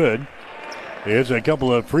be good. It's a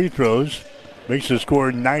couple of free throws. Makes the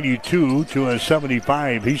score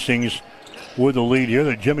 92-75. Hastings with the lead here.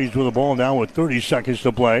 The Jimmies with the ball now with 30 seconds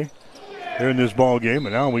to play here in this ball game.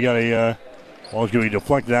 And now we got a ball's going to be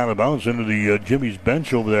deflected out of bounds into the Jimmies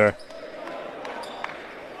bench over there.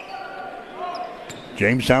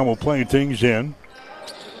 Jamestown will play things in.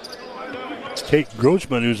 Tate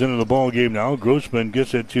Grossman, who's into the ball game now. Grossman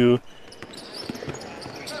gets it to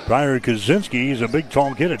Pryor Kaczynski. He's a big,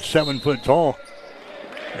 tall kid at 7 foot tall.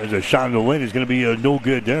 There's a shot in the lane. It's going to be no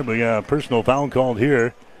good there, but a personal foul called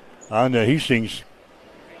here on Hastings.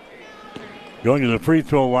 Going to the free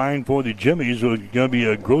throw line for the Jimmies is going to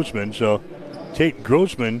be Grossman. So Tate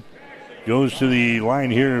Grossman goes to the line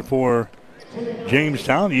here for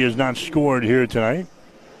Jamestown. He has not scored here tonight.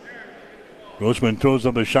 Grossman throws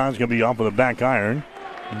up a shot. It's going to be off of the back iron.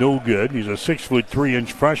 No good. He's a 6'3"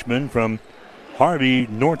 freshman from Harvey,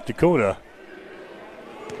 North Dakota.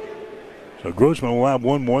 So Grossman will have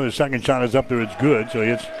one more. The second shot is up there. It's good. So he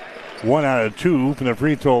hits 1 out of 2 from the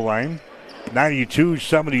free throw line.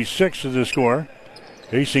 92-76 is the score.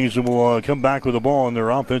 Hastings will come back with the ball in their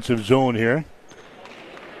offensive zone here.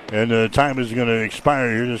 And time is going to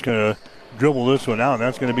expire here. Just going to dribble this one out.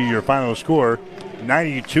 That's going to be your final score.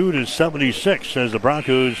 92-76 as the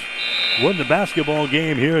Broncos win the basketball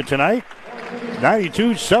game here tonight.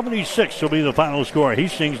 92-76 will be the final score.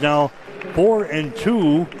 Hastings now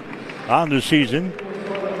 4-2 on the season.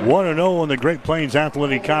 1-0 in the Great Plains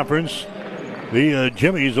Athletic Conference. The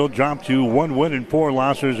Jimmies will drop to 1 win and 4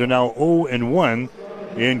 losses, are now 0-1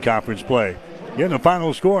 in conference play. Again, the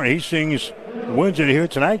final score, Hastings wins it here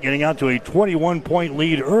tonight, getting out to a 21-point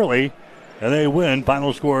lead early, and they win.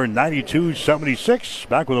 Final score 92-76.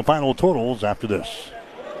 Back with the final totals after this.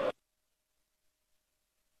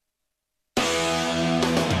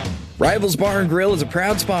 Rivals Bar and Grill is a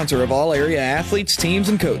proud sponsor of all area athletes, teams,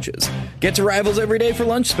 and coaches. Get to Rivals every day for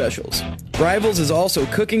lunch specials. Rivals is also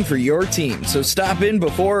cooking for your team, so stop in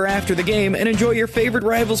before or after the game and enjoy your favorite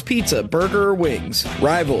Rivals pizza, burger, or wings.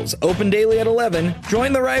 Rivals, open daily at 11.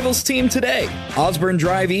 Join the Rivals team today. Osborne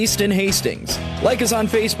Drive East in Hastings. Like us on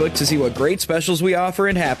Facebook to see what great specials we offer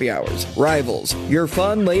at happy hours. Rivals, your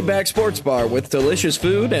fun, laid-back sports bar with delicious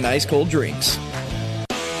food and ice-cold drinks.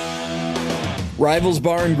 Rivals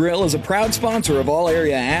Bar and Grill is a proud sponsor of all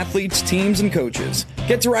area athletes, teams, and coaches.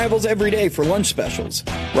 Get to Rivals every day for lunch specials.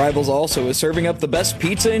 Rivals also is serving up the best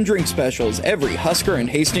pizza and drink specials every Husker and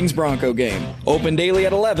Hastings Bronco game. Open daily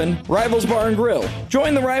at 11, Rivals Bar and Grill.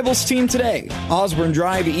 Join the Rivals team today. Osborne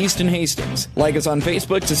Drive East in Hastings. Like us on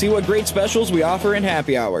Facebook to see what great specials we offer in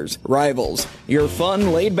happy hours. Rivals, your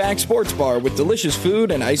fun, laid-back sports bar with delicious food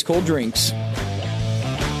and ice-cold drinks.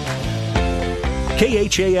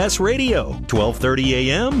 KHAS Radio,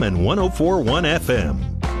 1230 AM and 104.1 FM.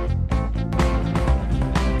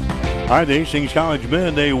 All right, the Hastings College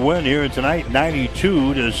men, they win here tonight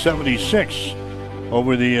 92-76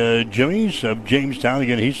 over the Jimmies of Jamestown.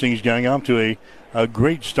 Again, Hastings getting off to a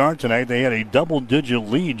great start tonight. They had a double-digit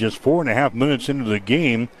lead just 4.5 minutes into the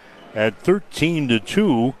game at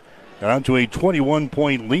 13-2. Got on to a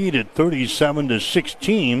 21-point lead at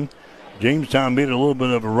 37-16. Jamestown made a little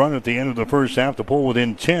bit of a run at the end of the first half to pull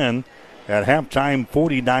within 10 at halftime,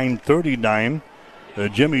 49-39. The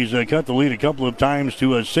Jimmies cut the lead a couple of times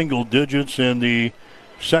to single digits in the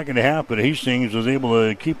second half, but Hastings was able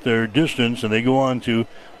to keep their distance, and they go on to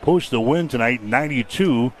post the win tonight,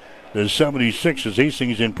 92-76, as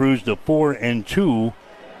Hastings improves to 4-2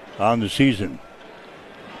 on the season.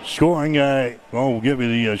 Scoring, we'll give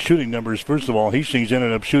you the shooting numbers. First of all, Hastings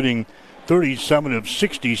ended up shooting 37 of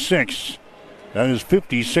 66. That is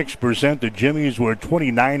 56%. The Jimmies were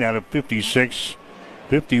 29 out of 56,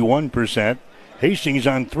 51%. Hastings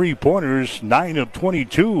on three-pointers, 9 of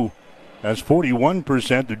 22. That's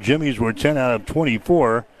 41%. The Jimmies were 10 out of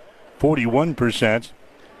 24, 41%.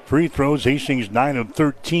 Free throws, Hastings 9 of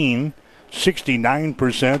 13,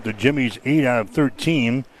 69%. The Jimmies 8 out of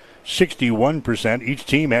 13, 61%. Each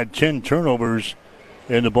team had 10 turnovers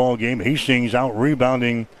in the ball game. Hastings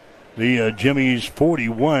out-rebounding the Jimmies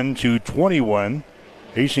 41-21.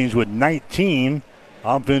 Hastings with 19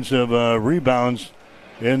 offensive rebounds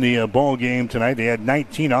in the ball game tonight. They had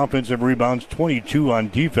 19 offensive rebounds, 22 on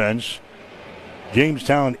defense.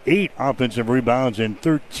 Jamestown 8 offensive rebounds and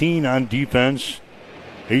 13 on defense.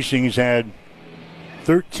 Hastings had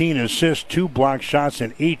 13 assists, 2 block shots,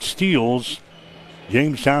 and 8 steals.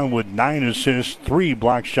 Jamestown with 9 assists, 3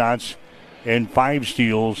 block shots, and 5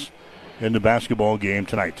 steals in the basketball game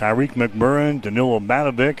tonight. Tyreek McMurrin, Danilo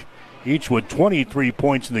Matovic, each with 23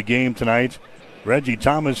 points in the game tonight. Reggie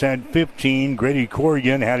Thomas had 15. Grady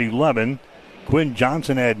Corrigan had 11. Quinn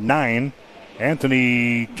Johnson had 9.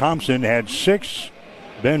 Anthony Thompson had 6.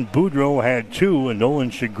 Ben Boudreau had 2. And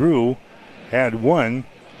Nolan Shagru had 1.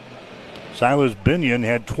 Silas Binion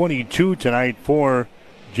had 22 tonight for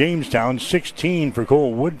Jamestown. 16 for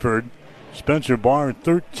Cole Woodford. Spencer Barr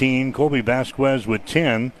 13. Colby Vasquez with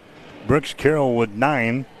 10. Brooks Carroll with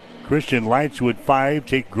 9. Christian Lights with 5.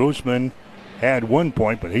 Tate Grossman had 1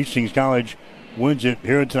 point, but Hastings College wins it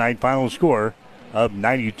here tonight. Final score of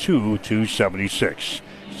 92-76.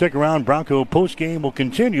 Stick around. Bronco postgame will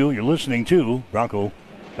continue. You're listening to Bronco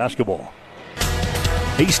Basketball.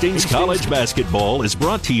 Hastings College Basketball is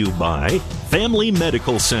brought to you by Family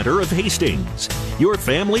Medical Center of Hastings, your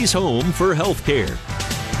family's home for health care.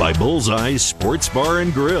 By Bullseye's Sports Bar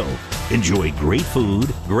and Grill. Enjoy great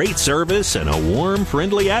food, great service, and a warm,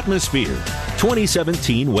 friendly atmosphere.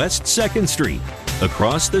 2017 West 2nd Street,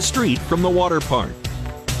 across the street from the water park.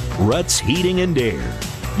 Ruts Heating and Air,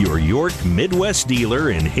 your York Midwest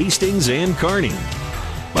dealer in Hastings and Kearney.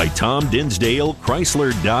 By Tom Dinsdale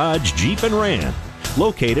Chrysler Dodge Jeep and Ram,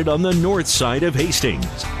 located on the north side of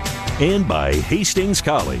Hastings. And by Hastings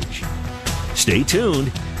College. Stay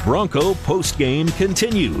tuned. Bronco postgame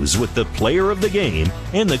continues with the player of the game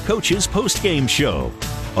and the coach's postgame show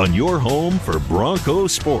on your home for Bronco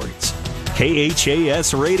sports.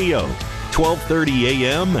 KHAS Radio, 1230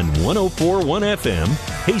 AM and 104.1 FM,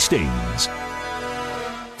 Hastings.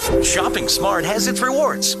 Shopping smart has its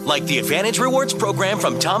rewards, like the Advantage Rewards program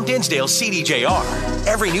from Tom Dinsdale CDJR.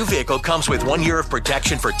 Every new vehicle comes with 1 year of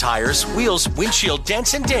protection for tires, wheels, windshield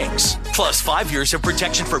dents, and dings. Plus 5 years of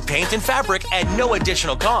protection for paint and fabric at no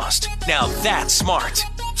additional cost. Now that's smart.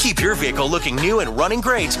 Keep your vehicle looking new and running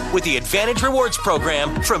great with the Advantage Rewards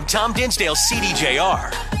program from Tom Dinsdale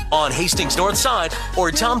CDJR. On Hastings North Side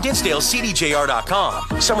or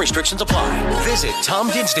TomDinsdaleCDJR.com. Some restrictions apply. Visit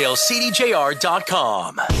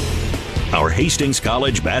TomDinsdaleCDJR.com. Our Hastings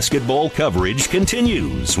College basketball coverage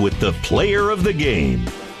continues with the player of the game.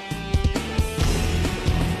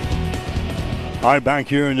 All right, back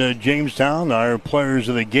here in Jamestown, our players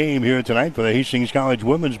of the game here tonight for the Hastings College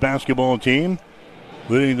women's basketball team.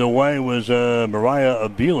 Leading the way was Mariah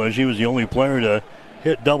Avila. She was the only player to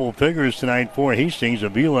hit double figures tonight for Hastings.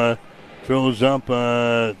 Avila throws up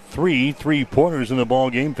three-pointers in the ball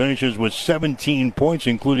game, finishes with 17 points,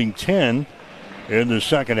 including 10 in the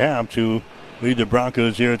second half to lead the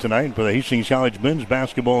Broncos here tonight for the Hastings College men's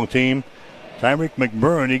basketball team. Tyreek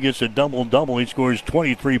McMurrin, he gets a double-double. He scores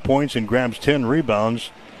 23 points and grabs 10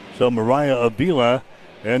 rebounds. So Mariah Avila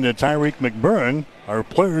and Tyreek McMurrin are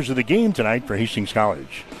players of the game tonight for Hastings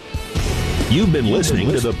College. You've been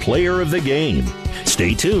listening to the player of the game.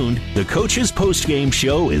 Stay tuned. The Coach's Postgame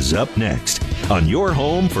Show is up next on your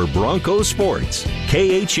home for Bronco Sports,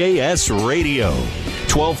 KHAS Radio,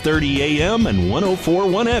 1230 AM and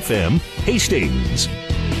 104.1 FM, Hastings.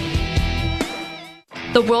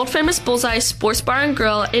 The world-famous Bullseye Sports Bar and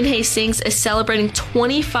Grill in Hastings is celebrating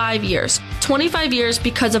 25 years. 25 years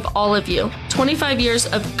because of all of you. 25 years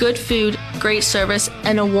of good food, great service,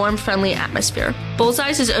 and a warm, friendly atmosphere.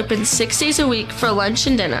 Bullseye's is open 6 days a week for lunch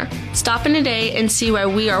and dinner. Stop in today and see why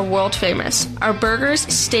we are world famous. Our burgers,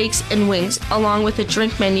 steaks, and wings, along with a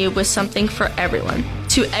drink menu with something for everyone.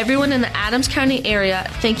 To everyone in the Adams County area,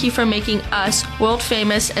 thank you for making us world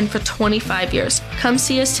famous and for 25 years. Come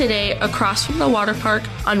see us today across from the water park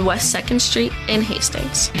on West 2nd Street in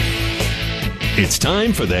Hastings. It's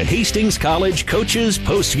time for the Hastings College Coaches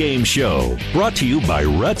Postgame Show, brought to you by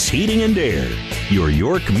Ruts Heating and Air, your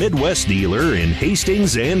York Midwest dealer in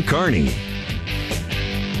Hastings and Kearney.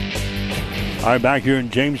 All right, back here in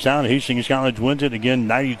Jamestown, Hastings College wins it again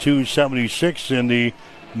 92-76 in the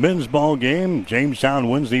men's ball game. Jamestown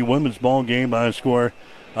wins the women's ball game by a score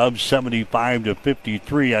of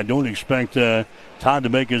 75-53. I don't expect Todd to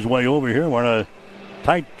make his way over here. We're on a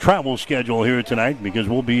tight travel schedule here tonight because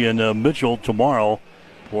we'll be in Mitchell tomorrow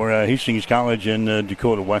for Hastings College and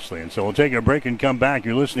Dakota Wesleyan. So we'll take a break and come back.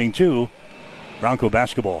 You're listening to Bronco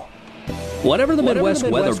Basketball. Whatever the Midwest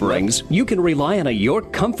weather brings, you can rely on a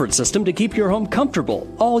York comfort system to keep your home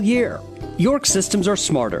comfortable all year. York systems are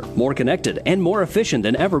smarter, more connected, and more efficient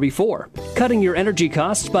than ever before, cutting your energy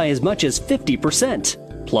costs by as much as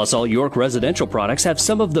 50%. Plus, all York residential products have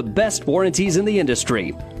some of the best warranties in the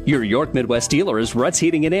industry. Your York Midwest dealer is Ruts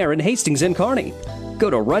Heating and Air in Hastings and Kearney. Go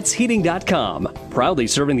to rutsheating.com, proudly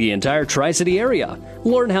serving the entire Tri-City area.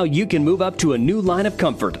 Learn how you can move up to a new line of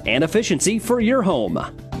comfort and efficiency for your home.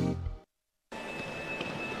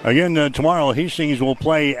 Again, tomorrow, Hastings will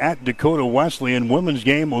play at Dakota Wesleyan. Women's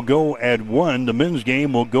game will go at 1. The men's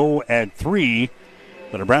game will go at 3.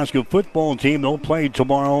 The Nebraska football team, they'll play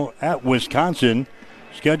tomorrow at Wisconsin.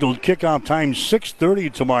 Scheduled kickoff time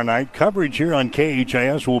 6:30 tomorrow night. Coverage here on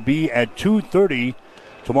KHIS will be at 2:30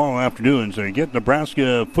 tomorrow afternoon. So you get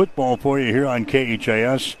Nebraska football for you here on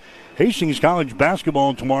KHIS. Hastings College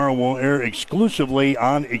basketball tomorrow will air exclusively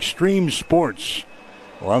on Extreme Sports.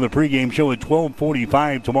 We'll have the pregame show at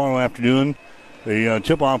 12:45 tomorrow afternoon. The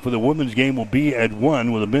tip-off for the women's game will be at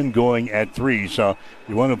 1 with the men going at 3. So if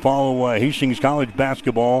you want to follow Hastings College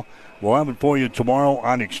basketball, we'll have it for you tomorrow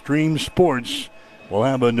on Extreme Sports. We'll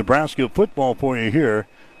have a Nebraska football for you here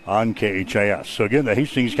on KHIS. So again, the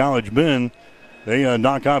Hastings College men, they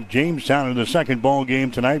knock off Jamestown in the second ball game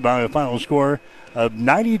tonight by a final score of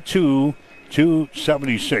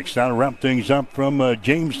 92-76. That'll wrap things up from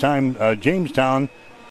Jamestown.